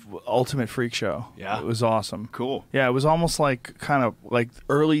 it's ultimate freak show. Yeah. It was awesome. Cool. Yeah, it was almost like kind of like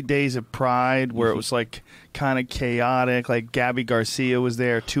early days of Pride where it was like kind of chaotic. Like Gabby Garcia was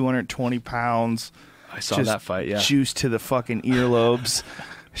there, 220 pounds. I saw that fight, yeah. Juice to the fucking earlobes.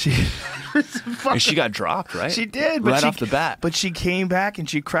 And she got dropped, right? She did, right off the bat. But she came back and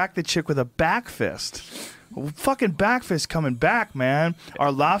she cracked the chick with a back fist. Fucking back fist coming back, man.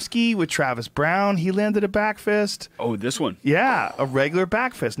 Arlovsky with Travis Brown, he landed a back fist. Oh, this one? Yeah, a regular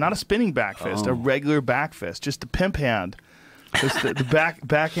back fist, not a spinning back fist, a regular back fist, just a pimp hand. Just the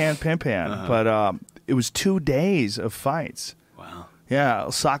backhand pimp hand. But it was 2 days of fights. Wow. Yeah,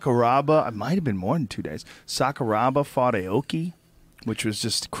 Sakuraba, it might have been more than 2 days. Sakuraba fought Aoki, which was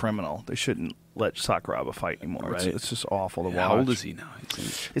just criminal. They shouldn't let Sakuraba fight anymore. Right. It's just awful to watch. How old is he now?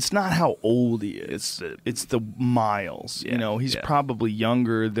 It's not how old he is. It's the miles. Yeah, You know, he's yeah. probably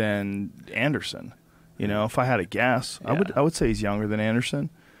younger than Anderson. You know, if I had a guess, I would say he's younger than Anderson.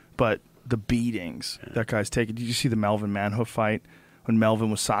 But the beatings that guy's taking. Did you see the Melvin Manhoef fight when Melvin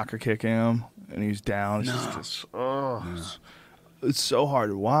was soccer kicking him and he was down? It's it's so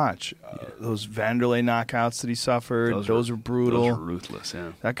hard to watch. Those Vanderlei knockouts that he suffered, those were brutal. Those were ruthless,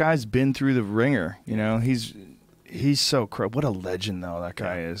 yeah. That guy's been through the ringer. You know, he's so what a legend, though, that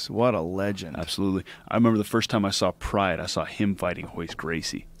guy is. What a legend. Absolutely. I remember the first time I saw Pride, I saw him fighting Hoist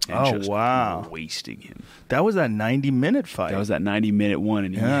Gracie. And wow. Wasting him. That was that 90-minute fight. That was that 90-minute one,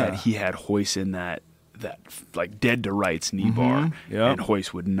 and Yeah. he had Hoist in that like dead to rights knee bar, Yep. and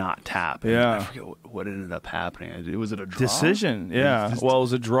Hoist would not tap. And Yeah. I forget what ended up happening. Was it a draw? Decision, yeah. Just- Well, it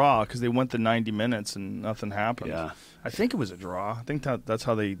was a draw because they went the 90 minutes and nothing happened. Yeah. I think it was a draw. I think that's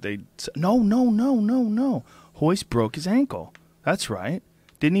how they No. Hoist broke his ankle. That's right.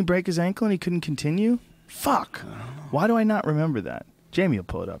 Didn't he break his ankle and he couldn't continue? Fuck. Why do I not remember that? Jamie will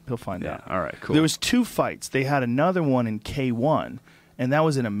pull it up. He'll find Yeah. out. All right. Cool. There was 2 fights. They had another one in K1, and that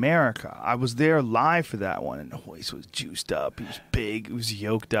was in America. I was there live for that one, and Hoist was juiced up. He was big. He was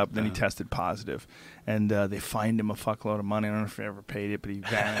yoked up. Then he tested positive, and they fined him a fuckload of money. I don't know if he ever paid it, but he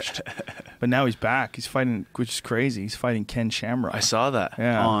vanished. But now he's back. He's fighting, which is crazy. He's fighting Ken Shamrock. I saw that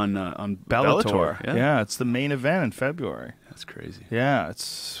on Bellator. Yeah. Yeah, it's the main event in February. That's crazy. Yeah, it's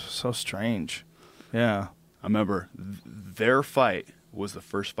so strange. Yeah. I remember their fight was the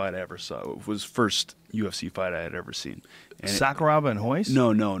first fight I ever saw. It was the first UFC fight I had ever seen. And Sakuraba and Hoist?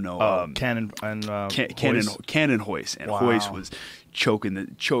 No. Ken and Hoist? Ken and Hoist. And Wow. Hoist was choked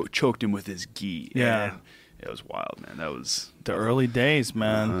him with his gi. Yeah. And it was wild, man. That was The early days,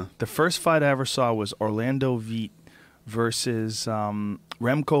 man. The first fight I ever saw was Orlando Veit versus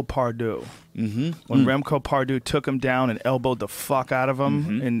Remco Pardue. When Remco Pardue took him down and elbowed the fuck out of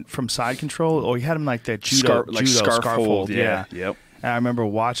him from side control, or he had him like that judo scarf hold. Yeah. Yep. And I remember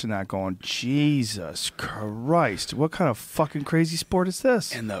watching that going, Jesus Christ, what kind of fucking crazy sport is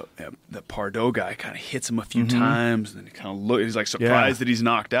this? And the Pardo guy kind of hits him a few times, and then he kind of he's like surprised that he's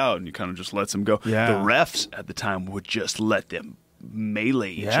knocked out, and he kind of just lets him go. Yeah. The refs at the time would just let them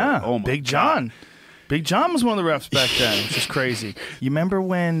melee each Yeah, other. Oh my Big God. John. Big John was one of the refs back then, which is crazy. You remember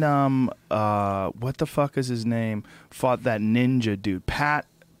when, what the fuck is his name, fought that ninja dude, Pat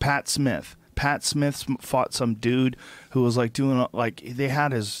Smith. Pat Smith fought some dude who was like doing, like, they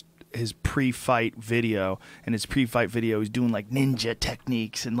had his pre-fight video, and his pre-fight video he's doing like ninja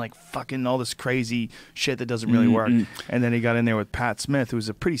techniques and like fucking all this crazy shit that doesn't really work. And then he got in there with Pat Smith, who was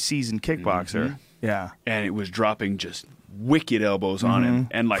a pretty seasoned kickboxer. Yeah. And it was dropping just wicked elbows on him,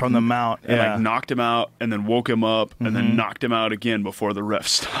 and like from the mount, and like knocked him out, and then woke him up, and then knocked him out again before the ref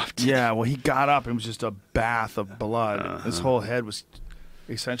stopped. Yeah, well, he got up and it was just a bath of blood. His whole head was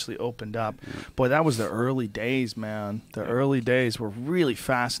essentially opened up. Boy, that was the early days, man. The early days were really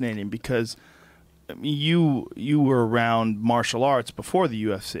fascinating because I mean, you were around martial arts before the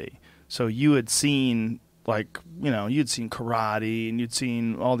UFC, so you had seen, like, you know, you'd seen karate and you'd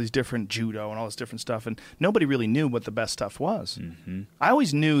seen all these different judo and all this different stuff, and nobody really knew what the best stuff was. I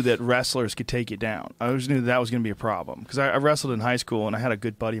always knew that wrestlers could take you down. I always knew that was going to be a problem because I wrestled in high school, and I had a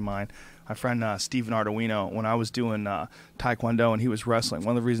good buddy of mine, my friend Steven Arduino, when I was doing Taekwondo and he was wrestling.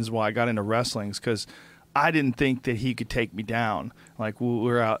 One of the reasons why I got into wrestling is because I didn't think that he could take me down. Like, we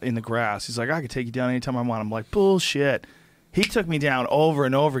were out in the grass. He's like, I could take you down anytime I want. I'm like, bullshit. He took me down over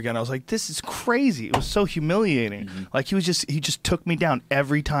and over again. I was like, this is crazy. It was so humiliating. Like, he just took me down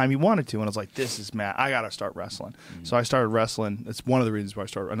every time he wanted to. And I was like, this is mad. I got to start wrestling. So I started wrestling. It's one of the reasons why I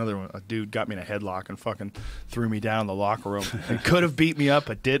started. Another one, a dude got me in a headlock and fucking threw me down in the locker room. He could have beat me up,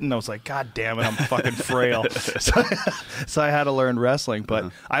 but didn't. I was like, God damn it, I'm fucking frail. So I had to learn wrestling.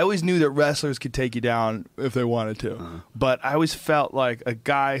 But I always knew that wrestlers could take you down if they wanted to. But I always felt like a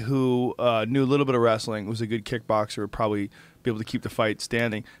guy who knew a little bit of wrestling, was a good kickboxer, would probably be able to keep the fight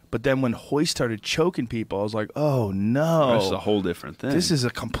standing. But then when Hoist started choking people, I was like, oh no, This is a whole different thing. this is a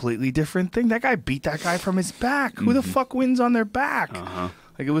completely different thing. That guy beat that guy from his back. Who the fuck wins on their back?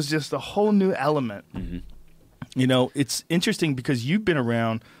 Like, it was just a whole new element. You know, it's interesting because you've been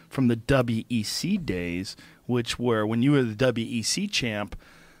around from the WEC days, which were when you were the WEC champ.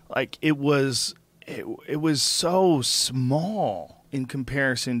 Like it was so small in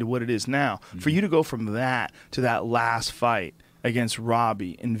comparison to what it is now. Mm-hmm. For you to go from that to that last fight against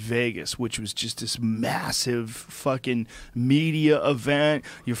Robbie in Vegas, which was just this massive fucking media event.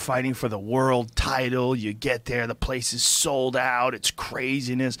 You're fighting for the world title. You get there, the place is sold out. It's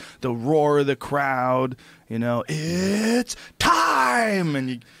craziness. The roar of the crowd. You know, it's time, and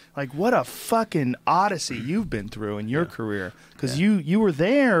you. Like, what a fucking odyssey you've been through in your career. Because you were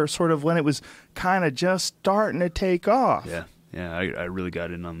there sort of when it was kind of just starting to take off. Yeah, I really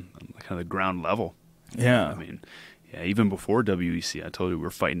got in on kind of the ground level. Yeah. I mean, even before WEC, I told you we were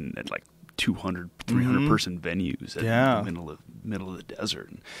fighting at like 200, 300 person venues in the middle of the desert.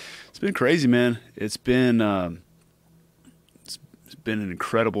 And it's been crazy, man. It's been an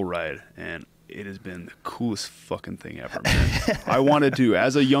incredible ride, and it has been the coolest fucking thing ever, man. I wanted to,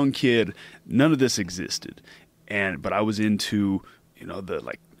 as a young kid, none of this existed, but I was into, the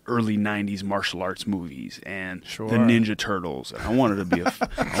like early '90s martial arts movies and the Ninja Turtles. And I wanted to be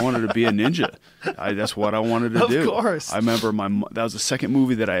a ninja. That's what I wanted to do. Of course. I remember that was the second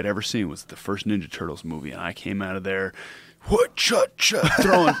movie that I had ever seen, was the first Ninja Turtles movie, and I came out of there,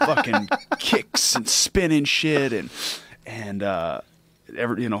 throwing fucking kicks and spinning shit and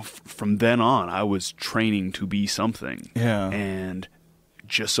from then on, I was training to be something. Yeah. And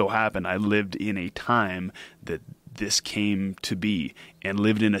just so happened I lived in a time that this came to be, and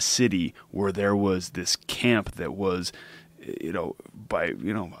lived in a city where there was this camp that was, kind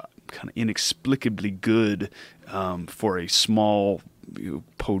of inexplicably good for a small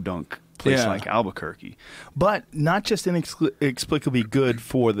podunk place like Albuquerque. But not just inexplicably good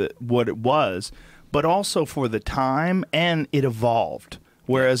for what it was, but also for the time, and it evolved.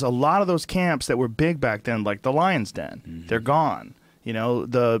 Whereas a lot of those camps that were big back then, like the Lion's Den, they're gone.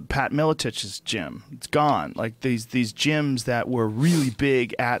 The Pat Militich's gym, it's gone. Like these gyms that were really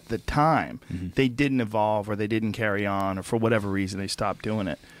big at the time, they didn't evolve, or they didn't carry on, or for whatever reason they stopped doing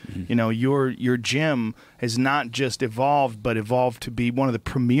it. Your gym has not just evolved, but evolved to be one of the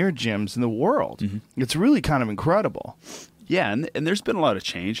premier gyms in the world. It's really kind of incredible. Yeah, and there's been a lot of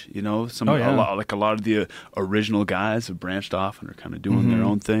change. A lot of the original guys have branched off and are kind of doing their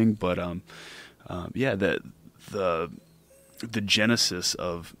own thing. But the genesis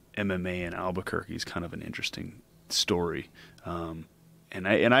of MMA in Albuquerque is kind of an interesting story. And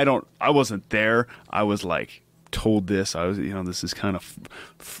I wasn't there. I was like told this. I was, this is kind of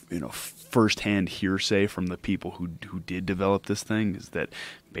firsthand hearsay from the people who did develop this thing, is that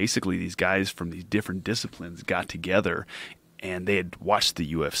basically these guys from these different disciplines got together, and they had watched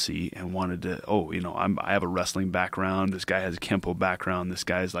the UFC and wanted to, I have a wrestling background. This guy has a Kempo background. This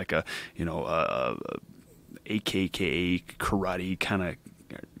guy's like a AKKA karate kind of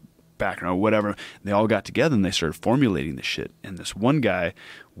background, whatever. They all got together and they started formulating this shit. And this one guy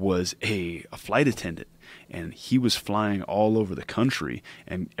was a flight attendant, and he was flying all over the country.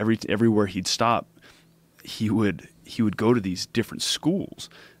 And everywhere he'd stop, he would go to these different schools.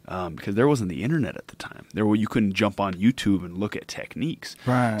 Because there wasn't the internet at the time. You couldn't jump on YouTube and look at techniques.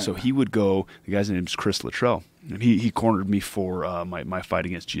 Right. So he would go. The guy's name is Chris Luttrell, and he cornered me for my fight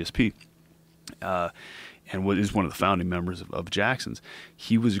against GSP, and is one of the founding members of Jackson's.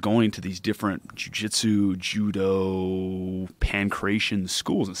 He was going to these different jiu-jitsu, judo, pancration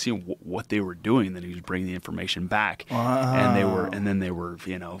schools and seeing what they were doing. And then he was bringing the information back, and then they were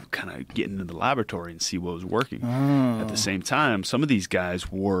kind of getting into the laboratory and see what was working. At the same time, some of these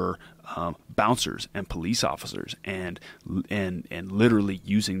guys were bouncers and police officers, and literally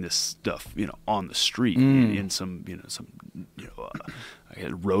using this stuff on the street in some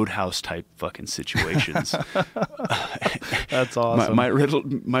roadhouse type fucking situations. That's awesome.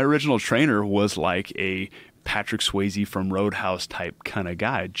 My original trainer was like a Patrick Swayze from Roadhouse type kind of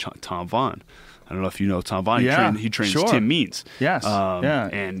guy, Tom Vaughn. I don't know if you know Tom Vaughn. He trains Tim Means. Yes.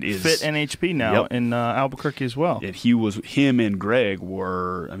 And is Fit NHP now in Albuquerque as well. And him and Greg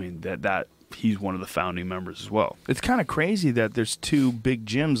were, that he's one of the founding members as well. It's kind of crazy that there's two big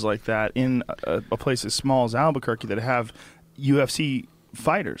gyms like that in a place as small as Albuquerque that have UFC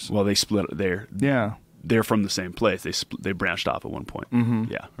fighters. Well, they split there. Yeah. They're from the same place. They branched off at one point.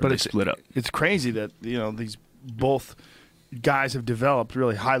 Yeah, but they split up. It's crazy that these both guys have developed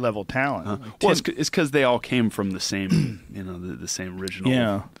really high level talent. Well, it's because they all came from the same the same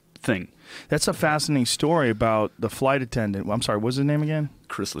original thing. That's a fascinating story about the flight attendant. I'm sorry, what's his name again?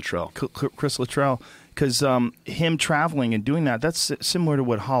 Chris Luttrell. Chris Luttrell. because him traveling and doing that's similar to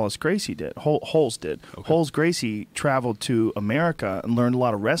what Hollis Gracie did. Holes did. Okay. Holes Gracie traveled to America and learned a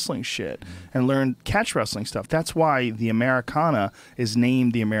lot of wrestling shit and learned catch wrestling stuff. That's why the Americana is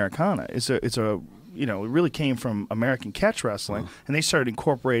named the Americana. It's a it really came from American catch wrestling, and they started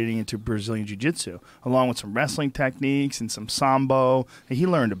incorporating it into Brazilian Jiu-Jitsu, along with some wrestling techniques and some sambo. And he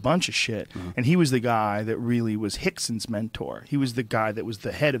learned a bunch of shit, and he was the guy that really was Hickson's mentor. He was the guy that was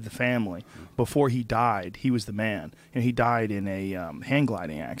the head of the family. Before he died, he was the man. And he died in a hang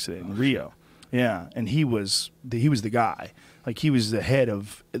gliding accident in Rio. Yeah, and he was the guy. Like, he was the head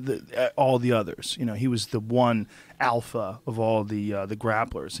of all the others. He was the one alpha of all the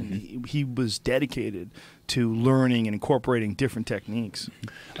grapplers, and he was dedicated to learning and incorporating different techniques.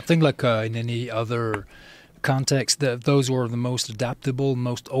 I think, like in any other context, those who are the most adaptable,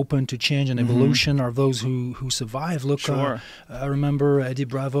 most open to change and evolution are those who survive. Look, Sure. I remember Eddie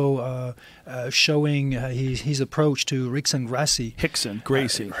Bravo showing his approach to Rickson Gracie.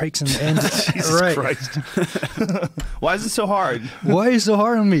 Gracie. Rickson, and Jesus right. Christ. Why is it so hard? Why is it so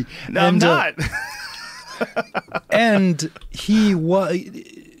hard on me? No, I'm not. And he was,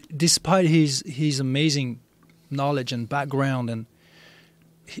 despite his amazing knowledge and background and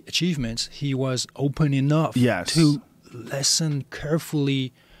achievements, he was open enough to listen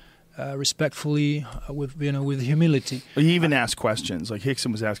carefully, respectfully, with humility. He even asked questions. Like,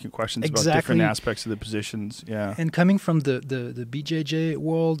 Hickson was asking questions about different aspects of the positions. Yeah. And coming from the BJJ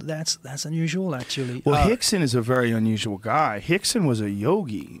world, that's unusual, actually. Well, Hickson is a very unusual guy. Hickson was a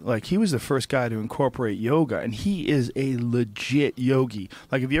yogi. Like, he was the first guy to incorporate yoga, and he is a legit yogi.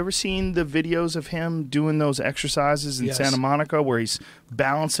 Like, have you ever seen the videos of him doing those exercises in Santa Monica where he's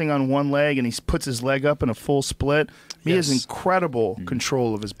balancing on one leg and he puts his leg up in a full split? He has incredible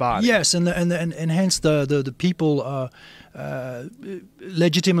control of his body. Yes, and hence the people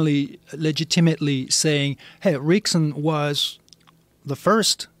legitimately saying, "Hey, Rickson was the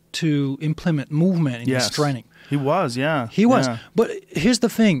first to implement movement in his training." He was, yeah. He was. Yeah. But here's the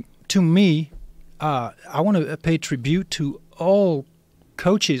thing: to me, I want to pay tribute to all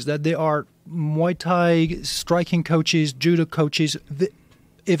coaches. That they are Muay Thai striking coaches, judo coaches,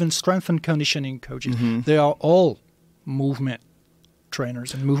 even strength and conditioning coaches. They are all movement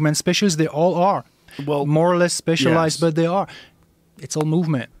trainers and movement specialists. They all are. Well, more or less specialized, but they are. It's all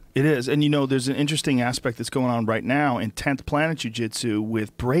movement. It is. And, there's an interesting aspect that's going on right now in 10th Planet Jiu-Jitsu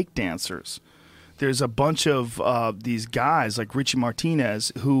with break dancers. There's a bunch of these guys like Richie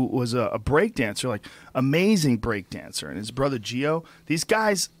Martinez, who was a break dancer, like amazing break dancer, and his brother Gio. These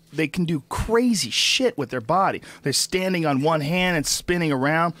guys, they can do crazy shit with their body. They're standing on one hand and spinning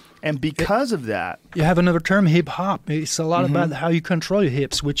around, and because of that... You have another term, hip-hop. It's a lot about how you control your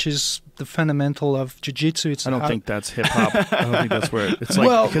hips, which is the fundamental of jiu-jitsu. I don't think that's hip-hop. I don't think that's where... It's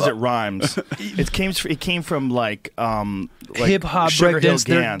like, because it rhymes. It came from like hip-hop, breakdance,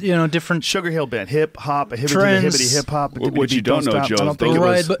 they're different... Sugar Hill Band, hip-hop, hibbity hip-hop. What you don't know, Joe,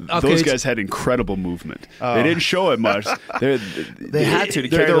 those guys had incredible movement. They didn't show it much. They had to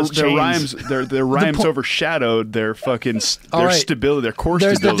carry those chains. Their rhymes overshadowed their fucking stability, their core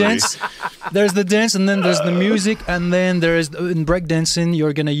stability. There's the dance, and then there's the music, and then there's in breakdancing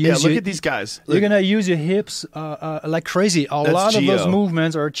you're gonna use. Look at these guys. You're gonna use your hips like crazy. A lot of those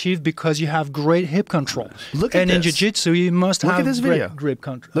movements are achieved because you have great hip control. In jiu-jitsu, you must have great grip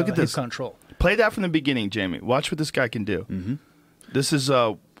control. Look at this. Hip control. Play that from the beginning, Jamie. Watch what this guy can do. This is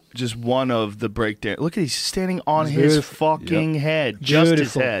just one of the breakdance. Look at he's standing on his fucking head, just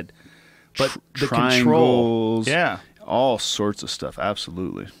his head. But the triangles, control, all sorts of stuff.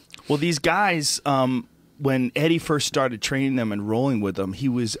 Absolutely. Well, these guys, when Eddie first started training them and rolling with them, he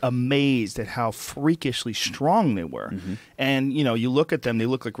was amazed at how freakishly strong they were. And, you look at them, they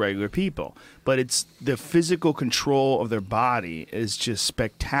look like regular people. But it's the physical control of their body is just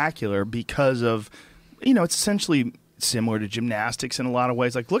spectacular because of, it's essentially similar to gymnastics in a lot of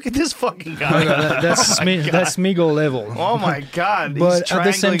ways. Like, look at this fucking guy. That's Smeagol level. Oh, my God. But he's at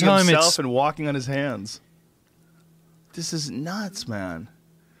the same time, himself and walking on his hands. This is nuts, man.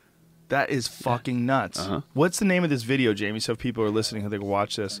 That is fucking nuts. What's the name of this video, Jamie, so if people are listening, they can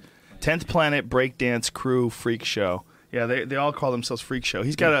watch this? 10th Planet Breakdance Crew Freak Show. Yeah, they all call themselves Freak Show.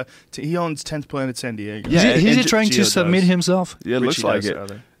 He's got he owns 10th Planet San Diego. Yeah, is he trying to submit himself? Yeah, it looks like it.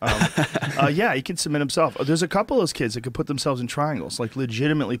 Yeah, he can submit himself. There's a couple of those kids that could put themselves in triangles, like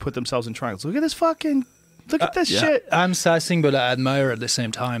legitimately put themselves in triangles. Look at this fucking... Look at this shit. I'm sassing, but I admire at the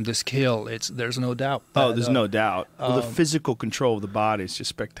same time the skill. There's no doubt. There's no doubt. Well, the physical control of the body is just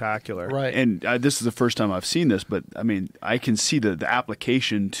spectacular. Right. And this is the first time I've seen this, but I mean, I can see the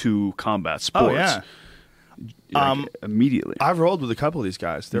application to combat sports. Oh, yeah. immediately. I've rolled with a couple of these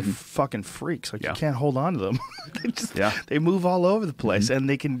guys. They're Mm-hmm. fucking freaks. Like, you can't hold on to them. They move all over the place, Mm-hmm. and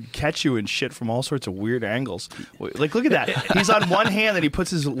they can catch you and shit from all sorts of weird angles. Like, look at that. He's on one hand, and he puts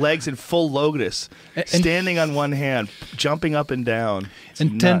his legs in full lotus, standing on one hand, jumping up and down. It's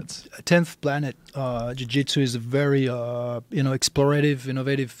and nuts. 10th Planet Jiu-Jitsu is a very explorative,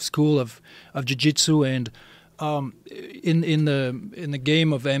 innovative school of Jiu-Jitsu, and in the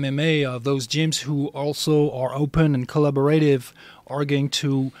game of MMA, those gyms who also are open and collaborative are going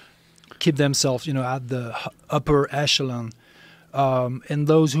to keep themselves, at the upper echelon. And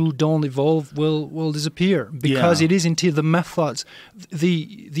those who don't evolve will disappear because it is indeed the methods.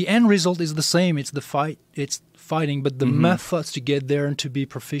 The end result is the same. It's the fight. It's fighting, but the methods to get there and to be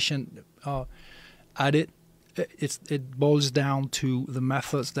proficient at it. It boils down to the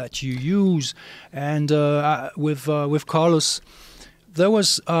methods that you use, and with Carlos, there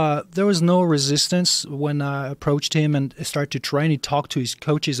was no resistance when I approached him and started to train. He talked to his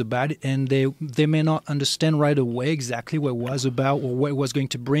coaches about it, and they may not understand right away exactly what it was about or what it was going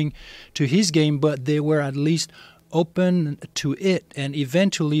to bring to his game, but they were at least open to it, and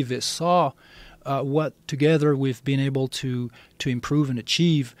eventually they saw what together we've been able to improve and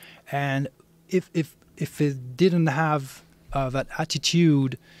achieve. And if it didn't have that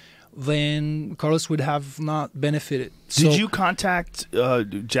attitude, then Carlos would have not benefited. Did you contact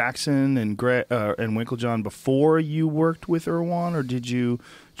Jackson and Winklejohn before you worked with Erwan, or did you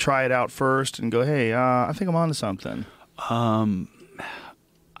try it out first and go, "Hey, I think I'm onto something"? I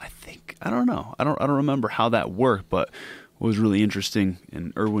don't know. I don't remember how that worked, but what was really interesting,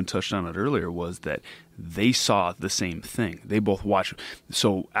 and Erwan touched on it earlier, was that they saw the same thing. They both watched.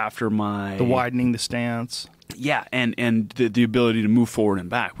 So after the widening the stance, and the ability to move forward and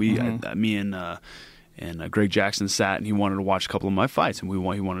back. Me and Greg Jackson sat, and he wanted to watch a couple of my fights, and he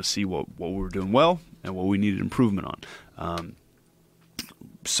wanted to see what we were doing well and what we needed improvement on.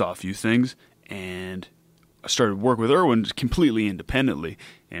 Saw a few things, and I started work with Erwan completely independently,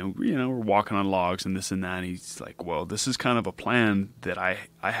 and we're walking on logs and this and that, and he's like, well, this is kind of a plan that I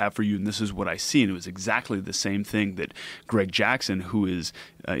have for you, and this is what I see. And it was exactly the same thing that Greg Jackson, who is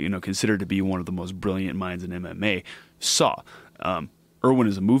considered to be one of the most brilliant minds in MMA, saw. Erwan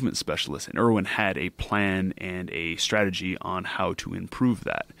is a movement specialist, and Erwan had a plan and a strategy on how to improve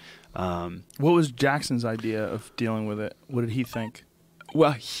that. What was Jackson's idea of dealing with it? What did he think?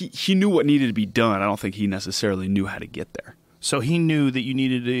 Well, he knew what needed to be done. I don't think he necessarily knew how to get there. So he knew that you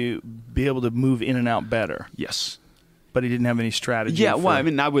needed to be able to move in and out better. Yes. But he didn't have any strategy. Yeah, well, I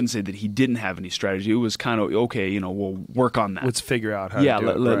mean, I wouldn't say that he didn't have any strategy. It was kind of, okay, we'll work on that. Let's figure out how to do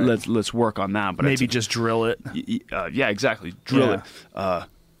it. Yeah, let's work on that. But maybe just drill it. Yeah, exactly. Drill it.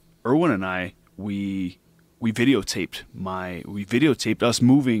 Erwan and I, we videotaped us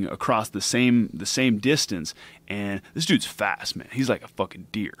moving across the same distance, and this dude's fast, man. He's like a fucking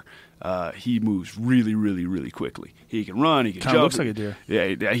deer. He moves really, really, really quickly. He can run. He can jump. Looks like a deer.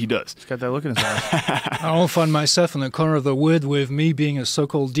 Yeah, he does. He's got that look in his eyes. I don't find myself in the corner of the wood with me being a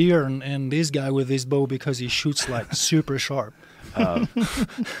so-called deer and this guy with his bow because he shoots like super sharp.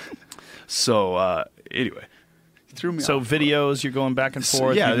 Anyway. Threw me so off. Videos, you're going back and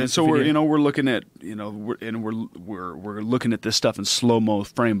forth. So we're looking at we're looking at this stuff in slow mo,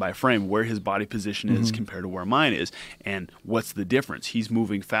 frame by frame, where his body position is compared to where mine is, and what's the difference. He's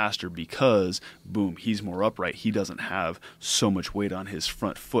moving faster because boom, he's more upright. He doesn't have so much weight on his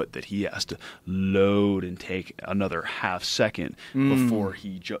front foot that he has to load and take another half second before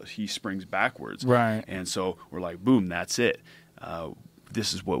he springs backwards. Right. And so we're like, boom, that's it.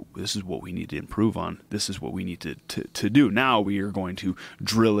 This is what we need to improve on. This is what we need to do. Now we are going to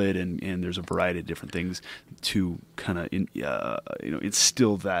drill it, and there's a variety of different things to kind of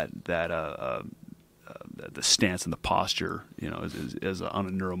instill that the stance and the posture, as on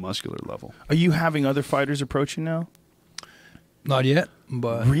a neuromuscular level. Are you having other fighters approach you now? Not yet,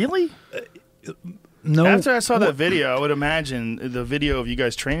 but really. No. After I saw that video, I would imagine the video of you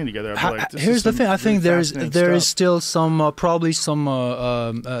guys training together. I'd be like, here's the thing. I think there stuff. is still some probably some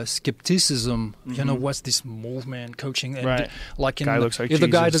skepticism. What's this movement coaching? And right. Like guy looks like if Jesus,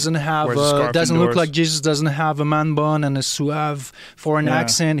 the guy doesn't have doesn't look like Jesus, doesn't have a man bun and a suave foreign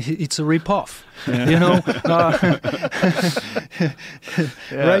accent, it's a ripoff.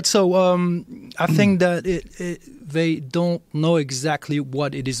 Right. So I think that they don't know exactly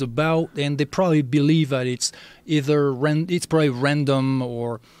what it is about, and they probably believe that it's either it's probably random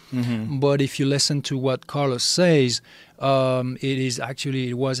or. But if you listen to what Carlos says,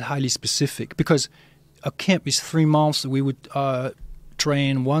 it was highly specific, because a camp is 3 months. We would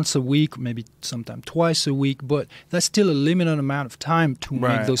train once a week, maybe sometimes twice a week, but that's still a limited amount of time to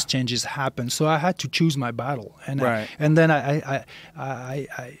make those changes happen. So I had to choose my battle, and then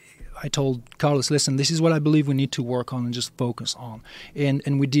I told Carlos, listen, this is what I believe we need to work on and just focus on.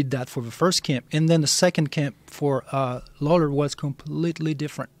 And we did that for the first camp. And then the second camp for Lawler was completely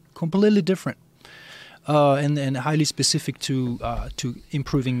different. And highly specific to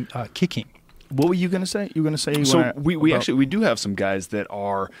improving kicking. What were you going to say? You were going to say so we do have some guys that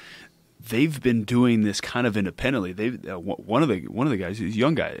they've been doing this kind of independently. One of the guys is a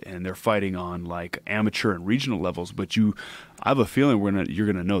young guy, and they're fighting on like amateur and regional levels. But I have a feeling you're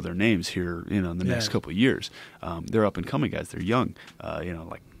gonna know their names here, in the next couple of years. They're up and coming guys. They're young,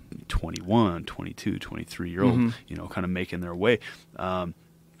 like 21, 22, 23-year-old, kind of making their way.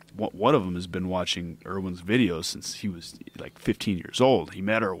 One of them has been watching Erwan's videos since he was like 15 years old. He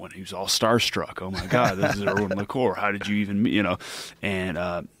met Erwan. He was all starstruck. Oh my God, this is Erwan LaCour. How did you even meet?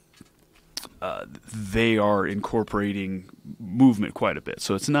 And they are incorporating movement quite a bit.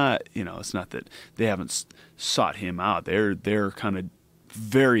 So it's not that they haven't sought him out. They're kind of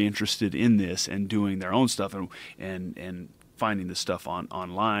very interested in this and doing their own stuff and finding this stuff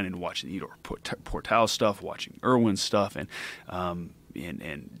online and watching Edor Portal's stuff, watching Erwan's stuff, and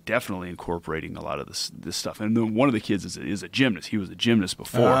definitely incorporating a lot of this stuff. And then one of the kids is a gymnast. He was a gymnast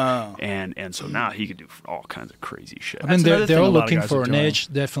before, and so now he can do all kinds of crazy shit. I mean, they're all looking for an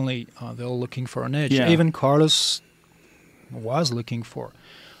edge. Definitely, they're all looking for an edge. Yeah. Even Carlos was looking for.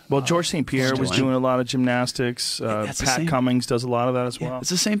 Well, George St. Pierre was doing a lot of gymnastics. Pat Cummings does a lot of that as well. It's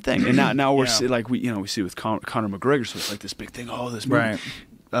the same thing. And now we're like we see with Conor McGregor. So it's like this big thing. Oh, this movie.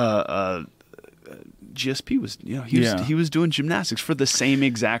 GSP was, he was doing gymnastics for the same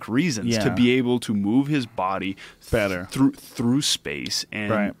exact reasons, to be able to move his body better through space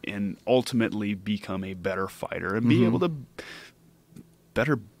and ultimately become a better fighter and be able to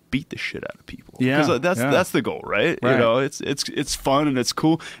better beat the shit out of people. Because that's the goal, right? It's fun and it's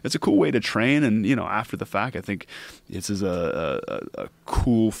cool. It's a cool way to train, and after the fact, I think this is a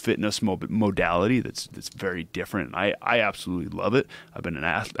cool fitness modality that's very different. And I absolutely love it. I've been an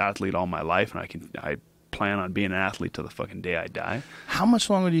athlete all my life, and I plan on being an athlete till the fucking day I die. How much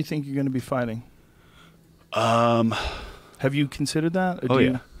longer do you think you're going to be fighting? Have you considered that? Oh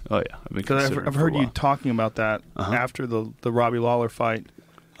yeah. Because I've heard you talking about that after the Robbie Lawler fight.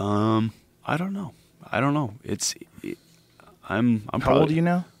 I don't know. I'm How old are you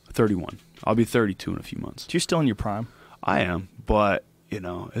now? 31. I'll be 32 in a few months. So you're still in your prime. I am, but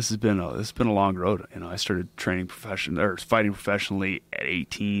this has been a long road. I started fighting professionally at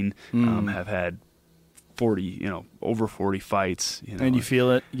 18. Have had 40, over 40 fights. And you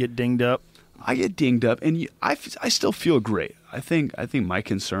feel it? You get dinged up? I get dinged up, and I still feel great. I think my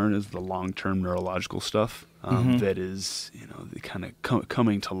concern is the long-term neurological stuff that is, the kind of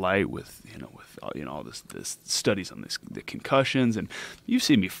coming to light with all this studies on the concussions. And you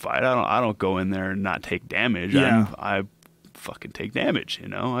see me fight. I don't go in there and not take damage. Yeah. I fucking take damage.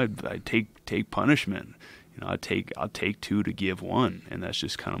 I take punishment. I'll take two to give one, and that's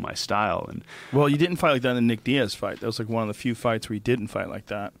just kind of my style. And well, you didn't fight like that in the Nick Diaz fight. That was like one of the few fights where you didn't fight like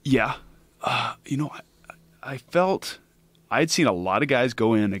that. Yeah. I felt I'd seen a lot of guys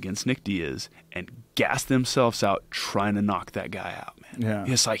go in against Nick Diaz and gas themselves out trying to knock that guy out, man.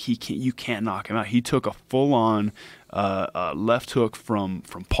 Yeah. It's like you can't knock him out. He took a full-on left hook from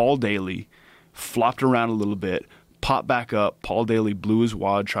Paul Daly, flopped around a little bit, popped back up. Paul Daly blew his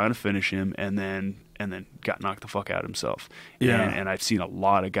wad trying to finish him, and then got knocked the fuck out himself. Yeah. And I've seen a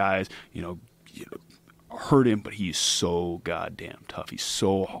lot of guys, hurt him, but he's so goddamn tough. He's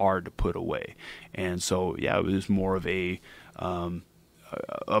so hard to put away. And so, it was more of a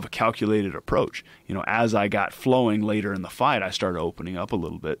calculated approach. As I got flowing later in the fight, I started opening up a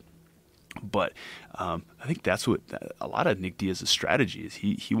little bit. But I think that's what a lot of Nick Diaz's strategy is.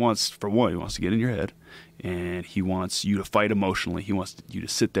 He wants to get in your head, and he wants you to fight emotionally. He wants you to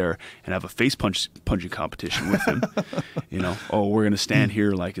sit there and have a face punching competition with him. We're going to stand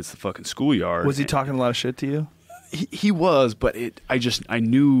here like it's the fucking schoolyard. Was he talking a lot of shit to you? He was, but I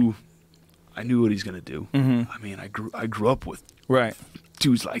knew what he's going to do. Mm-hmm. I mean, I grew up with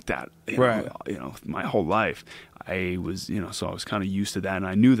dudes like that. My whole life. I was, so I was kind of used to that, and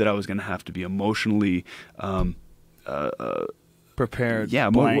I knew that I was going to have to be emotionally prepared. Yeah,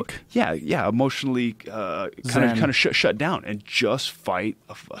 emotionally kind of shut down and just fight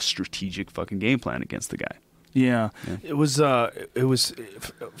a strategic fucking game plan against the guy. Yeah. It was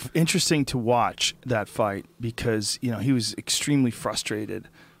interesting to watch that fight because he was extremely frustrated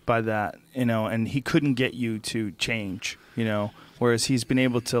by that, and he couldn't get you to change, whereas he's been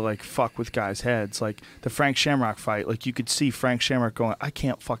able to like fuck with guys' heads. Like the Frank Shamrock fight, like you could see Frank Shamrock going, I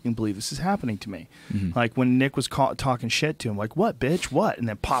can't fucking believe this is happening to me. Like when Nick was talking shit to him, like, what, bitch, what? And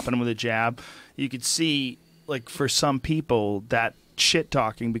then popping him with a jab. You could see, like, for some people, that shit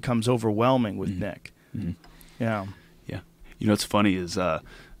talking becomes overwhelming with Nick. Yeah. Yeah. You know what's funny is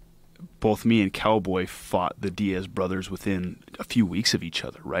both me and Cowboy fought the Diaz brothers within a few weeks of each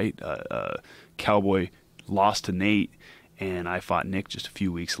other, right? Cowboy lost to Nate, and I fought Nick just a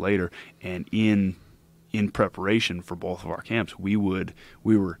few weeks later. And in preparation for both of our camps, we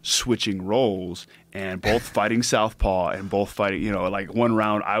were switching roles and both fighting southpaw and both fighting. You know, like one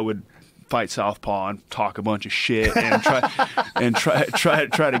round I would fight southpaw and talk a bunch of shit and try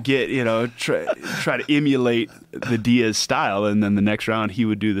to get, you know, try to emulate the Diaz style, and then the next round he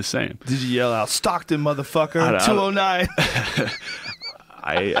would do the same. Did you yell out, Stockton, motherfucker, 209?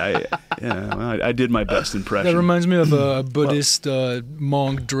 I did my best impression. That reminds me of a Buddhist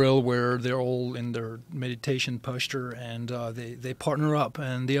monk drill where they're all in their meditation posture and they partner up,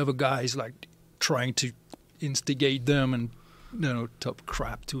 and the other guy's like trying to instigate them and, you know, talk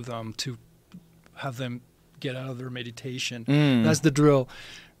crap to them to have them get out of their meditation. That's the drill.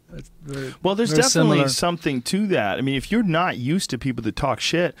 Well, there's very definitely similar. something to that. I mean, if you're not used to people that talk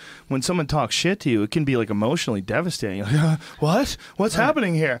shit, when someone talks shit to you, it can be like emotionally devastating. You're like, what? What's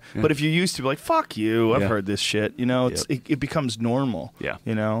happening here? Yeah. But if you're used to, like, fuck you, I've heard this shit. You know, it becomes normal. Yeah.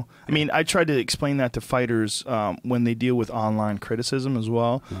 You know, I mean, I tried to explain that to fighters when they deal with online criticism as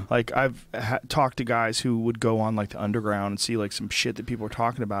well. Like, I've talked to guys who would go on like the underground and see like some shit that people are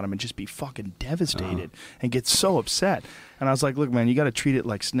talking about them and just be fucking devastated and get so upset. And I was like, look, man, you got to treat it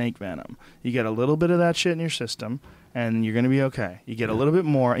like snake venom. You get a little bit of that shit in your system, and you're going to be okay. You get a little bit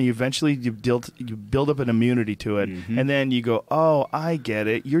more, and you eventually you build up an immunity to it, and then you go, oh, I get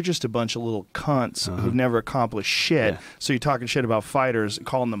it. You're just a bunch of little cunts who've never accomplished shit. So you're talking shit about fighters,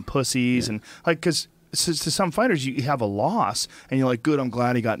 calling them pussies, and like, because to some fighters, you have a loss, and you're like, good, I'm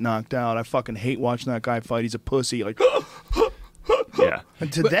glad he got knocked out. I fucking hate watching that guy fight. He's a pussy. Like, Yeah.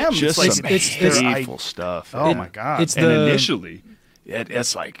 and to them, Just it's some like hateful stuff. Oh my god! It's And the initially,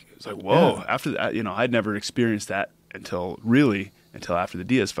 it's like whoa. Yeah. After that, you know, I'd never experienced that until after the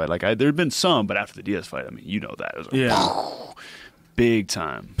Diaz fight. Like there had been some, but after the Diaz fight, I mean, you know that it was like, big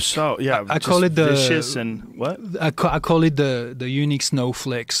time. So yeah, I call it the vicious and what? I call it the unique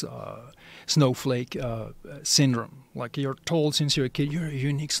snowflake syndrome. Like you're told since you're a kid, you're a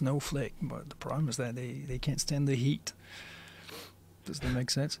unique snowflake, but the problem is that they can't stand the heat. Does that make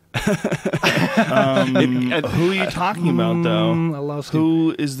sense? Who are you talking about, though? I lost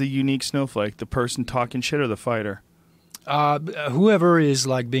Who is the unique snowflake? The person talking shit or the fighter? Whoever is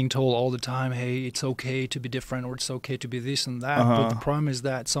like being told all the time, hey, it's okay to be different or it's okay to be this and that. But the problem is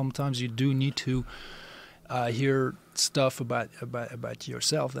that sometimes you do need to hear stuff about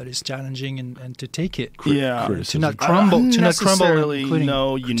yourself that is challenging and to take it. To not crumble. I To not crumble. necessarily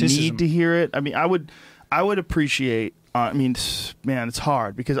know you criticism. need to hear it. I mean, I would appreciate. I mean, man, it's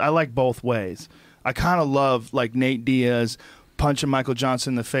hard because I like both ways. I kind of love like Nate Diaz punching Michael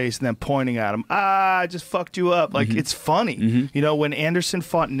Johnson in the face and then pointing at him. I just fucked you up. Like, it's funny. You know, when Anderson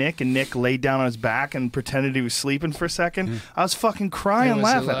fought Nick and Nick laid down on his back and pretended he was sleeping for a second, I was fucking crying was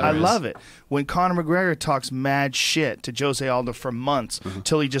laughing. hilarious. I love it. When Conor McGregor talks mad shit to Jose Aldo for months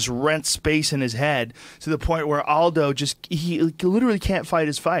till he just rents space in his head to the point where Aldo he literally can't fight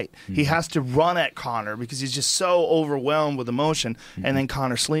his fight. He has to run at Conor because he's just so overwhelmed with emotion, and then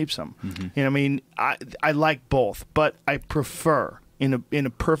Conor sleeps him. You know what I mean? I like both, but I prefer in a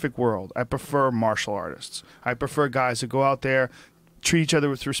perfect world, I prefer martial artists. I prefer guys who go out there, treat each other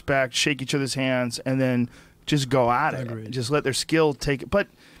with respect, shake each other's hands, and then just go at it. Agreed. Just let their skill take it. But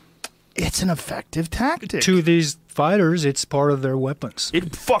it's an effective tactic. To these fighters, it's part of their weapons.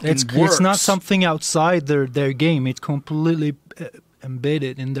 It fucking It's works. not something outside their game. It's completely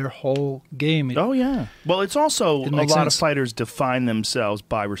embedded in their whole game. Oh, yeah. Well, it's also It a makes lot of sense. fighters define themselves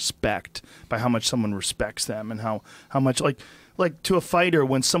by respect, by how much someone respects them and how much, like to a fighter,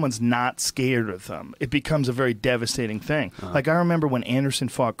 when someone's not scared of them, it becomes a very devastating thing. Like I remember when Anderson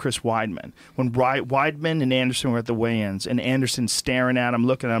fought Chris Weidman, when Weidman and Anderson were at the weigh-ins, and Anderson's staring at him,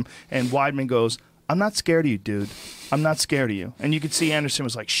 looking at him, and Weidman goes, I'm not scared of you, dude. I'm not scared of you. And you could see Anderson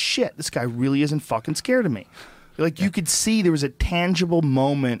was like, shit, this guy really isn't fucking scared of me. Like you could see there was a tangible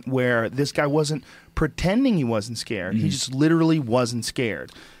moment where this guy wasn't pretending he wasn't scared. He just literally wasn't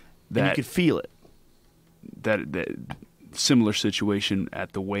scared. And you could feel it. That similar situation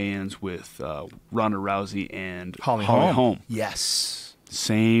at the weigh-ins with Ronda Rousey and Holly Holm. Yes.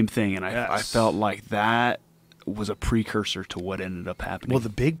 Same thing, and Yes. I felt like that was a precursor to what ended up happening. Well, the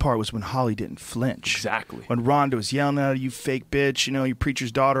big part was when Holly didn't flinch. Exactly. When Rhonda was yelling at her, you fake bitch, you know, you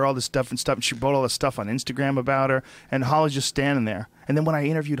preacher's daughter, all this stuff, and she wrote all this stuff on Instagram about her, and Holly's just standing there. And then when I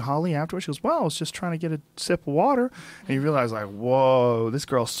interviewed Holly afterwards, she goes, well, I was just trying to get a sip of water. And you realize, like, whoa, this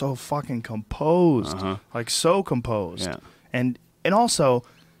girl's so fucking composed. Like, so composed. Yeah. And also,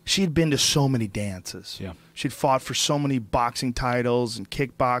 she had been to so many dances. Yeah. She'd fought for so many boxing titles and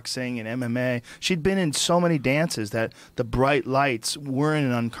kickboxing and MMA. She'd been in so many dances that the bright lights weren't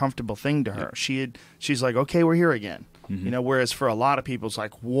an uncomfortable thing to her. Yeah. She's like, okay, we're here again. You know, whereas for a lot of people, it's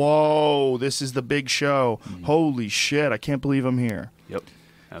like, whoa, this is the big show. Holy shit, I can't believe I'm here. Yep.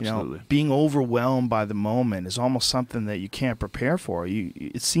 Absolutely. You know, being overwhelmed by the moment is almost something that you can't prepare for.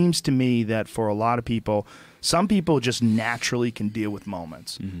 It seems to me that for a lot of people, some people just naturally can deal with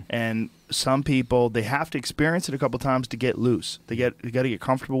moments. And some people, they have to experience it a couple times to get loose. They got to get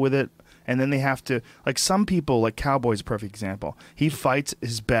comfortable with it. And then they have to, like some people, like Cowboy's a perfect example. He fights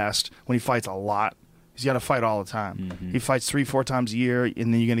his best when he fights a lot. He's got to fight all the time. He fights 3-4 times a year, and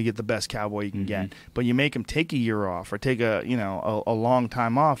then you're going to get the best Cowboy you can get. But you make him take a year off or take a long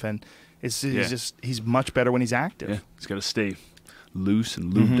time off, and he's much better when he's active. Yeah. He's got to stay loose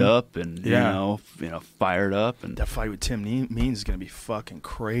and lubed up and you know fired up. And that fight with Tim Means is going to be fucking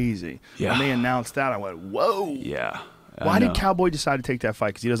crazy. Yeah. When they announced that, I went, whoa. Yeah. Why did Cowboy decide to take that fight?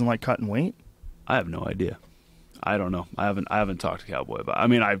 Because he doesn't like cutting weight? I have no idea. I don't know. I haven't talked to Cowboy about it. I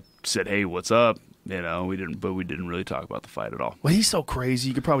mean, I said, hey, what's up? You know, we didn't really talk about the fight at all. Well, he's so crazy.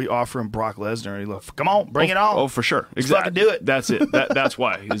 You could probably offer him Brock Lesnar. And he'd go, come on, bring it on. Oh, for sure. Let's fucking do it. That's it. That's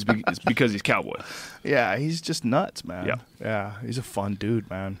why. It's because he's Cowboy. Yeah, he's just nuts, man. Yeah. Yeah, he's a fun dude,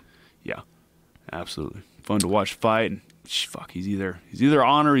 man. Yeah, absolutely. Fun to watch fight. And fuck, he's either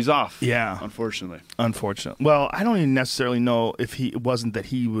on or he's off. Yeah. Unfortunately. Well, I don't even necessarily know if it wasn't that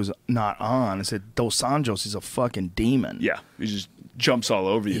he was not on. I said Dos Anjos is a fucking demon. Yeah, he just jumps all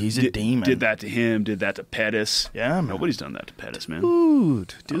over you. He's a demon. Did that to him. Did that to Pettis. Yeah, man. Nobody's done that to Pettis, man.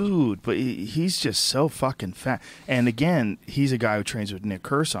 Dude. But he's just so fucking fat. And again, he's a guy who trains with Nick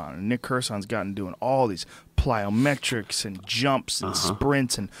Curson. And Nick Curson's gotten doing all these plyometrics and jumps and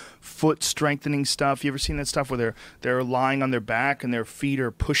sprints and foot strengthening stuff. You ever seen that stuff where they're lying on their back and their feet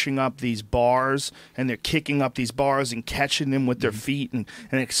are pushing up these bars and they're kicking up these bars and catching them with their feet and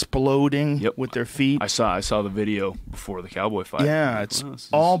exploding with their feet? I saw the video before the Cowboy fight. Yeah, it's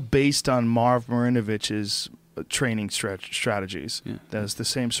all based on Marv Marinovich's training strategies. Yeah. That's the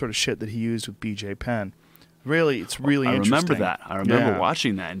same sort of shit that he used with BJ Penn. Really, it's really interesting. I remember that. I remember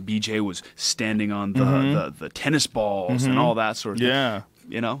watching that, and BJ was standing on the tennis balls and all that sort of thing. Yeah.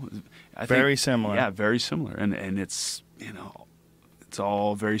 You know, I very think, similar. Yeah, very similar. And it's, it's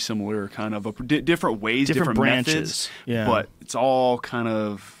all very similar kind of different ways, different branches. Methods, yeah. But it's all kind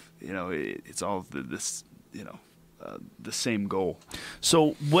of, it's all this, the same goal.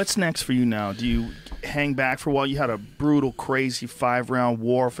 So what's next for you now? Do you hang back for a while? You had a brutal, crazy 5-round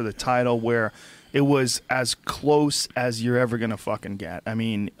war for the title where it was as close as you're ever going to fucking get. I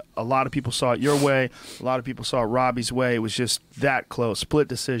mean, a lot of people saw it your way. A lot of people saw it Robbie's way. It was just that close. Split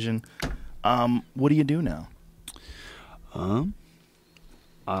decision. What do you do now?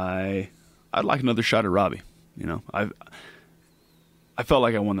 I'd like another shot at Robbie. I felt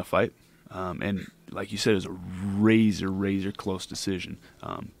like I won the fight. And like you said, it was a razor close decision.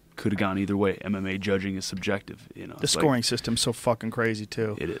 Could have gone either way. MMA judging is subjective. The scoring system's so fucking crazy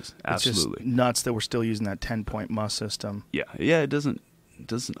too. It is absolutely it's just nuts that we're still using that 10-point must system. Yeah. It doesn't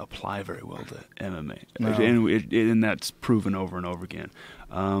apply very well to MMA, No. and that's proven over and over again.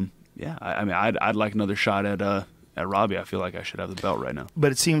 I mean, I'd like another shot at Robbie. I feel like I should have the belt right now.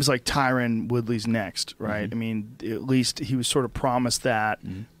 But it seems like Tyron Woodley's next, right? I mean, at least he was sort of promised that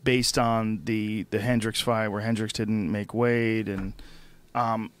based on the Hendricks fight where Hendricks didn't make weight and.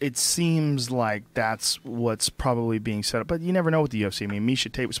 It seems like that's what's probably being set up, but you never know with the UFC. I mean,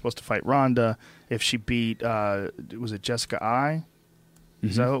 Miesha Tate was supposed to fight Ronda if she beat, was it Jessica Ai?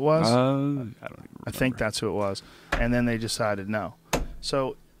 Is that who it was? I don't even remember. I think that's who it was. And then they decided no.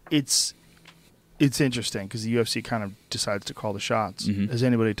 So it's interesting because the UFC kind of decides to call the shots. Has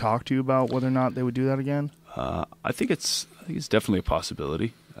anybody talked to you about whether or not they would do that again? I think it's definitely a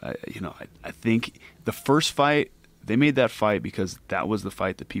possibility. I think the first fight. They made that fight because that was the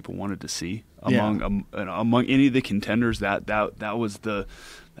fight that people wanted to see among any of the contenders. That was the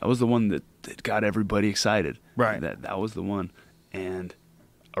one that got everybody excited. Right. That was the one. And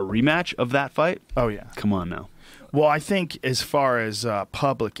a rematch of that fight. Oh yeah. Come on now. Well, I think as far as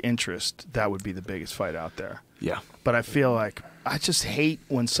public interest, that would be the biggest fight out there. Yeah. But I feel like I just hate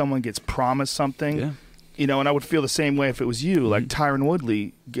when someone gets promised something. Yeah. You know, and I would feel the same way if it was you. Like Tyron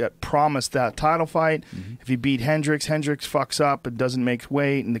Woodley get promised that title fight. If he beat Hendricks fucks up and doesn't make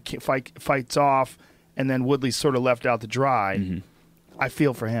weight, and the fights off, and then Woodley's sort of left out to dry. I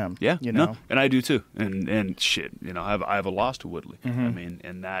feel for him. Yeah, you know, no, and I do too. And shit, you know, I have a loss to Woodley. I mean,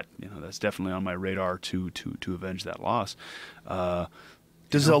 and that, you know, that's definitely on my radar to avenge that loss.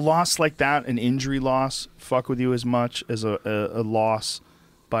 Does a loss like that, an injury loss, fuck with you as much as a loss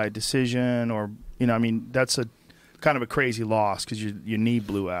by decision, or, you know, I mean, that's a kind of a crazy loss because your knee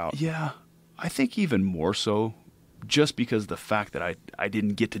blew out. Yeah, I think even more so, just because of the fact that I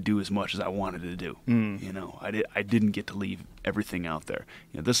didn't get to do as much as I wanted to do. You know, I didn't get to leave everything out there.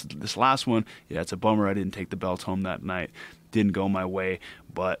 You know, this last one, yeah, it's a bummer I didn't take the belt home that night. Didn't go my way,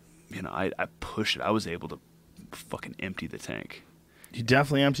 but, you know, I pushed it. I was able to fucking empty the tank. You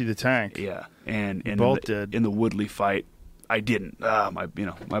definitely emptied the tank. Yeah, and both did. In the Woodley fight, I didn't. My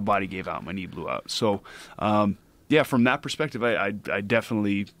body gave out, my knee blew out. So, yeah, from that perspective, I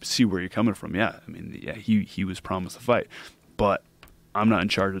definitely see where you're coming from. Yeah, I mean, yeah, he was promised a fight, but I'm not in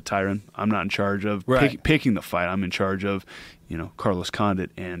charge of Tyron. I'm not in charge of picking the fight. I'm in charge of, you know, Carlos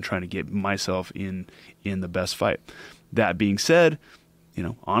Condit and trying to get myself in the best fight. That being said, you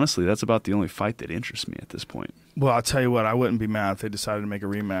know, honestly, that's about the only fight that interests me at this point. Well, I'll tell you what, I wouldn't be mad if they decided to make a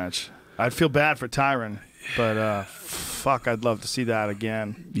rematch. I'd feel bad for Tyron, but fuck, I'd love to see that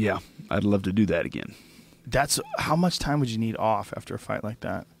again. Yeah, I'd love to do that again. That's how much time would you need off after a fight like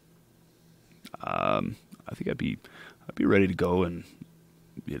that? I think I'd be ready to go in,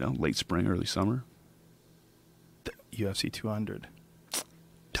 you know, late spring, early summer. UFC 200.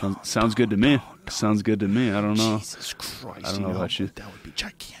 Sounds good to me. Sounds good to me. I don't know. Jesus Christ! I don't know about you. That would be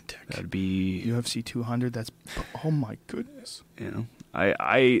gigantic. That'd be UFC 200. That's, oh my goodness. You know,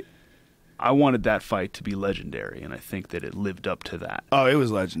 I wanted that fight to be legendary, and I think that it lived up to that. Oh, it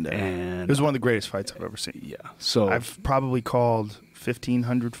was legendary. And it was one of the greatest fights I've ever seen. Yeah. So I've probably called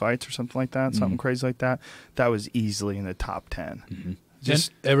 1,500 fights or something like that, something crazy like that. That was easily in the top 10.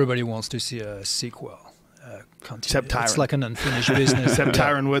 Just everybody wants to see a sequel. Except Tyron. It's like an unfinished business. Except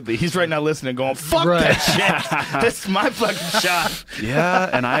Tyron Woodley. He's right now listening going, fuck that shit. That's my fucking shot. Yeah,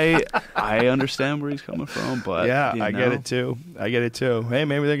 and I understand where he's coming from, but yeah, you I know. get it too. Hey,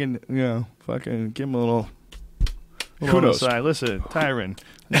 maybe they can, you know, fucking give him a little Who knows? Side. Listen, Tyron,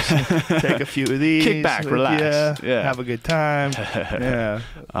 take a few of these. Kick back, relax. Yeah. Have a good time. Yeah.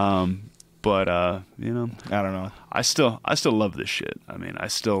 But you know, I don't know. I still love this shit. I mean, I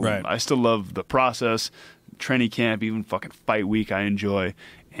still love the process, training camp, even fucking fight week. I enjoy,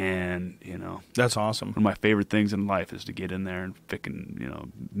 and you know, that's awesome. One of my favorite things in life is to get in there and fucking, you know,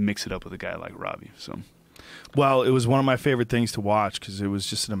 mix it up with a guy like Robbie. So, well, it was one of my favorite things to watch because it was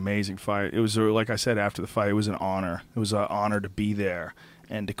just an amazing fight. It was, like I said after the fight, it was an honor. It was an honor to be there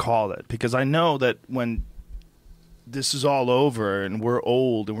and to call it, because I know that when this is all over and we're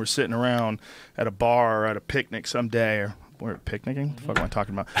old and we're sitting around at a bar or at a picnic someday, or we're picnicking? What the fuck am I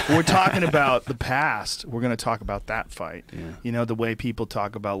talking about? We're talking about the past. We're going to talk about that fight. Yeah. You know, the way people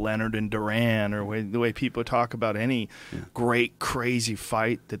talk about Leonard and Duran, or the way people talk about any great, crazy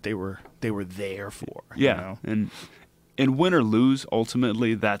fight that they were there for. Yeah, you know? and win or lose,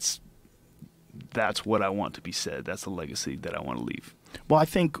 ultimately, that's what I want to be said. That's the legacy that I want to leave. Well, I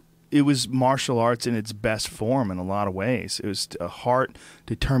think it was martial arts in its best form in a lot of ways. It was heart,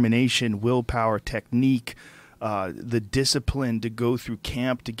 determination, willpower, technique, the discipline to go through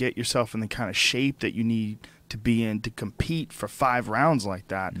camp to get yourself in the kind of shape that you need to be in to compete for 5 rounds like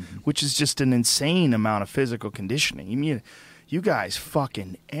that, which is just an insane amount of physical conditioning. I mean, you guys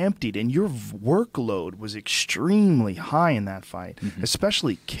fucking emptied, and your workload was extremely high in that fight,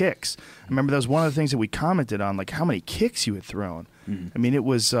 especially kicks. I remember that was one of the things that we commented on, like how many kicks you had thrown. I mean, it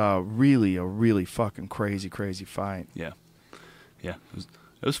was really a really fucking crazy fight. Yeah, it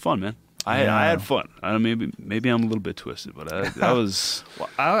was fun, man. I had fun. I don't, maybe I'm a little bit twisted, but that was. Well,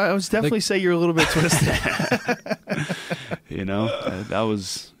 I was definitely say you're a little bit twisted. You know, that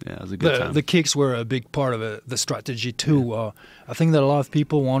was a good time. The kicks were a big part of the strategy too. I think that a lot of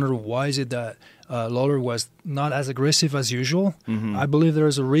people wonder why is it that Lawler was not as aggressive as usual. I believe there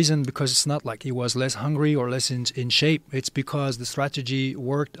is a reason, because it's not like he was less hungry or less in shape. It's because the strategy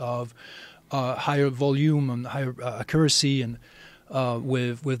worked of higher volume and higher accuracy, and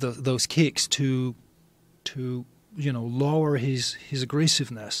with those kicks to lower his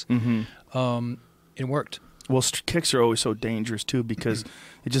aggressiveness. It worked. Well, kicks are always so dangerous too, because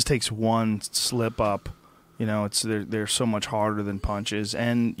it just takes one slip up. You know, they're so much harder than punches,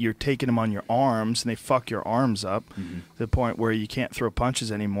 and you're taking them on your arms, and they fuck your arms up to the point where you can't throw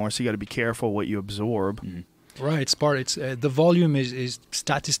punches anymore. So you got to be careful what you absorb. Right, it's part. It's the volume is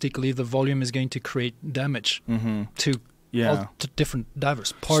statistically the volume is going to create damage to all to different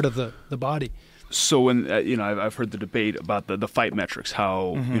divers, part of the body. So when I've heard the debate about the fight metrics,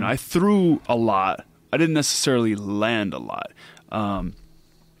 how I threw a lot, I didn't necessarily land a lot,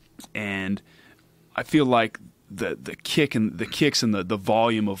 and I feel like the kicks and the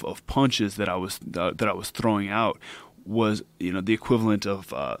volume of punches that I was throwing out was the equivalent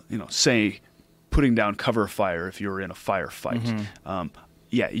of say putting down cover fire if you're in a firefight.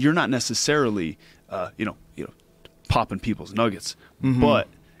 You're not necessarily popping people's nuggets, but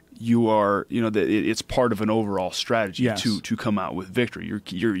you are, it's part of an overall strategy to come out with victory.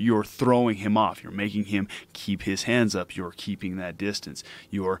 You're throwing him off. You're making him keep his hands up. You're keeping that distance.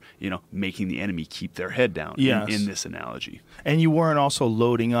 You're, making the enemy keep their head down in this analogy. And you weren't also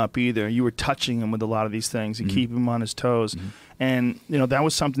loading up either. You were touching him with a lot of these things and keep him on his toes. And, that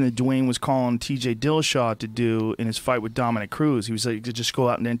was something that Dwayne was calling TJ Dillashaw to do in his fight with Dominic Cruz. He was like, to just go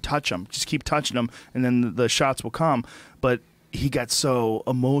out and then touch him. Just keep touching him, and then the shots will come. But he got so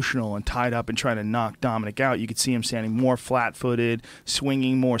emotional and tied up and trying to knock Dominic out. You could see him standing more flat-footed,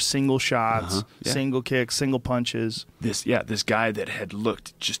 swinging more single shots, single kicks, single punches. This guy that had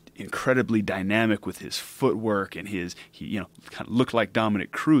looked just incredibly dynamic with his footwork and he kind of looked like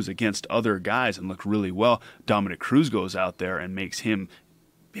Dominic Cruz against other guys and looked really well. Dominic Cruz goes out there and makes him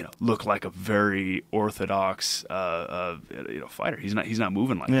look like a very orthodox fighter. He's not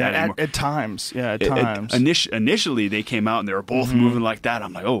moving like that anymore. At times. At times. Initially they came out and they were both moving like that.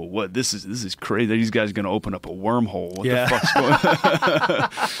 I'm like, oh, what? This is crazy. These guys are going to open up a wormhole. What the fuck's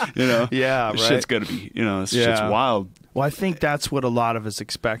going? Yeah, right. Shit's going to be. Shit's wild. Well, I think that's what a lot of us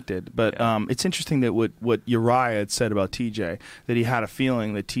expected. But it's interesting that what Uriah had said about TJ, that he had a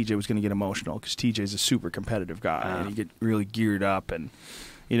feeling that TJ was going to get emotional because TJ's a super competitive guy and he get really geared up and.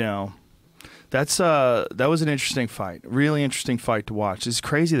 That was an interesting fight. Really interesting fight to watch. It's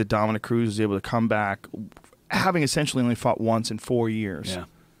crazy that Dominic Cruz was able to come back, having essentially only fought once in 4 years,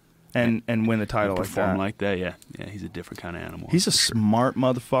 and win the title like that. Perform like that, yeah. He's a different kind of animal. He's a smart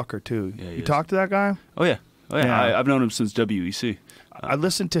motherfucker too. Yeah, you talk to that guy? Oh yeah. I've known him since WEC. I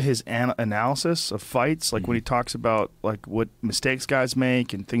listened to his analysis of fights, like when he talks about like what mistakes guys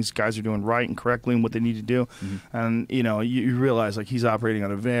make and things guys are doing right and correctly and what they need to do. And you realize like he's operating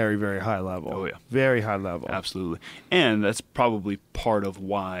on a very, very high level. Oh yeah, very high level. Absolutely, and that's probably part of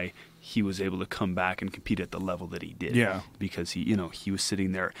why he was able to come back and compete at the level that he did. Yeah, because he was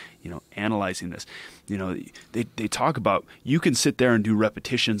sitting there, analyzing this. They talk about you can sit there and do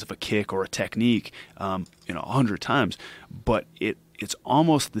repetitions of a kick or a technique, 100 times, but it's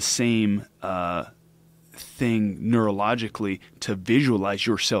almost the same thing neurologically to visualize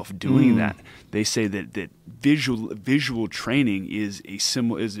yourself doing that. They say that visual training is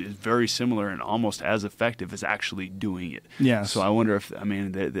very similar and almost as effective as actually doing it. Yeah. So I wonder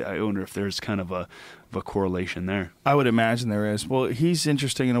if there's kind of a correlation there. I would imagine there is. Well, he's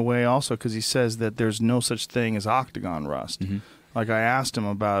interesting in a way also because he says that there's no such thing as octagon rust. Like I asked him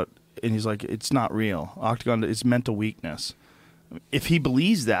about, and he's like, it's not real. Octagon is mental weakness. If he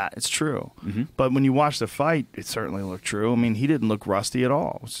believes that, it's true. But when you watch the fight, it certainly looked true. I mean, he didn't look rusty at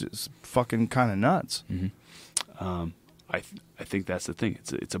all. It's just fucking kind of nuts. I think that's the thing.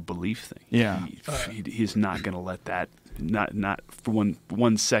 It's a belief thing. Yeah, he's not going to let that not for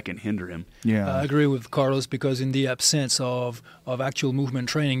one second hinder him. Yeah, I agree with Carlos because in the absence of actual movement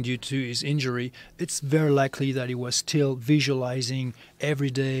training due to his injury, it's very likely that he was still visualizing every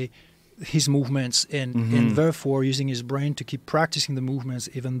day his movements and therefore using his brain to keep practicing the movements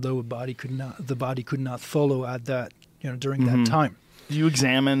even though the body could not follow at that during that time. Do you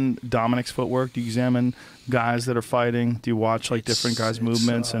examine Dominic's footwork? Do you examine guys that are fighting? Do you watch different guys'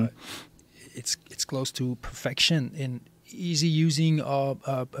 movements? And it's close to perfection in easy using a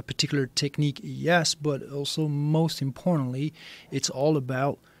particular technique, yes, but also most importantly, it's all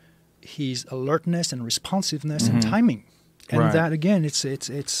about his alertness and responsiveness and timing. And that again, it's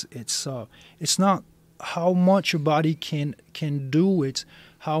not how much your body can do, it's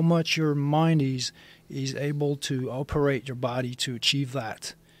how much your mind is able to operate your body to achieve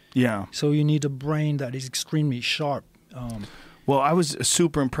that. Yeah. So you need a brain that is extremely sharp. Well, I was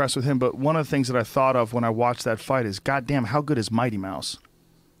super impressed with him, but one of the things that I thought of when I watched that fight is, goddamn, how good is Mighty Mouse?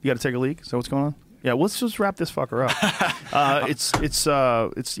 You got to take a leak? Is that what's going on? Yeah, let's just wrap this fucker up.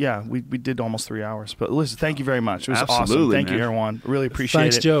 We did almost 3 hours. But listen, thank you very much. It was awesome. Thank you, Erwan. Really appreciate it.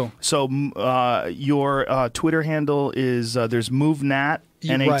 Thanks, Joe. So your Twitter handle is there's MoveNat,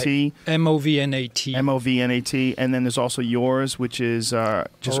 N-A-T. Right. M-O-V-N-A-T. M-O-V-N-A-T. And then there's also yours, which is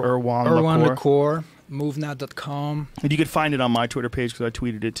just Erwan LaCour. MoveNat.com. And you can find it on my Twitter page because I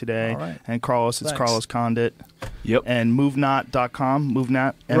tweeted it today. All right. And Carlos, it's Carlos Condit. Yep. And movnat.com,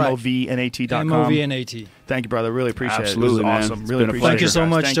 movnat, MOVNAT.com. MOVNAT. Thank you, brother. Really appreciate Absolutely, it. It man. was awesome. It's Really been a appreciate it. Thank you so guys.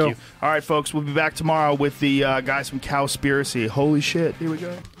 much, Thank Joe. you. All right, folks. We'll be back tomorrow with the guys from Cowspiracy. Holy shit. Here we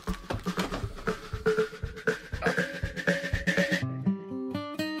go.